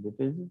separation, and it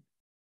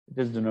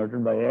is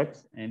denoted by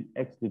x, and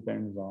x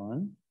depends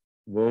on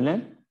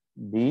wavelength,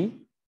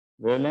 d,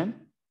 wavelength,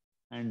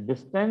 and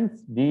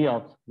distance d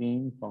of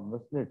screen from the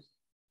slits.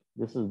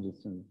 This is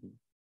distance d,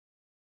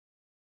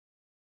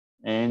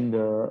 and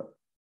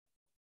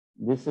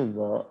this is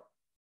the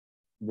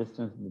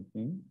distance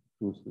between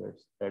two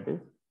slits, that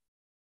is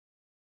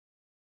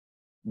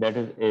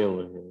A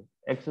over here.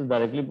 X is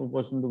directly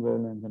proportional to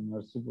wavelength and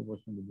inversely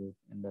proportional to this,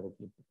 and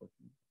directly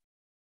proportional.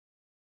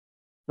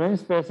 Fringe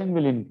spacing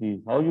will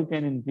increase. How you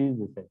can increase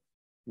this X?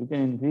 You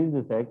can increase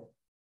this X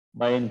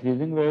by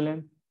increasing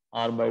wavelength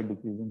or by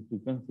decreasing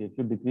frequency. If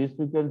you decrease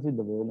frequency,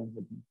 the wavelength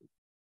will increase.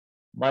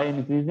 By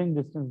increasing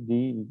distance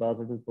d,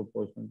 because it is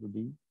proportional to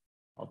d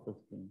of the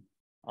screen,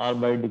 or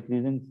by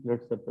decreasing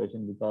slit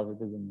separation because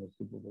it is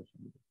inversely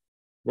proportional.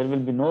 There will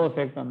be no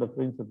effect on the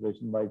fringe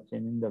separation by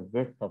changing the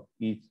width of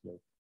each slit.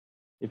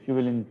 If you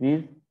will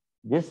increase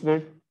this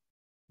width,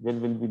 there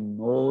will be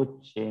no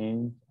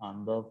change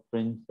on the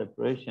fringe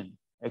separation.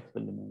 X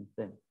will remain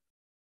same.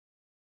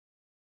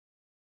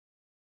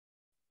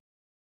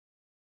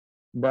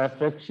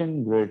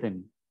 Diffraction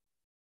grating.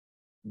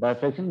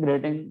 Diffraction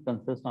grating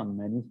consists on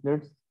many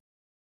slits.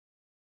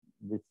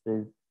 This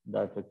is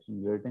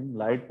diffraction grating.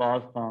 Light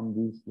passes from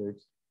these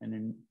slits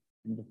and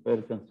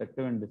interfere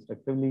constructive and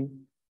destructively,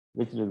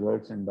 which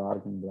results in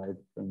dark and bright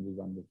fringes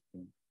on the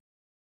screen.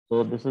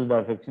 So this is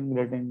diffraction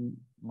grating.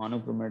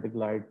 Monochromatic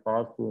light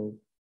passes through it.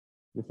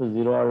 This is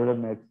zero order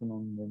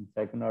maximum, then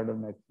second order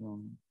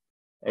maximum.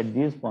 At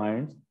these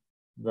points,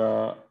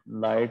 the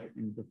light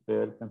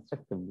interferes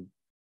constructively.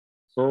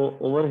 So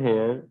over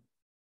here,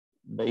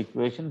 the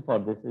equation for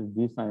this is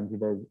d sin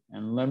theta is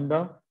n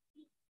lambda,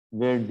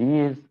 where d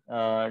is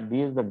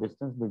the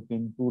distance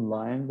between two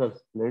lines or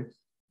slits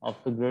of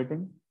the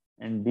grating,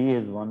 and d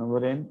is 1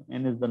 over n.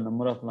 N is the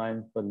number of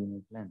lines per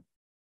unit length.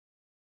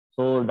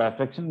 So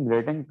diffraction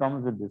grating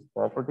comes with this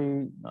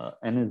property.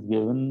 N is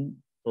given,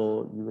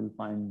 so you will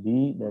find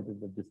d, that is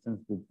the distance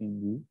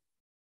between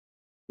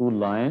the two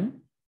lines.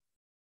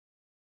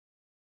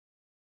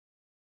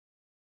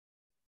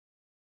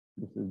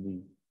 This is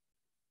the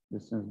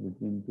distance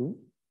between two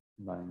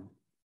lines,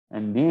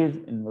 and d is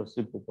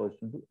inversely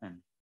proportional to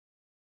n.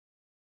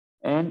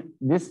 And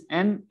this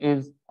n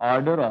is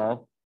order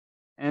of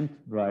nth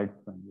bright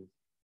fringes,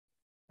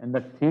 and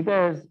the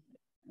theta is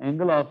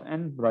angle of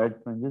nth bright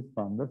fringes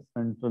from the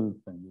central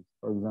fringes.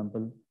 For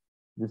example,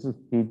 this is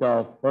theta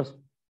of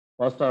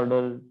first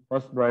order,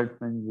 first bright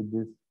fringe with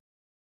this.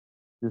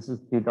 This is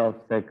theta of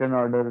second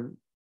order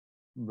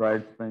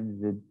bright fringe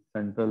with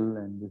central,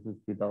 and this is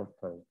theta of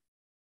third.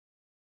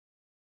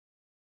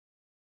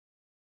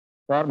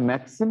 For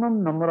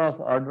maximum number of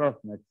order of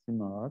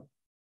maxima,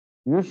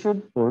 you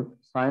should put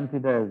sin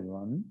theta as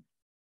 1,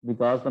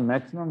 because the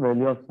maximum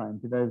value of sin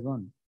theta is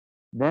 1.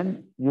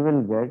 Then you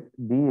will get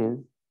d is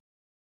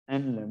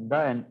n lambda,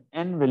 and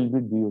n will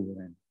be d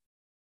over n.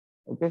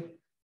 Okay.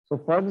 So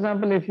for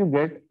example, if you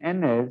get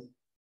n as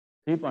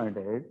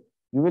 3.8,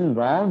 you will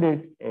round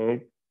it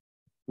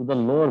to the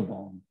lower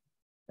bound,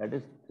 that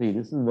is 3.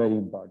 This is very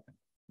important.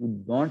 You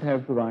don't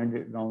have to round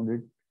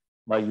it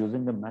by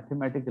using the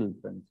mathematical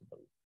principle.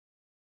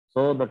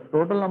 So the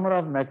total number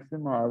of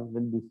maxima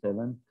will be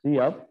 7, 3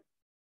 up.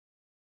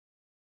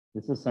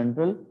 This is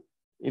central.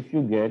 If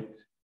you get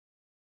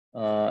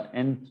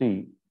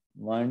N3,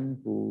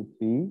 1, 2,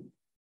 3.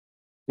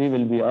 3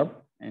 will be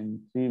up and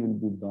 3 will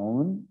be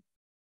down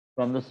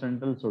from the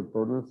central. So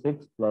total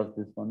 6 plus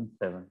this one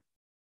 7.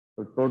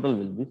 So total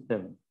will be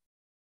 7.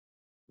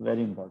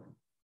 Very important.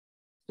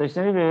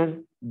 Stationary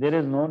waves, there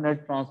is no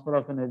net transfer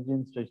of energy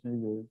in stationary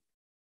waves.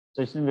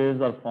 Stationary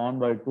waves are formed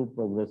by two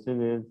progressive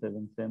waves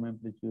having same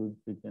amplitude,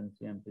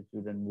 frequency,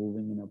 amplitude, and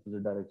moving in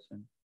opposite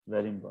direction.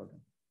 Very important.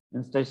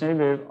 In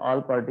stationary wave,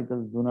 all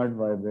particles do not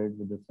vibrate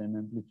with the same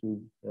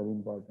amplitude. Very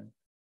important.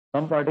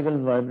 Some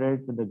particles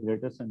vibrate with the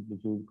greatest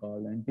amplitude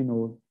called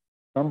antinode.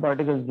 Some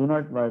particles do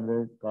not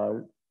vibrate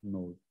called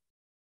node.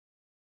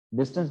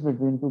 Distance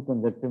between two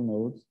conjective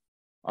nodes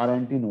or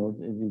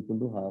antinodes is equal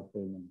to half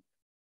wavelength.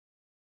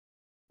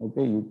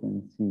 Okay, you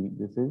can see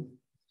this is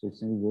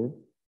stationary wave.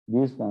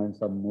 These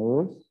points are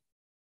nodes,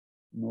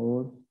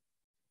 nodes,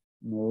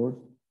 nodes.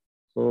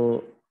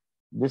 So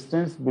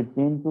distance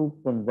between two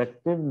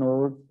convective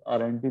nodes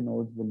or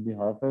antinodes will be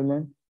half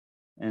wavelength,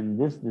 and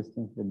this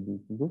distance will be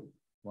equal to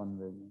 1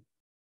 wavelength.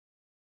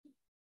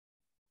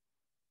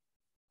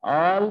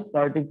 All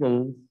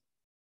particles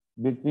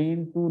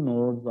between two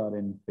nodes are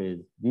in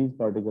phase. These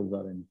particles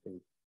are in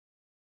phase.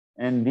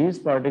 And these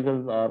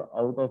particles are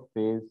out of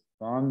phase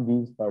from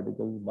these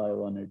particles by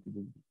 180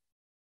 degrees.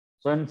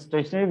 So in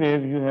stationary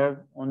wave, you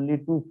have only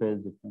two phase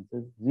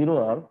differences, 0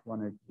 or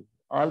 180 degrees.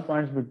 All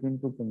points between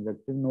two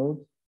conjective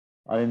nodes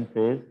are in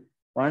phase.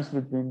 Points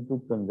between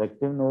two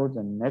conjective nodes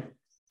and next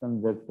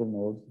conjective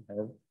nodes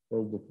have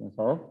phase difference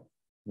of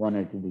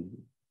 180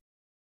 degrees.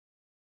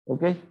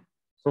 Okay,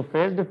 so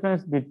phase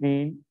difference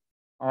between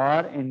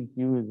R and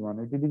Q is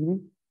 180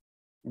 degrees,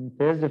 and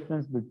phase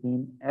difference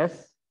between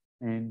S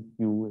and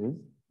Q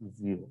is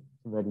 0.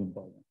 So very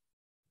important.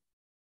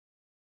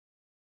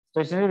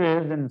 Stationary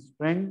waves in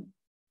string,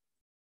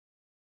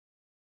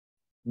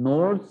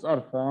 nodes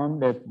are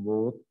formed at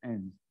both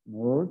ends.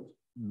 Nodes,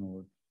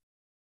 nodes.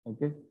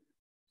 Okay.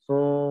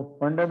 So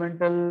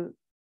fundamental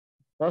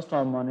first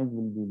harmonic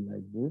will be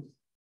like this.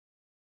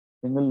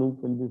 Single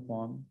loop will be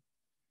formed.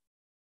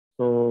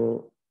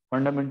 So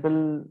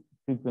fundamental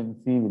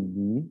frequency will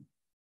be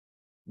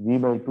V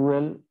by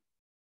 2L,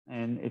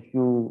 and if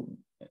you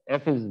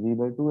F is V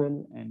by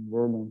 2L and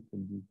wavelength will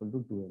be equal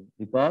to 2L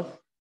because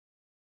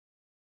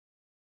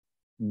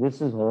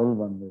this is whole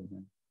one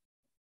wavelength.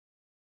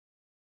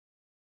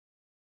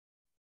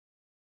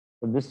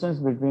 The distance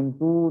between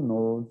two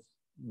nodes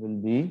will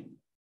be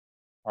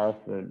half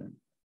wavelength.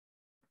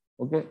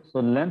 Okay, so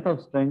length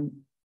of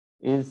string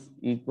is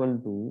equal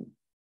to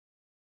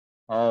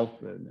half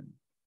wavelength.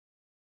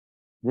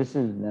 This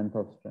is length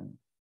of string.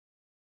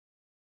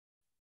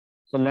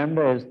 So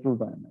lambda is 2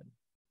 times L.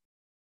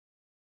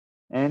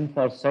 And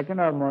for second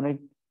harmonic,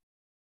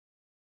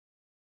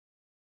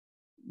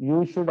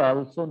 you should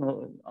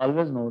also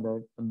always know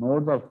that the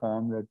nodes are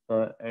formed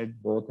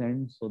at both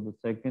ends. So the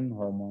second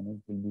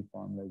harmonic will be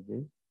formed like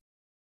this.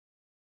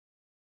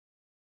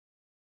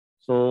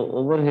 So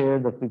over here,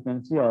 the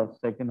frequency of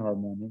second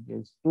harmonic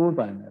is 2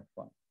 times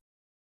F1.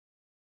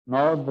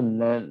 Now the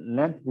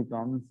length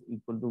becomes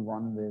equal to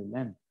 1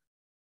 wavelength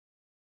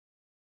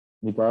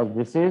because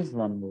this is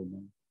 1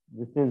 wavelength.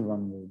 This is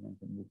 1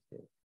 wavelength in this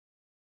case.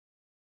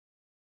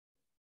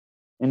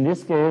 In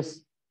this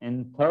case,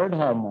 in third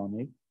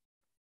harmonic,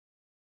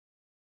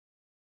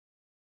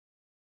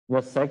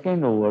 the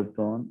second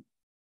overtone,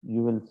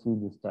 you will see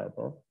this type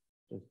of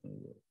stationary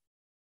wave.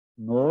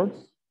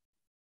 Nodes,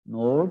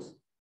 nodes,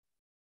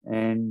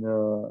 and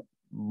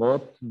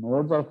both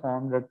nodes are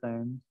formed at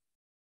times.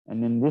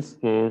 And in this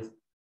case,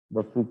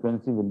 the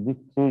frequency will be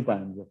 3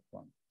 times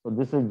F1. So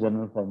this is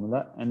general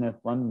formula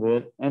NF1,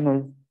 where N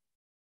is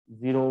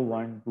 0,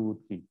 1, 2,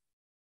 3.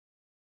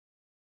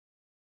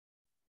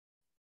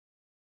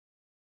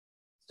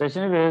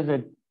 Stationary waves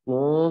at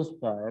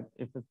closed pipe,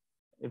 if a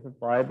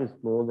pipe is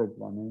closed at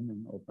one end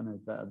and open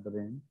at the other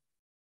end,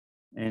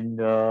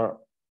 and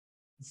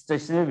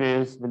stationary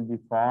waves will be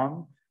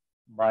formed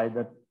by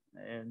the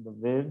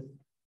waves.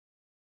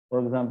 For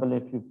example,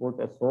 if you put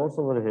a source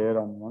over here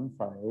on one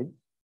side,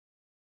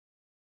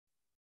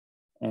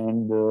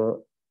 and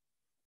the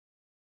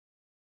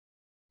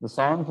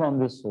sound from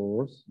this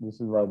source, this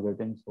is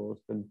vibrating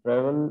source, will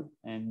travel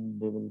and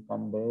they will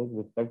come back,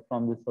 reflect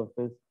from the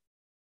surface,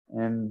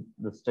 and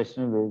the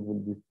stationary wave will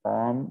be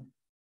formed.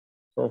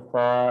 So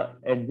far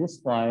at this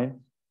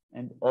point,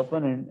 and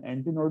open end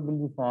antinode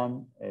will be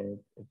formed at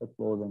a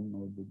closed end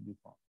node will be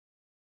formed.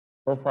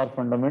 So for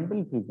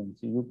fundamental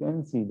frequency, you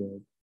can see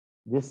that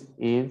this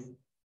is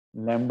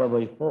lambda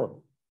by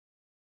 4.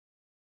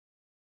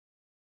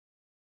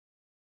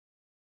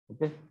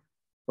 Okay.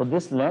 So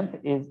this length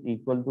is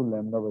equal to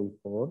lambda by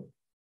 4.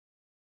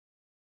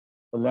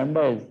 So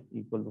lambda is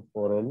equal to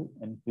 4L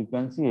and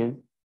frequency is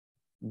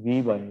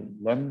V by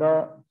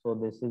lambda. So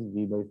this is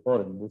V by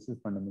 4L. This is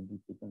fundamental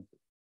frequency.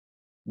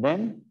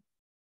 Then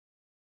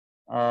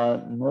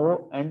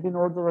no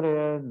antinodes over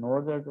here,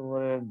 nodes are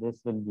over here.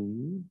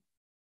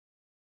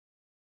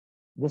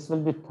 This will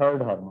be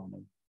third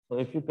harmonic. So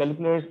if you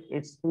calculate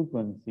its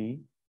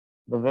frequency,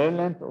 the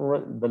wavelength over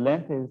the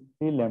length is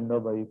 3 lambda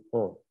by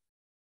 4.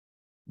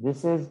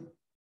 This is,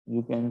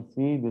 you can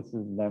see this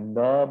is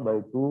lambda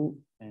by 2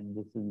 and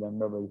this is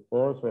lambda by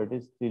 4. So it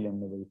is 3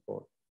 lambda by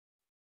 4.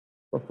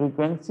 So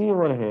frequency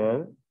over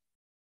here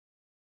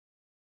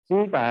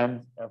 3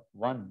 times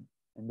f1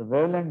 and the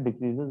wavelength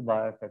decreases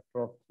by a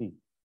factor of 3.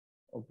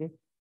 Okay.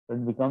 So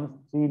it becomes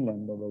 3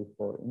 lambda by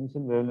 4.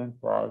 Initial wavelength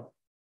was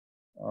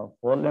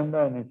 4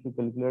 lambda, and if you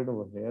calculate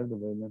over here, the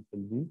wavelength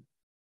will be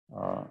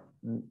uh,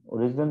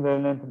 original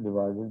wavelength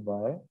divided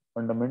by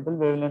fundamental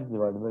wavelength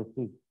divided by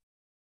 3.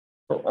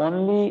 So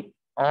only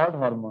odd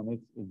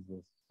harmonics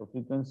exist. So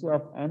frequency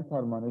of nth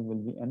harmonic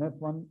will be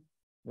NF1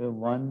 where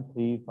 1,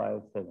 3,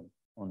 5, 7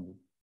 only.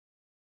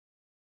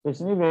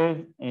 Stationary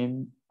waves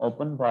in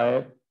open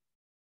wire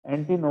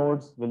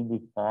antinodes will be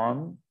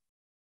formed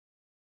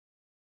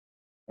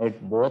at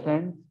both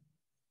ends.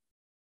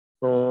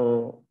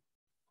 So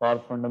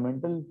for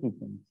fundamental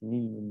frequency,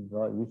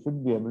 you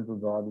should be able to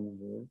draw these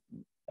waves.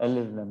 L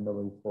is lambda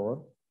by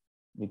 4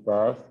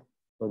 because,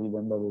 sorry,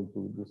 lambda by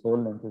 2. This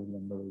whole length is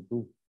lambda by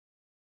 2.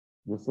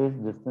 This is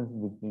distance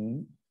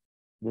between,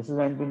 this is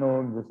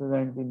antinode, this is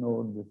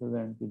antinode, this is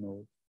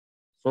antinode.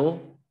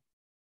 So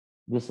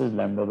this is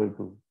lambda by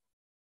 2.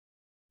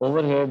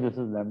 Over here, this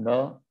is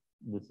lambda,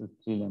 this is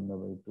 3 lambda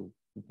by 2.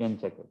 You can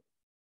check it.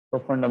 So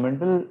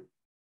fundamental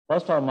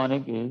first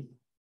harmonic is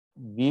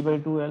V by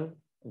 2L.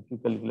 If you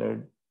calculate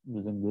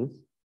using this,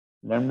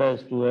 lambda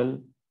is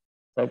 2L.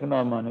 Second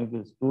harmonic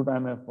is 2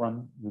 times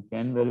F1. You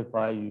can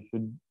verify, you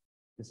should.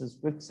 This is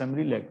quick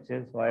summary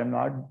lecture, so I am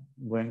not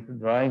going to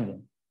drive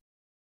them.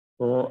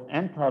 So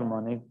nth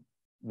harmonic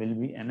will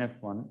be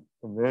NF1.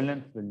 So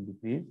wavelength will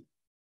decrease,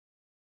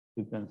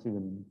 frequency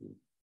will increase.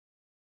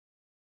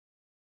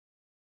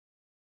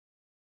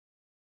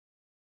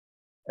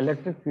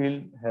 Electric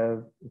field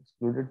have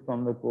excluded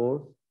from the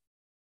course.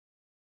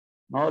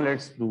 Now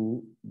let's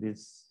do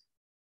this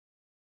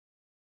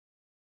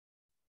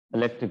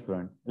electric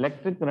current.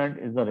 Electric current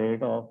is the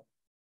rate of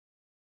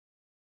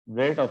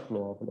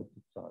flow of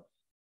electric charge.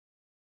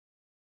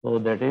 So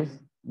that is,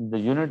 the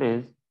unit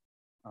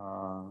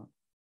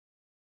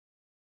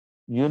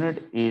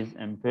is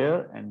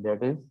ampere, and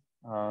that is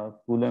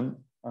coulomb.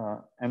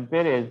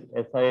 Ampere is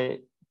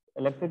SI.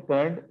 Electric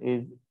current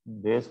is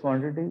base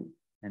quantity,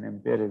 and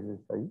ampere is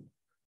SI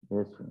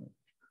base unit.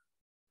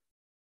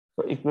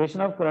 So equation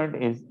of current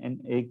is in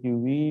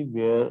AQV,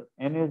 where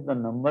N is the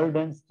number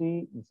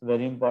density. It's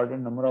very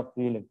important, number of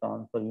free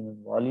electrons per unit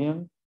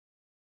volume.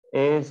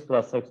 A is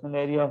cross-sectional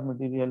area of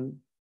material.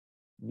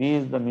 V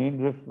is the mean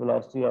drift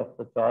velocity of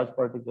the charged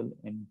particle,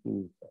 and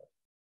Q is charge.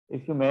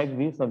 If you make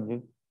V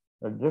subject,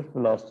 the drift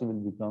velocity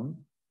will become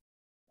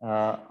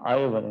I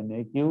over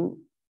NAQ.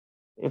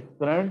 If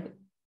current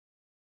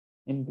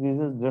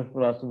increases, drift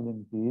velocity will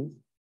increase.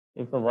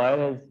 If the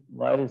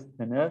wire is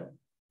thinner,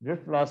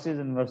 drift velocity is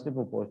inversely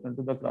proportional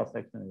to the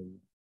cross-sectional area.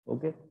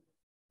 Okay.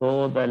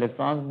 So the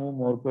electrons move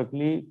more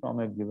quickly from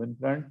a given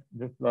current.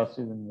 Drift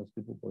velocity is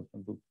inversely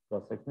proportional to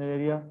cross-sectional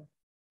area.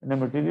 In a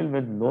material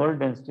with lower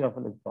density of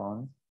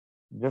electrons,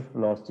 drift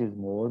velocity is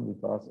more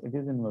because it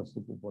is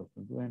inversely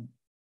proportional to N.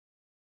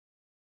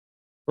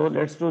 So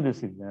let's do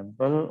this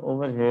example.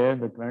 Over here,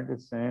 the current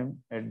is same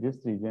at this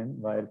region,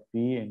 wire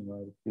P and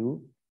wire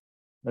Q.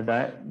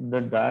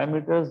 The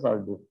diameters are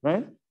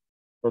different,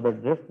 so the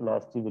drift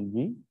velocity will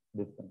be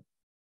different.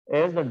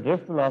 As the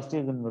drift velocity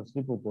is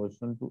inversely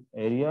proportional to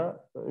area,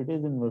 so it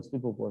is inversely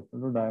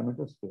proportional to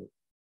diameter square.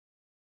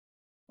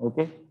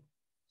 Okay,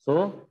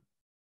 so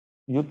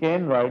you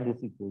can write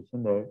this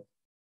equation that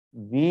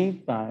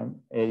V times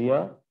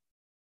area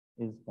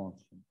is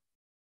constant,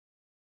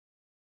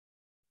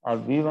 or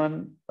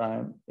V1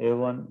 times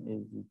A1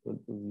 is equal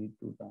to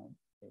V2 times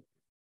A2.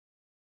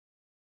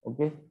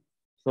 Okay,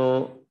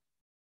 so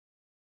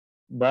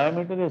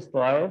diameter is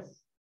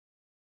twice,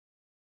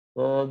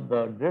 so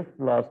the drift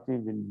velocity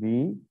will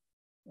be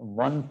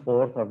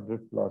 1/4 of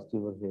drift velocity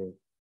over here.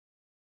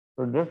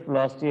 So drift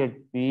velocity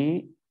at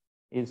P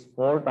is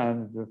 4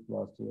 times drift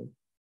velocity at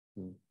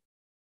Q.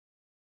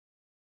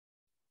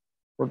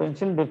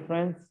 Potential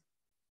difference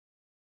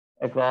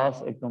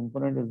across a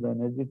component is the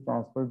energy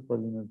transferred per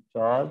unit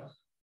charge,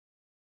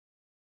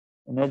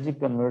 energy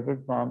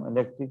converted from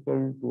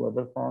electrical to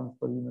other forms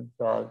per unit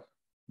charge,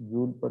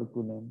 joule per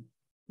coulomb.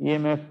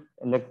 EMF,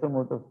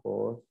 electromotive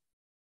force,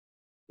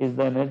 is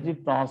the energy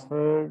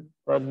transferred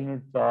per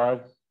unit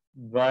charge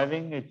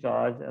driving a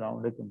charge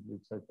around a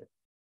complete circuit.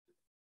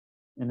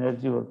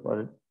 Energy or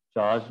per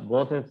charge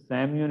both have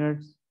same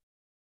units.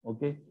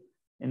 Okay.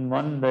 In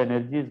one, the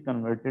energy is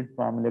converted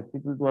from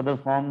electrical to other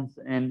forms,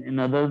 and in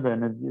other, the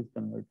energy is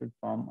converted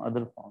from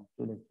other forms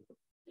to electrical.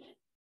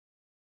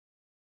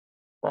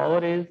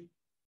 Power is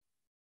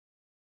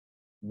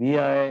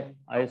VI,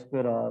 I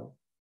square R,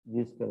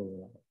 V square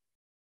over R.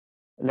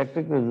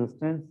 Electric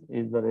resistance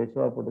is the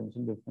ratio of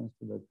potential difference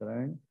to the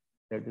current,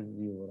 that is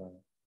V over I.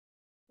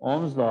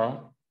 Ohm's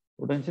law,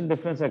 potential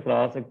difference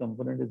across a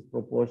component is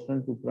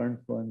proportional to current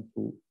flowing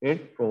through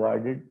it,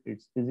 provided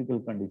its physical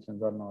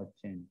conditions are not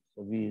changed.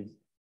 So V is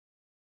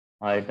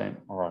I times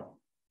R.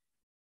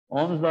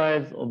 Ohm's law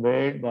is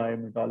obeyed by a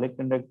metallic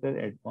conductor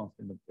at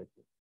constant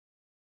temperature.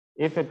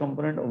 If a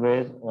component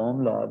obeys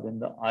Ohm law, then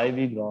the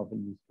IV graph will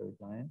be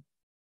straight line.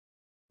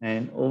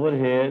 And over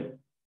here,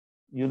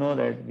 you know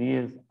that V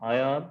is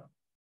IR.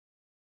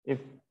 If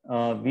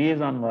V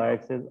is on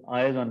y-axis,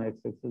 I is on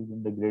x-axis,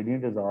 then the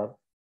gradient is R.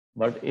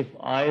 But if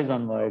I is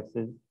on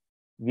y-axis,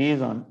 V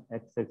is on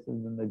x-axis,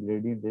 then the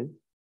gradient is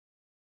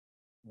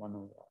 1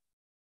 over R.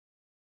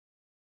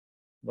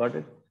 Got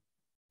it?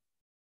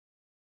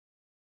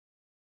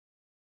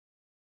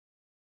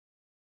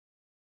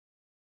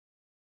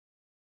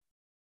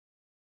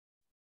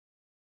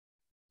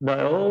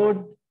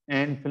 Diode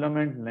and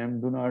filament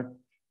lamp do not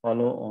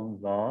follow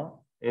Ohm's law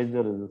as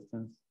the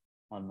resistance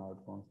are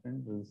not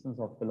constant. Resistance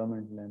of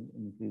filament lamp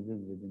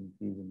increases with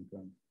increase in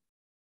current.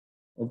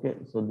 Okay,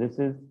 so this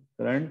is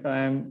current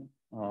time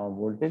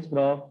voltage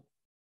graph.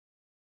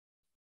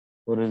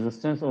 So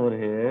resistance over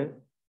here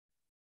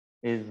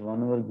is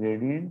 1 over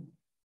gradient.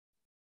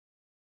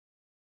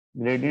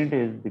 Gradient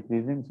is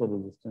decreasing, so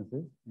resistance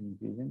is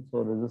increasing. So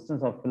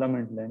resistance of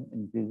filament length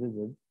increases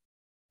with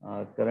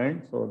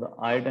current. So the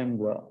IV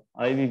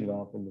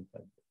graph will look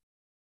like this.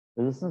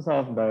 Resistance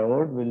of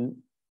diode will,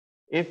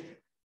 if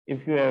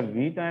you have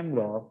V time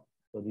graph,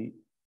 so the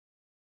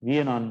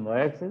V on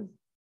y-axis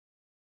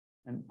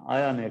and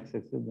I on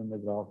x-axis, then the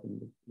graph will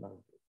look like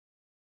this.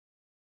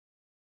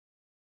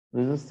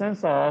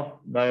 Resistance of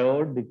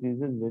diode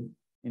decreases with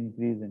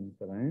increase in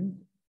current.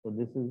 So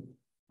this is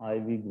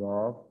IV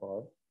graph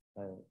for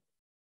diode.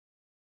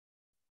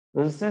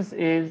 Resistance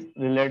is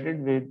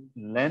related with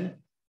length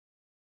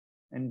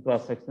and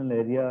cross-sectional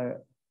area.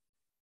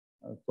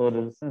 So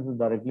resistance is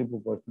directly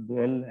proportional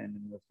to L and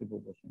inversely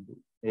proportional to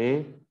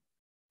A.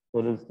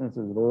 So resistance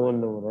is rho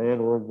L over A.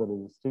 Rho is the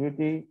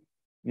resistivity.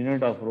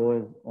 Unit of rho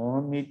is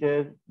ohm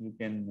meter. You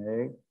can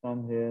make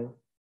from here.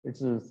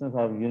 It's resistance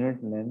of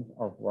unit length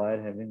of wire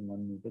having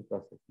 1 meter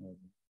cross-sectional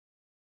area.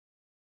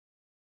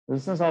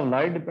 Resistance of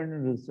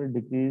light-dependent resistor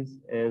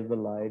decreases as the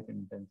light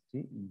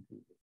intensity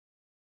increases.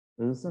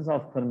 Resistance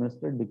of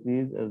thermistor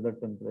decreases as the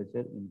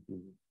temperature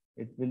increases.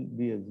 It will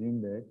be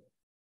assumed that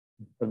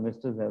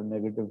thermistors have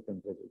negative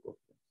temperature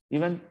coefficient.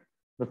 Even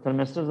the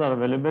thermistors are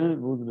available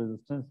whose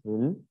resistance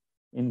will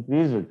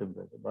increase with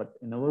temperature, but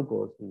in our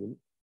course we will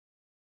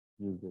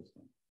use this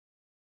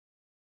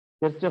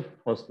one. Kirchhoff's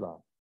first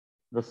law.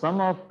 The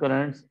sum of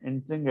currents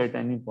entering at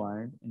any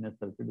point in a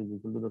circuit is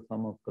equal to the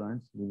sum of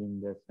currents leaving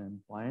the same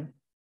point.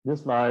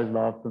 This law is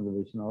law of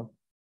conservation of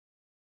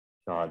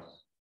charge.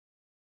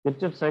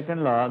 Kirchhoff's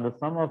second law, the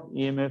sum of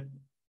EMF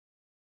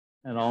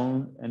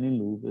around any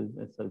loop is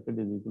a circuit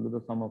is equal to the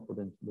sum of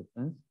potential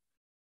difference.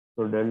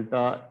 So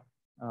delta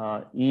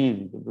E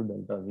is equal to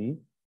delta V.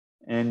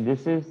 And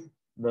this is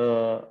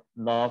the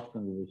law of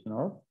conservation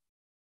of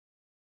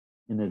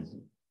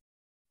energy.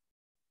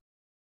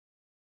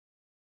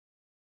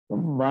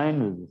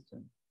 Combined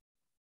resistance.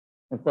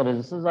 If the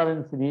resistors are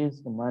in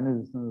series, combined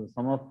resistance is the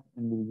sum of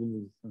individual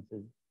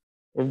resistances.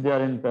 If they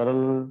are in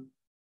parallel,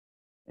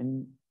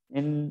 in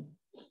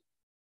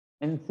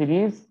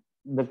series,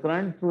 the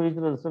current through each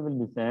resistor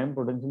will be same,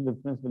 potential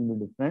difference will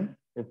be different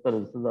if the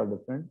resistors are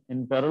different.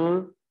 In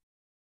parallel,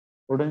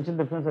 potential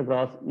difference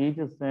across each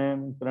is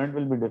same, current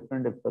will be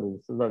different if the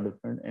resistors are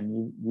different,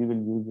 and we will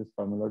use this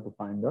formula to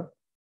find the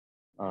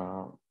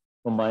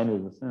combined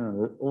resistance,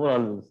 and overall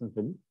resistance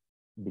will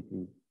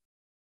decrease.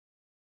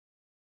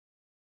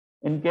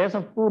 In case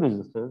of two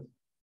resistors,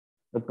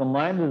 the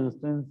combined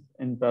resistance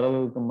in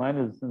parallel combined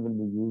resistance will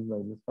be used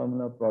by this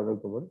formula,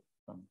 product over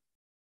sum.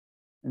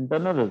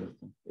 Internal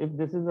resistance. If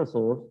this is the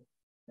source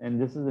and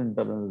this is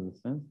internal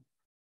resistance,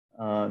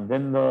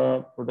 then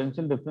the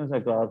potential difference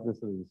across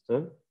this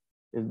resistor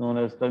is known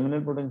as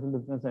terminal potential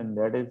difference, and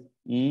that is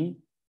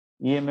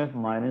EMF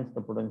minus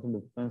the potential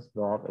difference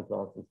drop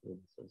across this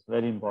resistor. It's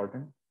very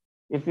important.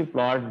 If we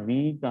plot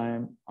V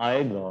time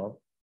I graph,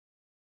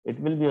 it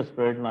will be a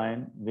straight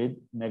line with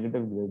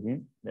negative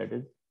gradient, that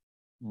is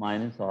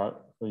minus R.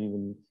 So you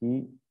will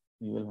see,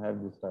 you will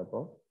have this type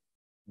of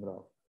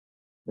graph.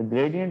 The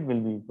gradient will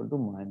be equal to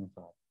minus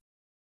R.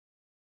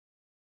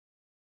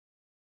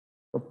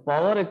 The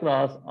power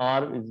across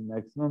R is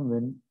maximum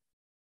when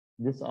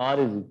this R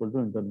is equal to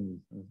internal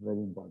resistance. Very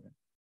important.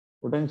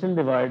 Potential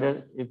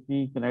divider, if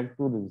we connect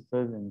two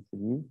resistors in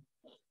series,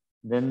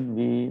 then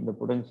the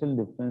potential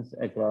difference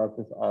across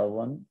this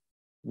R1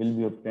 will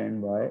be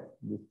obtained by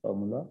this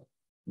formula.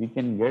 We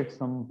can get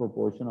some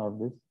proportion of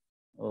this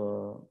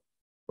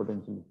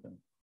potential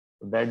difference.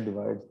 So that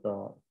divides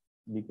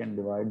we can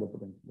divide the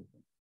potential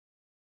difference.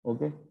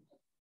 Okay.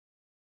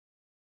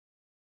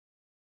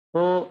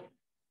 So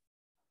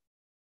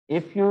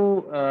if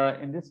you,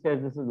 in this case,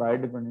 this is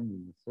light dependent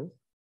resistors.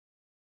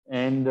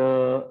 And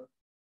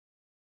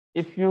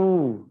if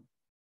you,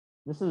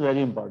 this is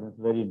very important,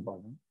 it's very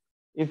important.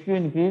 If you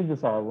increase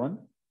this R1,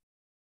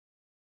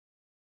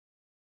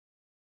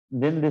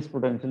 then this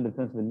potential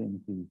difference will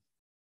increase.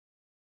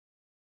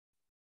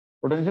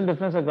 Potential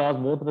difference across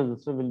both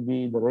resistors will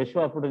be, the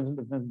ratio of potential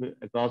difference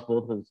across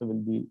both resistors will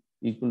be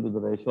equal to the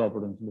ratio of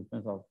potential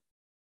difference of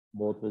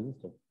both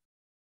resistors.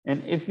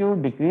 And if you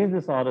decrease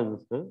this R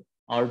resistor,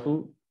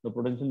 R2, the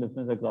potential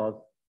difference across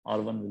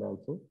R1 will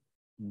also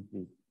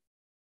increase.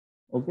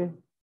 Okay,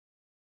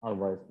 or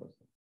vice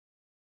versa.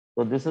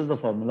 So this is the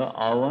formula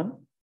R1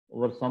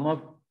 over sum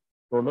of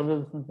total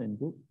resistance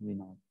into V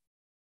naught.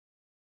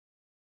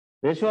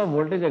 Ratio of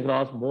voltage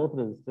across both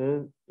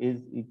resistors is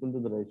equal to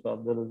the ratio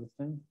of the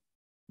resistance.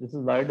 This is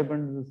light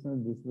dependent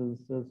resistance, this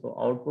resistor. So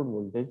output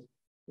voltage,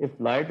 if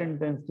light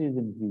intensity is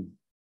increased,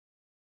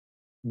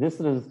 this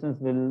resistance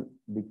will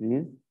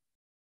decrease.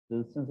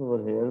 Resistance over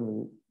here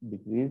will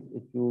decrease.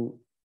 If you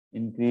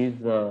increase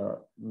the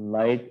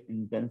light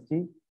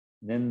intensity,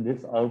 then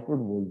this output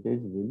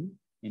voltage will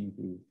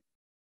increase.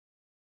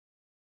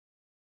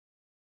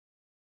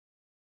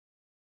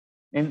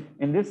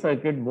 In this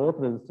circuit, both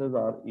resistors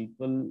are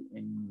equal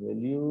in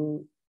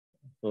value.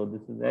 So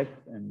this is X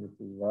and this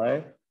is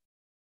Y.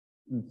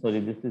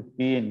 Sorry, this is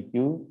P and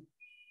Q.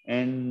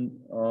 And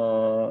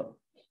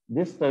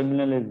this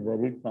terminal is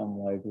varied from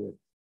Y to X.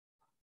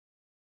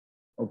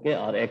 Okay,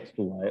 or X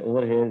to Y.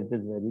 Over here it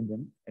is varied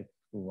in X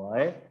to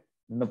Y.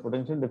 Then the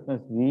potential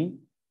difference V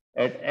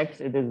at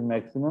X it is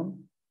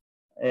maximum.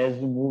 As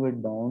you move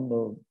it down,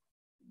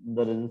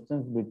 the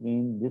resistance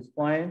between this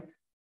point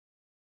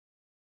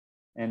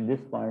and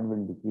this point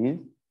will decrease.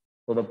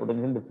 So the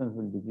potential difference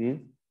will decrease.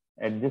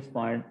 At this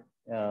point,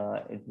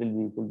 it will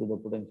be equal to the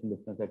potential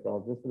difference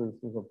across this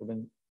resistance. The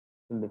potential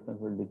difference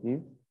will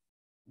decrease.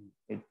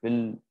 It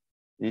will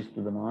reach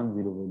to the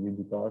non-zero value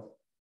because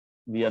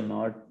we are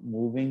not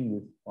moving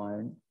this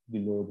point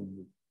below the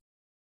loop.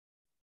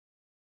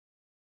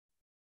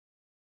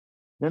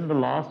 Then the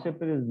last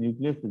chapter is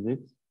nuclear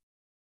physics.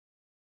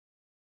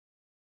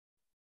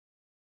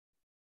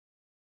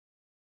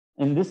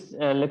 In this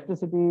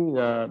electricity,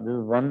 there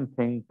is one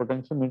thing,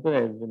 potentiometer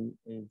as well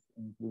is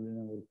included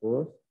in our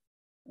course.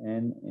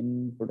 And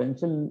in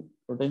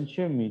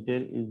potentiometer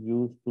is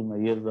used to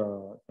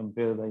measure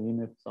compare the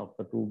EMFs of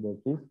the two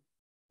batteries.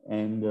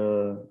 And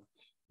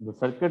the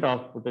circuit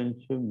of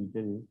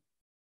potentiometer is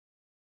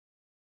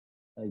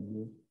like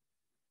this.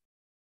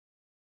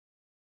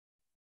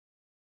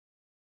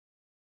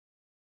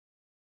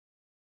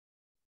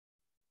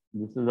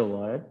 This is a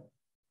wire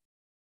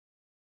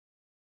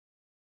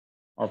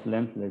of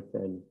length, let's say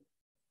L.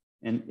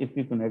 And if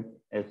we connect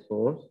a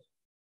source,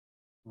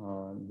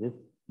 this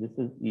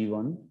is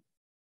E1,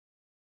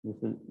 this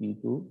is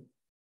E2,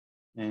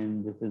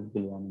 and this is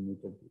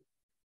galvanometer.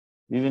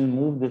 We will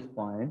move this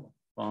point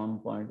from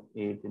point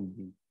A till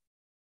B.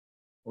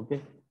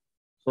 Okay,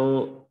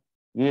 so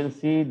we will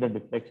see the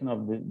deflection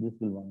of this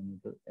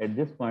galvanometer. At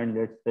this point,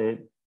 let's say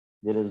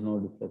there is no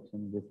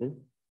deflection. This is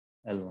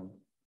L1.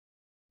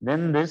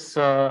 Then this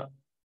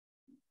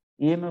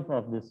EMF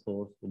of this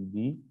source will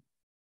be,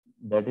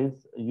 that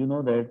is, you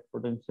know that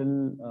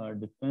potential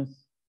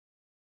difference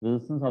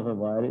resistance of a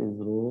wire is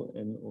rho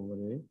L over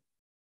A.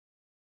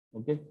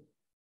 Okay,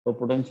 so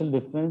potential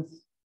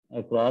difference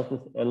across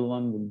this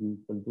L1 will be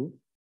equal to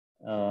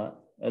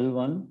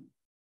L1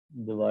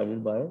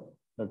 divided by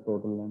the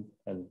total length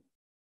L.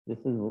 This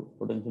is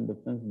potential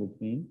difference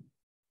between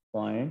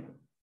point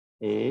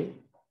A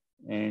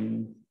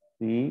and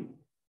C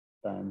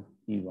times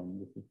E1.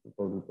 This is the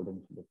total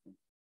potential difference.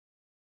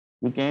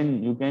 You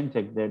can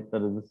check that the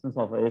resistance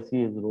of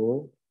AC is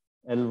rho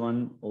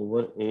L1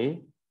 over A,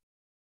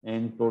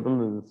 and total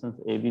resistance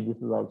AB, this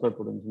is also a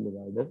potential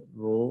divider,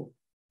 rho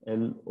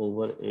L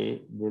over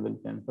A, they will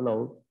cancel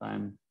out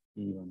times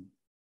E1.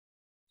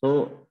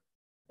 So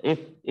if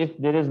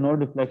there is no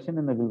deflection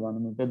in the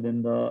galvanometer,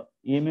 then the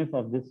EMF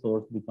of this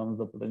source becomes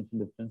the potential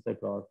difference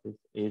across this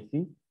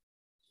AC.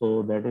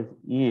 So that is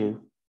E is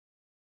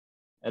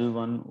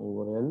L1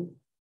 over L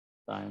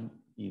times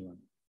E1.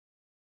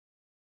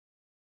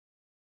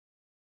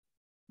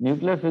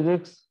 Nuclear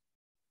physics,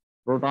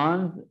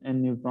 protons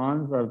and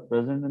neutrons are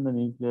present in the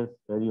nucleus,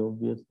 very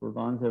obvious.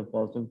 Protons have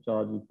positive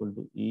charge equal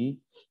to E,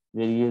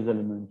 where E is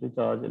elementary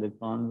charge.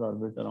 Electrons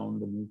orbit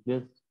around the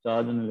nucleus.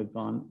 Charge on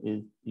electron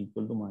is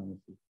equal to minus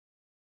E.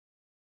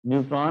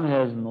 Neutron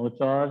has no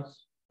charge.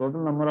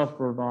 Total number of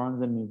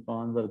protons and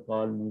neutrons are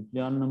called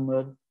nucleon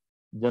number.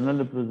 General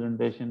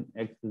representation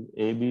X is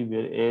AB,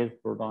 where A is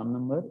proton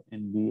number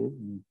and B is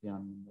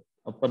nucleon number.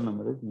 Upper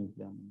number is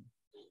nucleon number.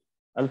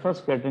 Alpha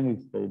scattering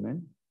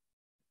experiment.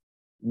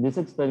 In this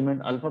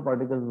experiment, alpha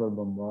particles were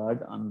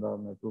bombarded on the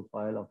metal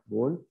foil of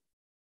gold.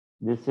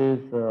 This is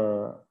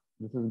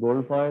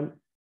gold foil,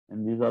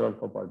 and these are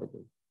alpha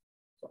particles.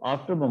 So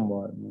after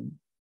bombardment,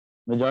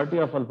 majority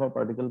of alpha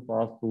particles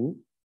pass through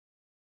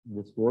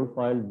this gold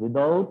foil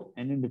without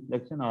any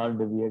deflection or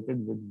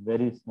deviated with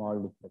very small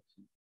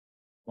deflection,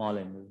 small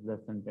angles, less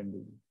than 10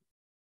 degrees.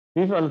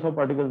 If alpha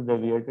particles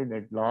deviated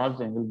at large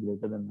angle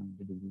greater than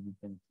 90 degrees, you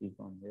can see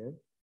from here.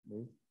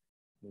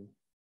 This.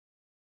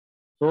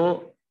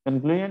 So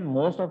conclusion,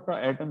 most of the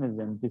atom is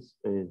empty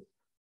space.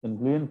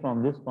 Conclusion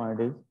from this point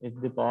is, if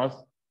they pass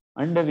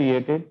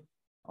undeviated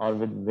or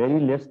with very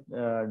less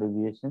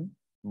deviation,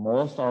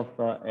 most of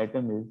the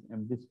atom is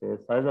empty space.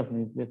 Size of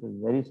nucleus is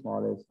very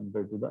small as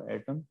compared to the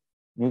atom.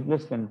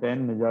 Nucleus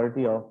contains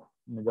majority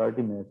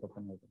mass of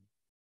an atom.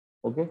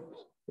 Okay,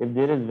 if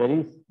there is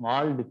very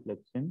small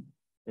deflection,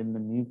 then the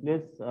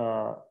nucleus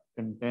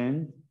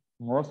contains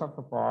most of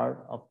the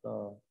part of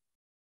the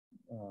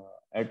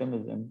atom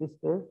is empty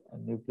space,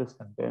 and nucleus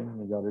contains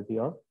majority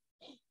of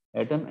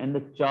atom, and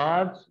the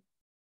charge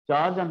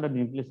on the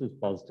nucleus is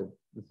positive.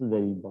 This is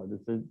very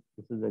important.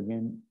 This is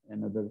again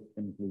another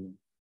conclusion.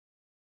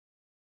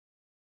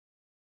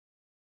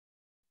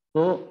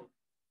 So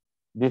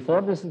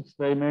before this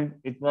experiment,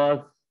 it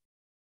was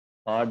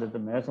thought that the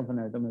mass of an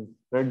atom is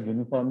spread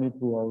uniformly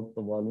throughout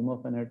the volume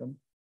of an atom.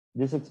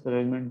 This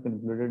experiment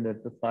concluded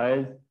that the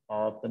size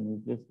of the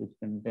nucleus, which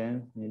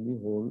contains nearly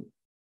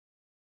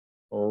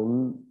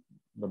whole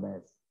the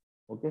mass.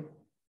 Okay.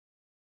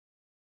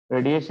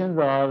 Radiations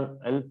are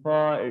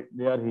alpha,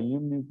 they are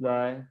helium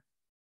nuclei.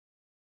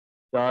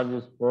 Charge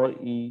is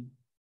 4e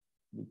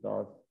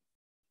because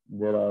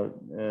there are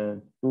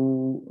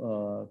two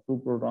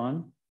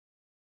protons.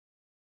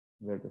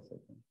 Wait a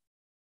second.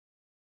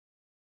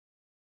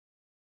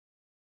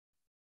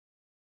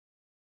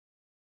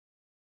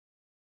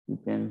 You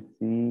can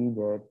see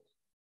that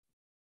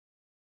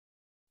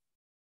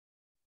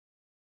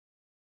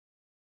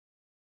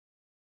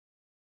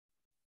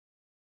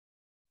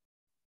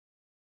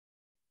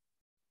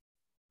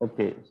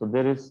okay, so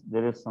there is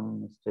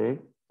some mistake.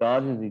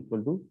 Charge is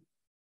equal to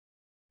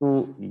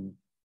 2e,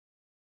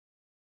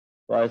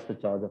 twice the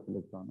charge of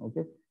electron.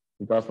 Okay,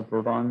 because the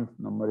proton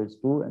number is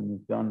 2 and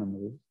neutron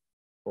number is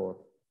 4.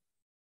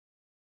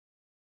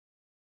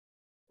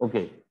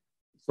 Okay,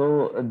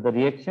 so the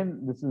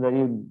reaction, this is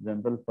very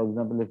example. For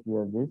example, if we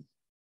have this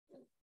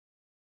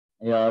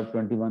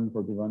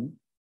AR2141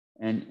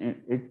 and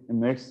it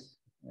emits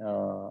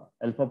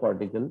alpha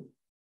particle,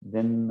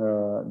 then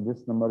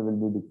this number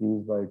will be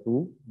decreased by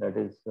 2, that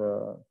is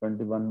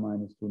 21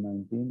 minus 2,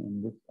 19,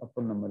 and this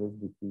upper number is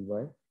decreased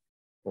by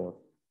 4.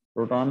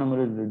 Proton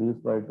number is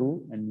reduced by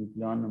 2 and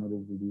nucleon number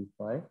is reduced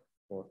by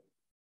 4.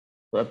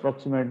 So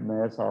approximate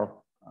mass of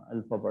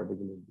alpha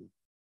particle is this.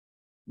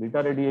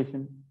 Beta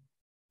radiation,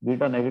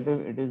 beta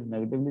negative, it is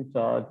negatively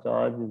charged.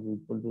 Charge is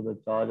equal to the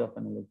charge of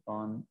an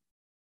electron.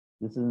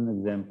 This is an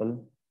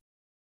example.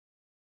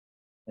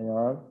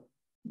 AR,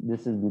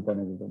 this is beta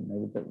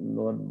negative,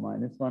 lower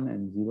 -1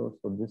 and 0.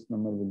 So this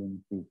number will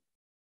increase.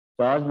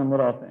 Charge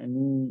number of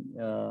any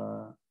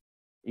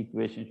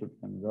equation should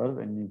conserve,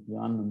 and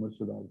nucleon number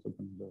should also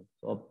conserve.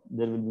 So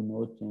there will be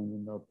no change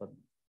in the upper.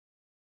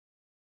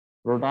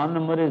 Proton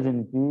number is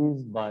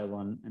increased by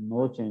 1 and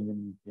no change in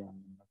nucleon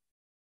number.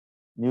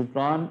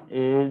 Neutron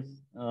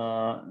is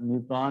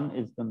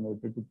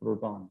converted to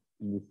proton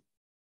in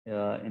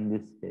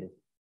this case.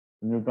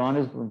 Neutron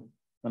is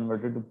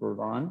converted to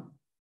proton,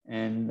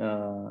 and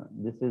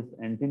this is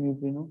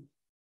anti-neutrino,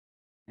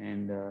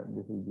 and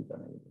this is beta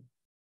negative.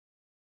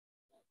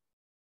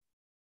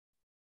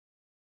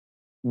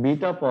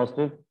 Beta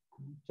positive,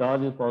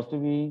 charge is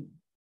positive E.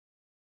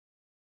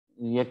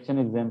 Reaction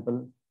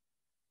example,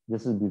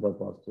 this is beta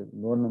positive.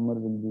 Lower number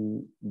will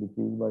be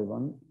decreased by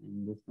 1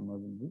 and this number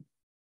will be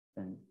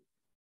 10.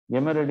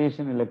 Gamma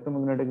radiation,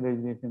 electromagnetic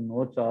radiation,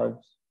 no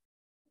charge,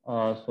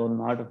 so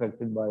not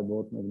affected by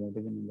both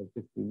magnetic and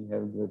electric field,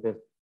 have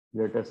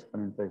greatest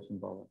penetration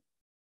power.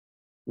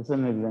 This is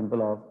an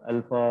example of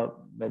alpha,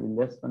 very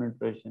less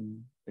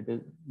penetration.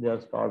 They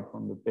are stored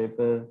from the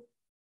paper.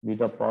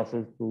 Beta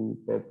passes through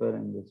paper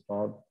and they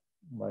stop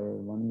by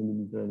 1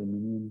 millimeter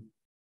aluminum,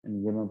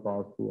 and gamma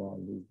pass through all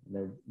these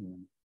lead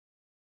ions.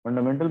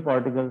 Fundamental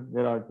particles,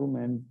 there are two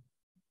main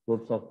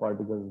groups of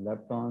particles,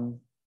 leptons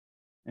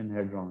and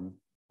hadrons.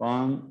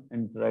 Strong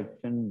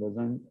interaction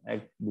doesn't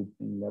act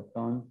between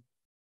leptons,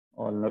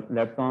 or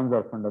leptons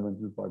are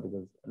fundamental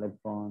particles,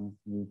 electrons,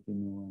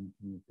 neutrino, and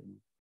neutrino.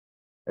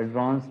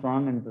 Hadron,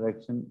 strong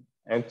interaction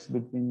acts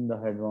between the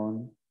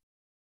hadron.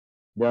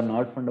 They are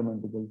not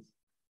fundamental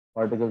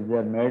particles, they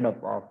are made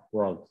up of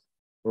quarks.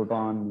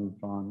 Proton,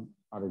 neutron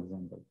are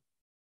examples.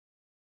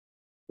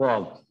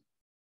 Quarks,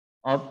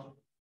 up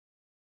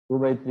 2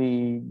 by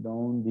 3,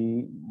 down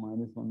D,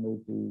 minus 1 by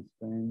 3,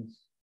 strange,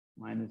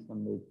 minus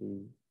 1 by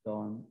 3,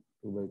 down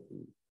 2 by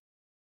 3.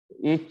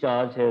 Each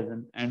charge has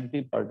an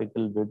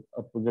anti-particle with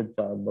opposite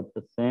charge, but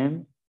the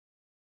same.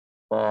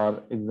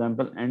 For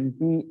example,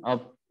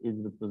 anti-up is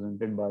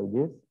represented by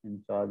this,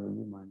 and charge will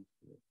be minus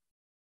 2.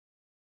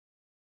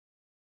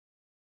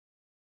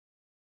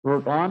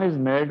 Proton is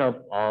made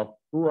up of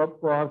 2 up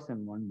quarks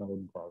and 1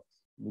 down quarks,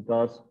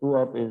 because 2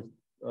 up is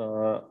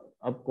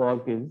up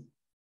quark is,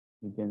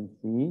 you can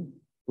see,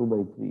 2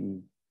 by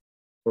 3e.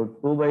 So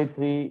 2 by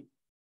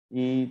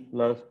 3e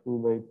plus 2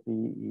 by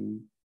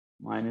 3e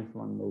minus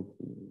 1 by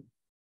 3e.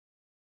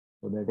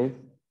 So that is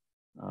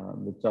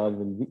the charge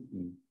will be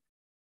e.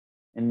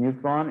 And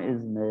neutron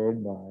is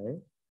made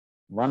by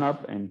 1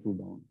 up and 2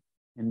 down.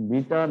 In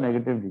beta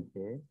negative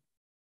decay,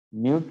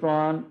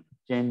 neutron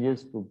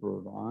changes to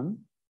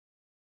proton.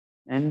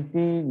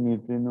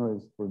 Anti-neutrino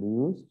is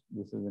produced.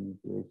 This is an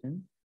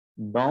equation.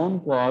 Down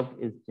quark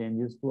is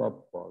changes to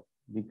up quark,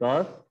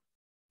 because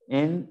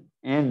in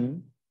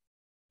N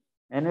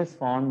is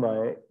formed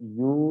by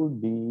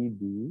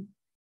UDB,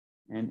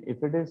 and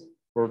if it is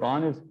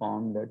proton is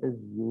formed, that is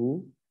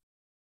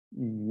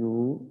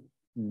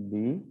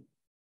UD.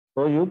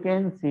 So you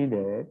can see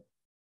that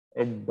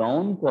a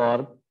down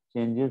quark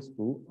changes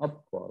to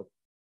up quark.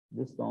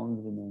 This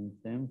sounds remains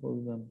same. For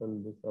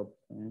example, this up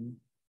same,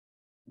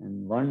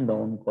 and one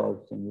down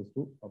quark changes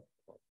to up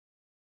quark.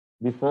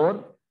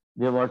 Before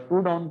there were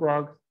two down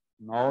quarks,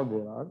 now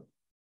there are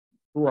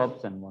two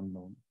ups and one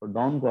down. So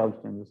down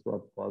quark changes to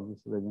up quark. This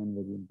is again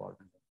very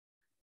important.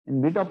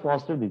 In beta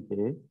positive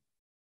decay,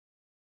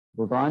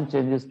 proton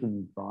changes to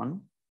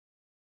neutron.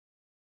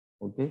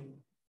 Okay,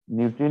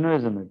 neutrino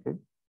is emitted,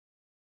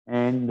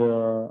 and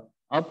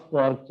up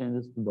quark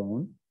changes to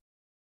down.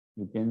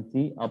 You can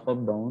see up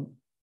up down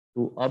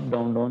to up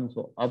down down.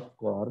 So up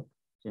quark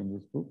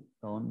changes to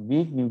down.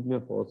 Weak nuclear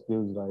force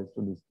gives rise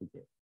to this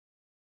decay.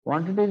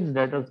 Quantity is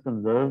that is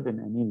conserved in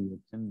any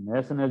reaction.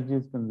 Mass energy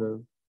is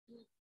conserved.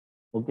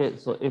 Okay,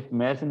 so if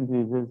mass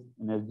increases,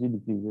 energy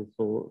decreases.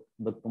 So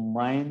the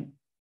combined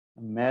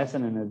mass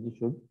and energy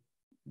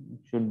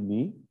should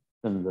be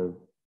conserved.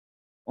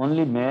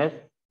 Only mass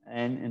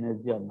and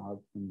energy are not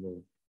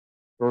conserved.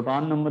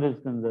 Proton number is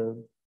conserved.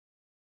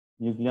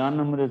 Nucleon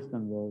number is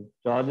conserved.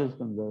 Charge is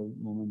conserved.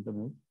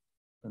 Momentum is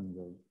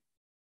conserved.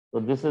 So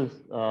this is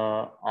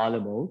all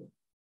about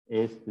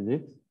ACE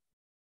physics.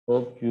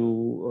 Hope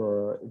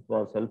you it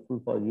was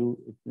helpful for you.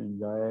 If you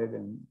enjoyed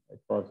and it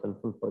was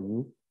helpful for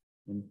you,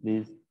 then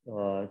please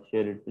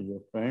share it with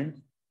your friends.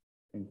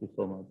 Thank you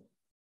so much.